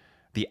about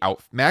the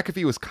out.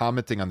 McAfee was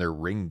commenting on their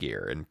ring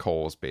gear, and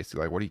Cole was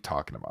basically like, what are you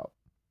talking about?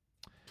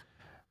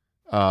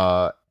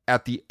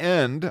 At the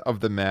end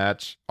of the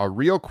match, a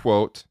real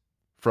quote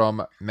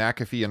from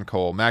McAfee and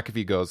Cole.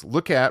 McAfee goes,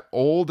 "Look at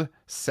old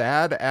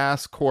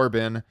sad-ass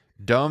Corbin,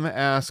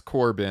 dumb-ass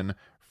Corbin,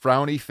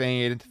 frowny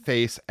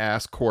face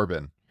ass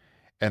Corbin."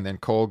 And then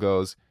Cole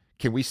goes,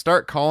 "Can we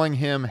start calling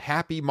him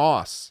Happy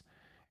Moss?"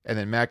 And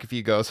then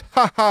McAfee goes,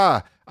 "Ha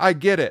ha, I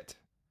get it."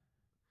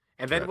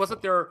 And then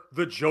wasn't there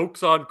the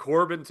jokes on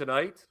Corbin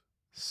tonight?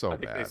 So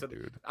bad,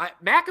 dude.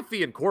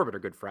 McAfee and Corbin are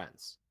good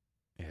friends.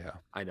 Yeah.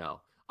 I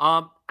know.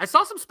 I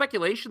saw some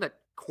speculation that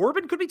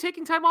Corbin could be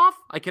taking time off.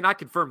 I cannot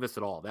confirm this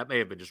at all. That may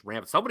have been just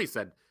random. Somebody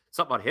said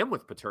something on him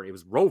with paternity. It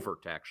was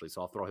Rovert, actually,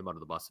 so I'll throw him under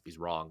the bus if he's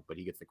wrong, but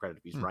he gets the credit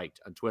if he's right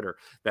on Twitter,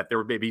 that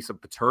there may be some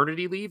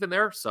paternity leave in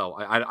there. So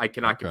I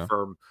cannot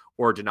confirm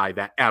or deny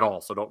that at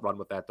all. So don't run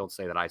with that. Don't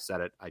say that I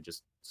said it. I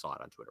just saw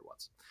it on Twitter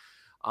once.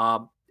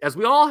 As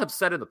we all have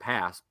said in the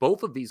past,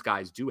 both of these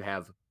guys do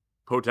have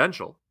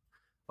potential.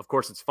 Of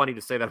course, it's funny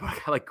to say that about a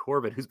guy like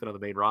Corbin, who's been on the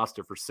main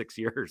roster for 6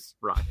 years,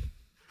 Ryan.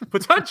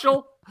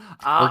 Potential.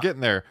 We're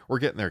getting there. We're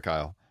getting there,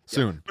 Kyle.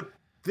 Soon.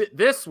 Yeah.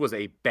 This was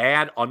a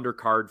bad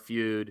undercard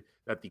feud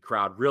that the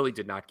crowd really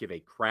did not give a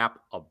crap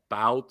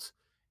about.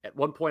 At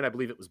one point, I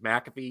believe it was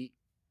McAfee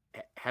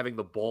having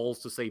the balls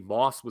to say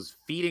Moss was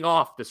feeding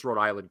off this Rhode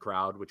Island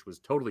crowd, which was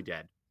totally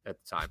dead at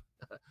the time.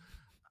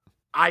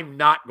 I'm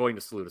not going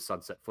to salute a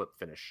sunset flip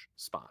finish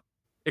spot,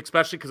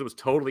 especially because it was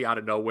totally out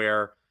of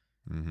nowhere.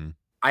 Mm-hmm.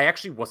 I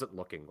actually wasn't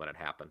looking when it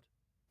happened.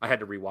 I had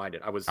to rewind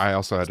it. I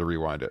also had to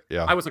rewind it.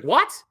 Yeah. I was like,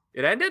 what?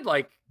 It ended?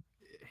 Like,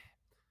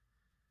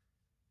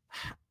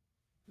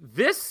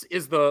 this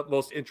is the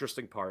most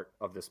interesting part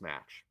of this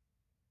match.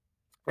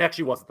 It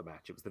actually wasn't the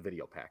match. It was the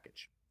video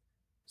package.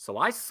 So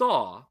I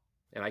saw,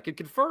 and I can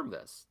confirm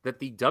this, that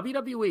the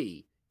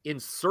WWE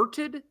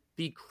inserted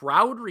the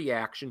crowd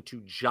reaction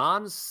to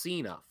John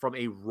Cena from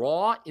a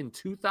Raw in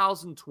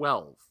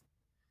 2012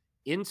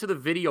 into the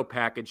video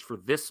package for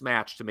this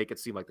match to make it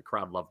seem like the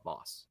crowd loved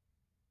Moss.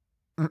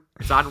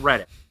 It's on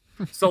Reddit.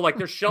 So like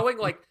they're showing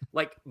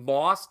like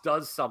Moss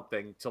does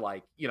something to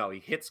like, you know, he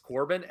hits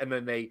Corbin and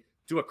then they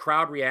do a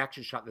crowd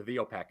reaction shot in the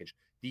video package.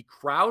 The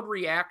crowd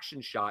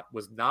reaction shot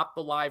was not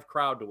the live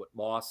crowd to what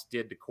Moss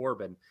did to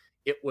Corbin.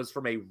 It was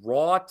from a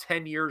Raw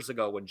 10 years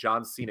ago when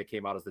John Cena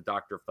came out as the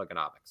Doctor of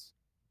Thugonomics.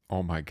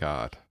 Oh my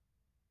God.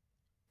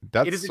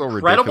 That's it is so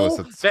incredible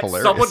ridiculous. It's that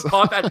hilarious. someone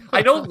caught that.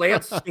 I know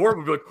Lance Storm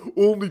would be like,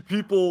 only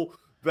people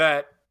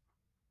that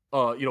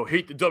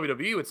hate the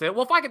WWE would say,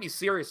 well, if I can be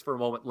serious for a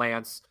moment,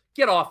 Lance,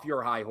 get off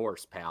your high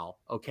horse, pal.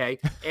 Okay.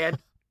 And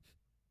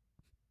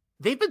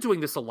they've been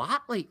doing this a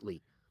lot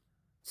lately.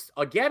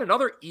 Again,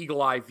 another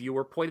Eagle Eye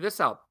viewer pointed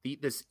this out.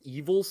 This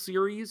Evil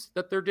series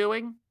that they're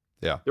doing.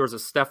 Yeah. There was a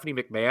Stephanie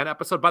McMahon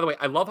episode. By the way,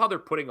 I love how they're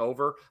putting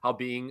over how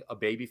being a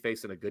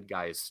babyface and a good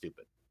guy is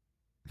stupid.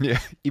 Yeah.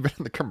 Even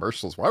in the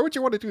commercials. Why would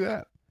you want to do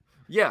that?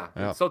 Yeah.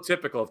 It's so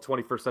typical of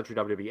 21st century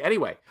WWE.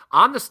 Anyway,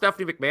 on the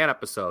Stephanie McMahon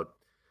episode,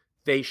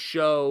 they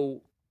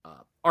show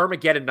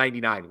Armageddon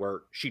 99,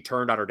 where she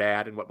turned on her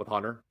dad and went with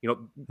Hunter. You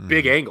know,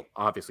 big angle,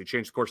 obviously,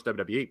 changed the course of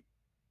WWE.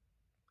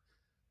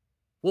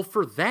 Well,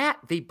 for that,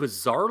 they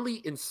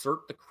bizarrely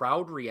insert the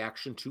crowd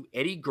reaction to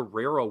Eddie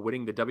Guerrero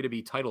winning the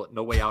WWE title at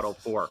No Way Out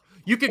 04.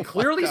 You can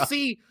clearly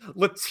see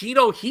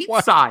Latino heat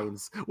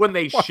signs when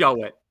they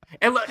show it.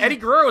 And Eddie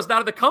Guerrero was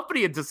not in the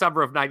company in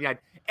December of 99.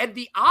 And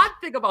the odd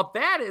thing about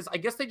that is, I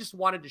guess they just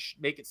wanted to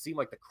make it seem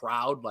like the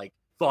crowd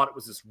thought it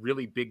was this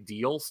really big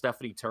deal,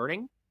 Stephanie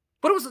turning.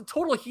 But it was a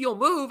total heel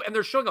move, and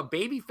they're showing a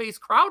babyface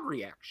crowd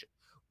reaction.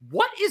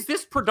 What is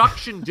this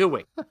production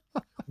doing?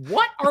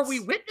 What are we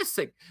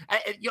witnessing?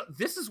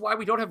 This is why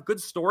we don't have good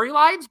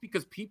storylines,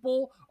 because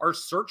people are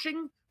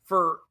searching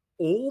for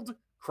old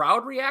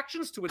crowd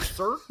reactions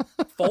to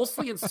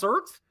falsely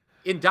insert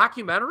in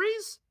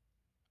documentaries.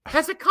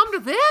 Has it come to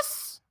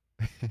this?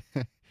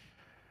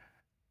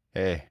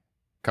 Hey,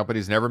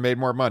 companies never made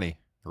more money.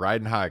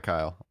 Riding high,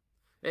 Kyle.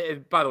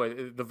 And by the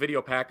way, the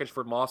video package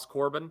for Moss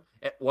Corbin,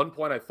 at one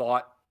point I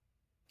thought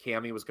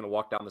Cammy was going to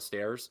walk down the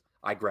stairs.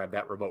 I grabbed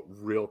that remote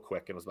real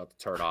quick and was about to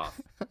turn off.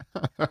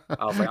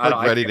 I was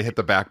like, ready to hit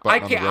the back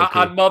button. I can't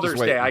on Mother's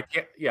Day. I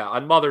can't. Yeah,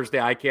 on Mother's Day,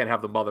 I can't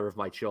have the mother of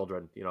my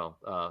children. You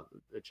know,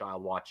 the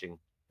child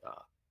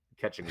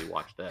catching me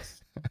watch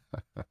this.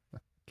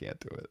 Can't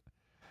do it.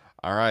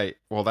 All right.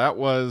 Well, that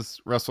was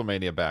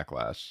WrestleMania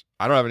Backlash.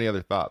 I don't have any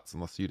other thoughts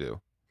unless you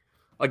do.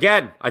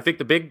 Again, I think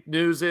the big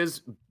news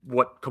is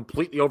what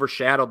completely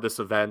overshadowed this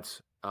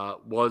event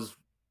was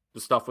the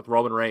stuff with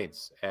Roman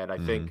Reigns. And I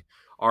think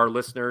our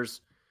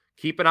listeners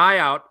keep an eye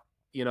out.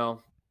 You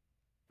know,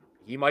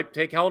 he might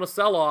take Hell in a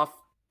Cell off.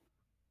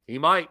 He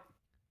might.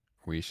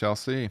 We shall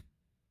see.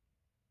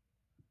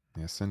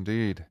 Yes,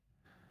 indeed.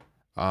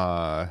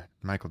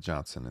 Michael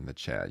Johnson in the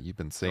chat. You've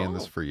been saying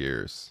this for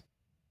years.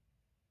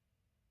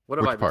 What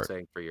have I been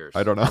saying for years?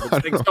 I don't know.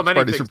 I've been saying so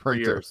many things for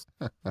years.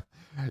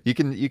 You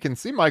can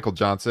see Michael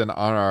Johnson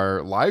on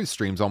our live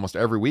streams almost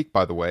every week,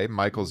 by the way.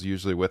 Michael's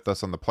usually with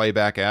us on the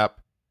Playback app.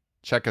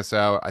 Check us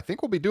out. I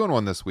think we'll be doing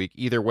one this week,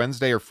 either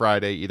Wednesday or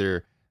Friday,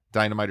 either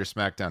Dynamite or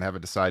SmackDown.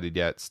 Haven't decided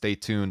yet. Stay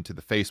tuned to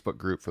the Facebook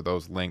group for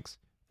those links,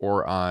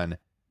 or on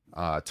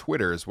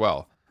Twitter as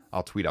well.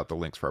 I'll tweet out the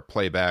links for our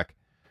Playback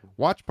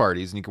watch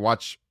parties, and you can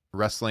watch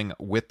wrestling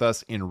with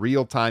us in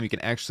real time. You can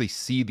actually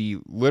see the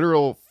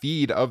literal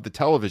feed of the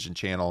television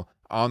channel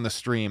on the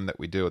stream that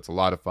we do. It's a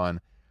lot of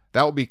fun.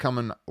 That will be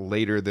coming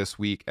later this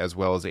week, as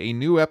well as a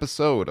new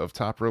episode of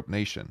Top Rope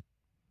Nation.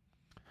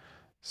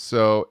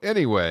 So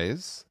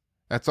anyways,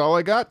 that's all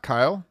I got,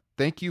 Kyle.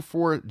 Thank you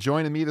for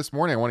joining me this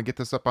morning. I want to get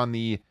this up on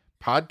the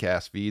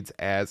podcast feeds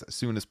as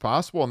soon as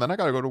possible, and then I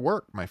got to go to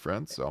work, my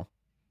friend. So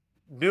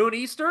noon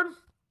Eastern,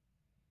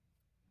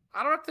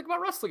 I don't have to think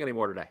about wrestling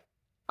anymore today.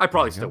 I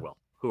probably still will.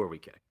 Who are we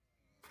kidding?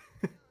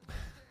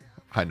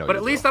 I know. But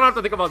at least I don't have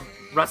to think about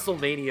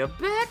WrestleMania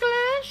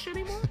Backlash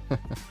anymore.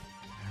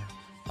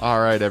 All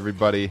right,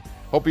 everybody.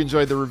 Hope you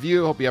enjoyed the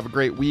review. Hope you have a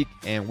great week.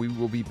 And we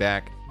will be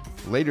back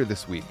later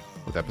this week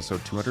with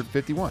episode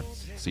 251.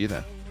 See you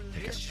then.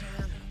 Take care.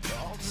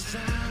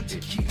 To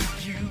keep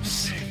you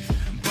safe,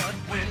 but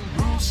when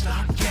rules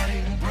start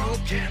getting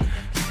broken,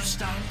 you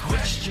start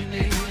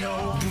questioning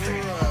your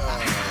faith. I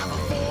have a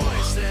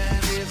voice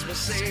that is my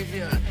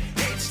savior,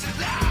 hates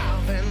to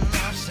love and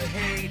loves to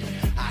hate.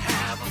 I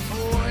have a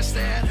voice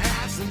that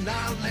has the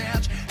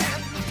knowledge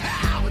and the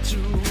power to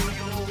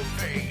your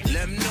fate.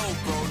 Let me know,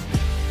 bro.